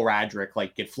like Cole Radrick,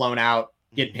 like get flown out,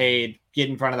 get paid, get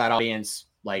in front of that audience.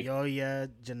 Like Yoya,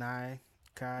 Janai,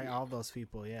 Kai, all those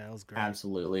people. Yeah, it was great.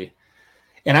 Absolutely.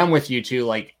 And I'm with you too,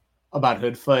 like about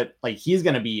Hoodfoot. Like he's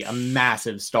gonna be a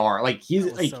massive star. Like he's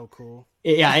like so cool.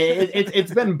 Yeah,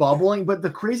 it's been bubbling. But the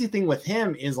crazy thing with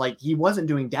him is like he wasn't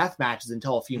doing death matches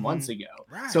until a few months ago.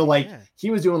 Right, so like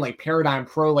he was doing like Paradigm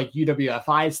Pro, like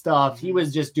UWFI stuff. He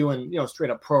was just doing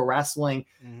straight up pro wrestling,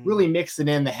 really mixing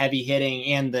in the heavy hitting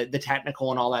and the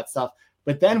technical and all that stuff.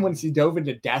 But then when he dove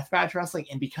into deathmatch wrestling,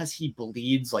 and because he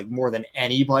bleeds like more than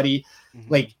anybody,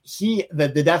 like the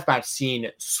deathmatch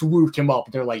scene swooped him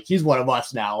up. They're like, he's one of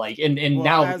us now. Like, and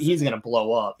now he's gonna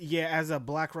blow up. Yeah, as a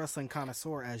black wrestling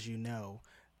connoisseur, as you know,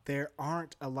 there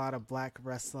aren't a lot of black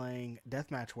wrestling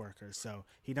deathmatch workers. So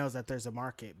he knows that there's a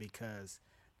market because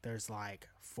there's like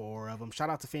 4 of them. Shout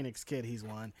out to Phoenix Kid. He's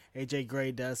one. AJ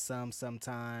Gray does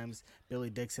sometimes. Billy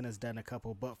Dixon has done a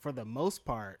couple. But for the most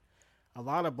part, a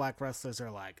lot of black wrestlers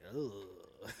are like, ugh.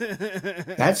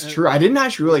 That's true. I didn't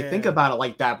actually really think about it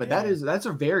like that, but that's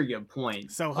a very good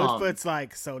point. So Hoodfoot's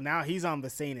like, so now he's on the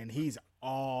scene and he's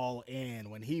all in.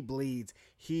 When he bleeds.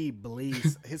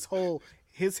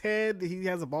 His head, he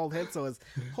has a bald head, so his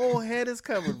whole head is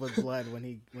covered with blood when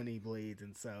he bleeds.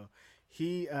 And so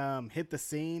he hit the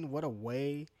scene. What a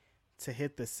way to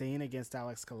hit the scene against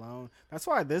Alex Colon. That's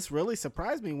why this really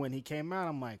surprised me when he came out.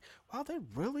 I'm like, wow, they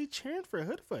really cheered for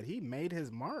Hoodfoot. He made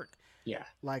his mark. Yeah.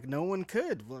 Like no one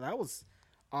could. Well, that was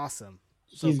awesome.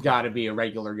 So he's got to be a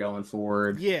regular going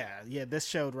forward. Yeah. This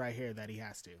showed right here that he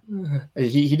has to.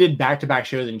 He did back-to-back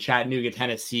shows in Chattanooga,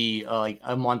 Tennessee, like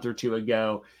a month or 2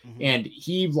 ago, and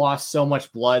he lost so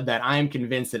much blood that I am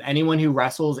convinced that anyone who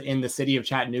wrestles in the city of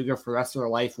Chattanooga for the rest of their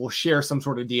life will share some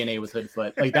sort of DNA with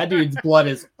Hoodfoot. Like that dude's blood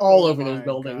is all over those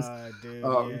buildings. God,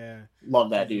 dude,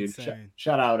 Love that dude.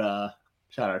 Shout out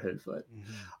Hoodfoot.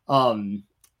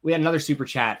 We had another super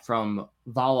chat from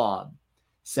Valab.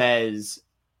 Says,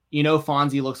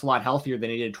 Fonzie looks a lot healthier than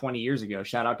he did 20 years ago.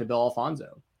 Shout out to Bill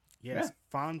Alfonso. Yes, yeah.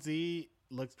 Fonzie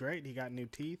looks great. He got new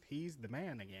teeth. He's the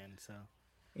man again. So,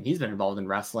 and he's been involved in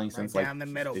wrestling since down the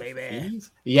middle, baby.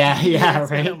 Yeah,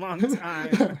 it's right. Been a long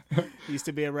time. He used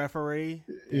to be a referee.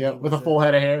 Yeah, with a full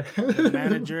head of hair. The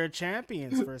manager of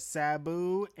champions for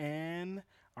Sabu and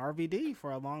RVD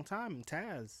for a long time.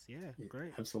 Taz, yeah,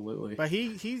 great, absolutely. But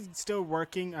he's still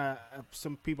working.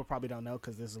 Some people probably don't know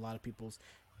because there's a lot of people's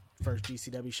first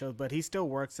GCW shows, but he still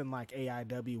works in like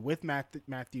AIW with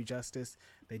Matthew Justice.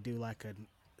 They do like a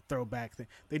throwback thing.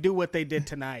 They do what they did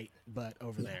tonight, but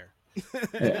over there.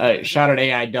 Shout out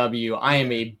AIW. I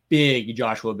am a big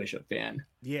Joshua Bishop fan.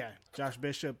 Yeah, Josh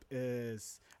Bishop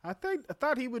is. I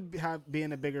thought he would be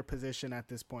in a bigger position at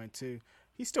this point too.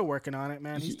 He's still working on it,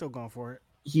 man. He's still going for it.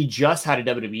 He just had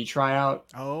a WWE tryout.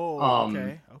 Oh,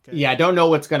 okay. Yeah, I don't know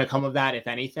what's going to come of that, if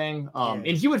anything. And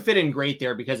he would fit in great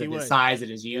there because of his size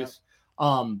and his youth.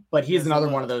 Yep. But he's another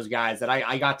one of those guys that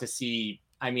I got to see.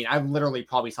 I mean, I literally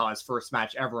probably saw his first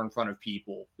match ever in front of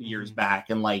people years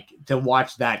back. And like to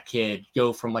watch that kid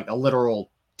go from like a literal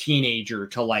teenager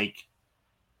to like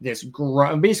this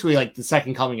basically like the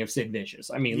second coming of Sid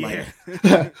Vicious. I mean, like,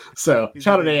 so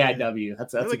shout out to AIW.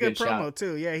 That's a good promo shot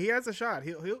too. Yeah, he has a shot.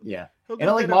 He'll and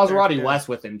I like Maserati West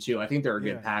with him too. I think they're a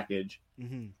good package.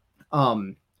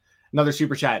 Another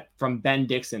super chat from Ben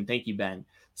Dixon. Thank you, Ben.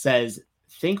 Says,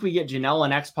 think we get Janela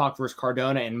and X-Pac versus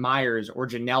Cardona and Myers, or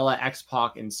Janela,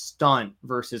 X-Pac, and Stunt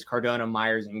versus Cardona,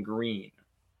 Myers, and Green.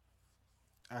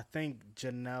 I think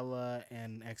Janela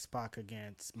and X-Pac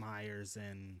against Myers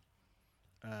and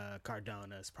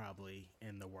Cardona is probably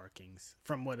in the workings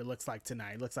from what it looks like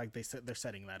tonight. It looks like they're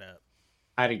setting that up.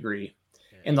 I'd agree.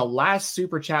 Yeah. And the last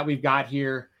super chat we've got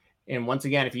here, and once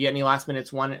again, if you get any last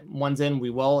minutes ones in, we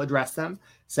will address them,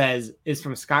 is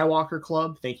from Skywalker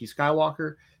Club. Thank you,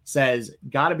 Skywalker. Says,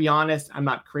 gotta be honest, I'm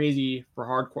not crazy for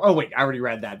hardcore. Oh, wait, I already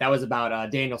read that. That was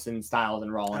about Danielson, Styles,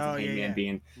 and Rollins and Hangman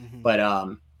being. But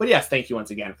yes, thank you once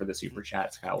again for the super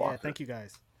chat, Skywalker. Yeah, thank you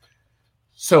guys.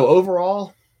 So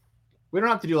overall, we don't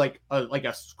have to do like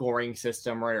a scoring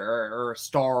system or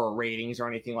star ratings or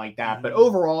anything like that. But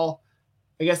overall,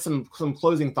 I guess some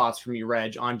closing thoughts from you,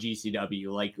 Reg, on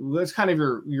GCW. Like, what's kind of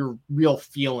your real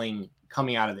feeling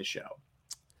coming out of the show?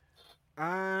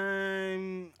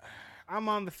 I'm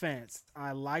on the fence.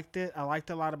 I liked it. I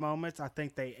liked a lot of moments. I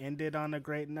think they ended on a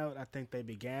great note. I think they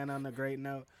began on a great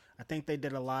note. I think they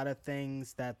did a lot of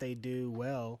things that they do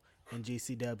well in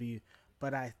GCW,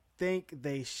 but I think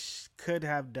they could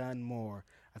have done more.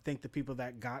 I think the people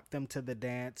that got them to the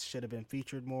dance should have been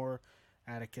featured more.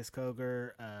 Atticus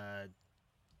Cogar,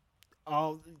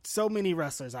 so many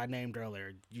wrestlers I named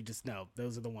earlier. You just know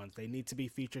those are the ones. They need to be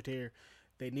featured here.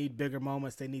 They need bigger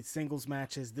moments. They need singles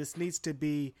matches. This needs to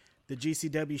be the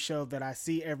GCW show that I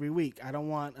see every week. I don't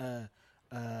want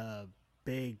a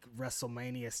big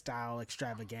WrestleMania style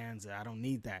extravaganza. I don't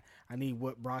need that. I need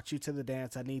what brought you to the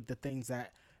dance. I need the things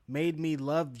that made me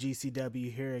love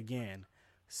GCW here again.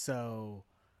 So,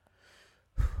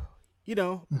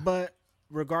 but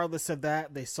regardless of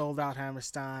that, they sold out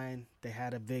Hammerstein. They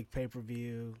had a big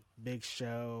pay-per-view, big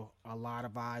show. A lot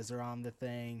of eyes are on the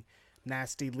thing.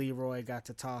 Nasty Leroy got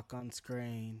to talk on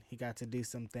screen. He got to do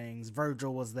some things.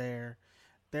 Virgil was there.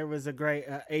 There was a great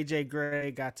AJ Gray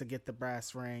got to get the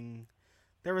brass ring.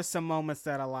 There were some moments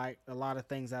that I liked, a lot of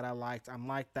things that I liked. I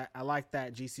like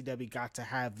that GCW got to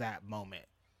have that moment.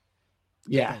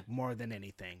 Yeah. More than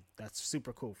anything. That's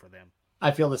super cool for them.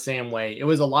 I feel the same way. It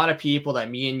was a lot of people that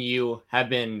me and you have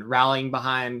been rallying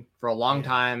behind for a long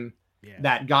time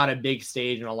that got a big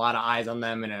stage and a lot of eyes on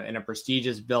them in a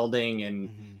prestigious building.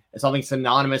 And it's something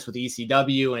synonymous with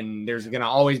ECW. And there's going to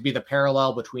always be the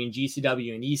parallel between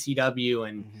GCW and ECW.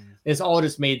 And this all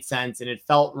just made sense and it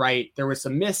felt right. There were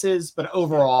some misses, but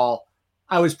overall,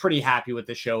 I was pretty happy with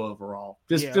the show overall,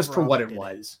 just for what it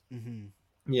was.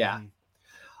 Yeah.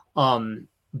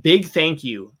 Big thank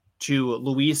you to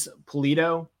Luis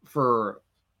Polito for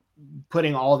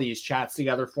putting all these chats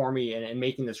together for me and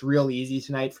making this real easy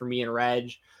tonight for me and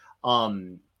Reg.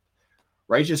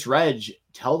 Righteous Reg,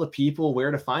 tell the people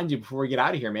where to find you before we get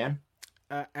out of here, man.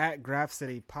 At Graph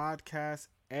City Podcast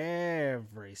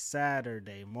every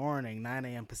Saturday morning, 9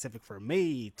 a.m. Pacific for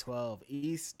me, 12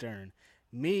 Eastern.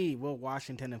 Me, Will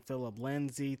Washington, and Philip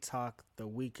Lindsay talk the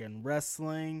weekend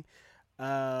wrestling.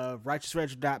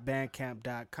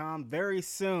 RighteousReg.bandcamp.com. Very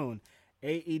soon,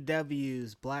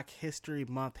 AEW's Black History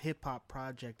Month Hip Hop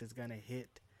Project is going to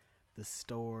hit the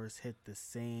stores, hit the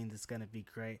scenes. It's going to be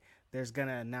great. There's going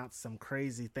to announce some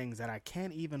crazy things that I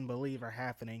can't even believe are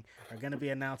happening, are going to be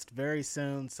announced very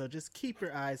soon. So just keep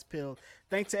your eyes peeled.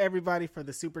 Thanks to everybody for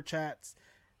the super chats.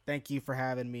 Thank you for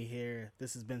having me here.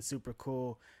 This has been super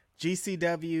cool.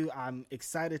 GCW, I'm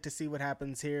excited to see what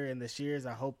happens here in this year's.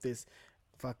 I hope this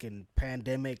fucking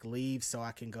pandemic leaves so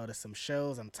I can go to some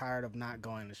shows. I'm tired of not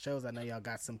going to shows. I know y'all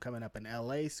got some coming up in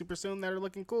LA super soon that are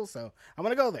looking cool, so I'm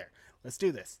gonna go there. Let's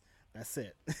do this. That's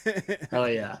it. Hell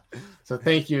yeah. So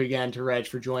thank you again to Reg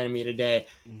for joining me today.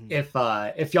 If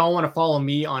y'all want to follow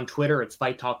me on Twitter, it's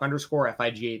FightTalk _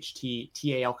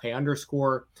 FIGHTTALK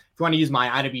 _ If you want to use my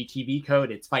IWTV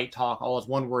code, it's FightTalk, all is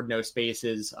one word, no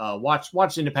spaces.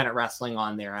 Watch independent wrestling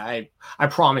on there. I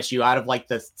promise you, out of like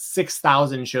the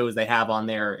 6,000 shows they have on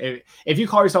there, if you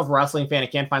call yourself a wrestling fan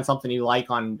and can't find something you like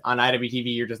on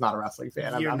IWTV, you're just not a wrestling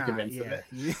fan. I'm convinced of it.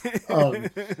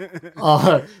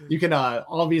 You can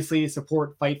obviously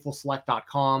support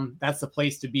FightfulSelect.com. That's the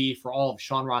place to be for all of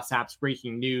Sean Ross Sapp's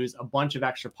breaking news, a bunch of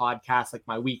extra podcasts like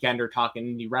my Weekender talking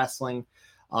indie wrestling.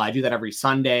 I do that every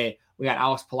Sunday. We got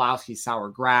Alex Pulowski's Sour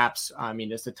Graps. I mean,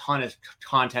 there's a ton of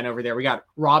content over there. We got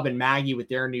Rob and Maggie with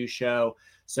their new show.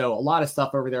 So a lot of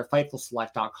stuff over there,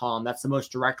 FightfulSelect.com. That's the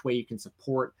most direct way you can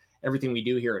support everything we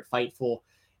do here at Fightful.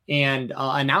 And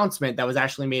announcement that was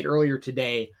actually made earlier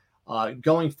today.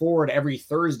 Going forward, every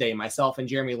Thursday, myself and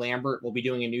Jeremy Lambert will be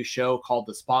doing a new show called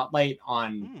The Spotlight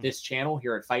on this channel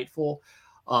here at Fightful.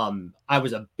 I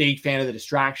was a big fan of The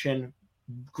Distraction.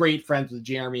 Great friends with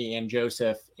Jeremy and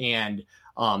Joseph. And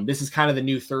this is kind of the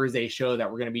new Thursday show that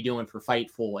we're going to be doing for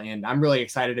Fightful. And I'm really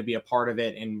excited to be a part of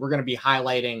it. And we're going to be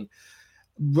highlighting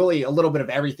really a little bit of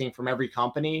everything from every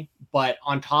company. But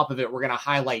on top of it, we're going to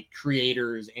highlight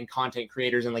creators and content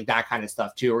creators and like that kind of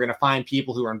stuff too. We're going to find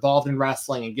people who are involved in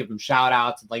wrestling and give them shout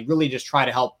outs and like really just try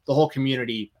to help the whole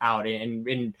community out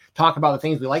and talk about the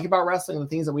things we like about wrestling and the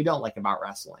things that we don't like about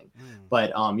wrestling.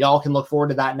 But y'all can look forward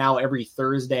to that now every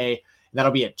Thursday.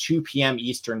 That'll be at 2 p.m.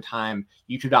 Eastern time,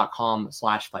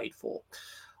 youtube.com/Fightful.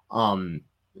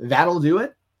 That'll do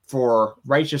it for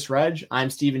Righteous Reg. I'm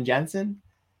Steven Jensen.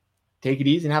 Take it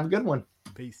easy and have a good one.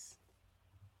 Peace.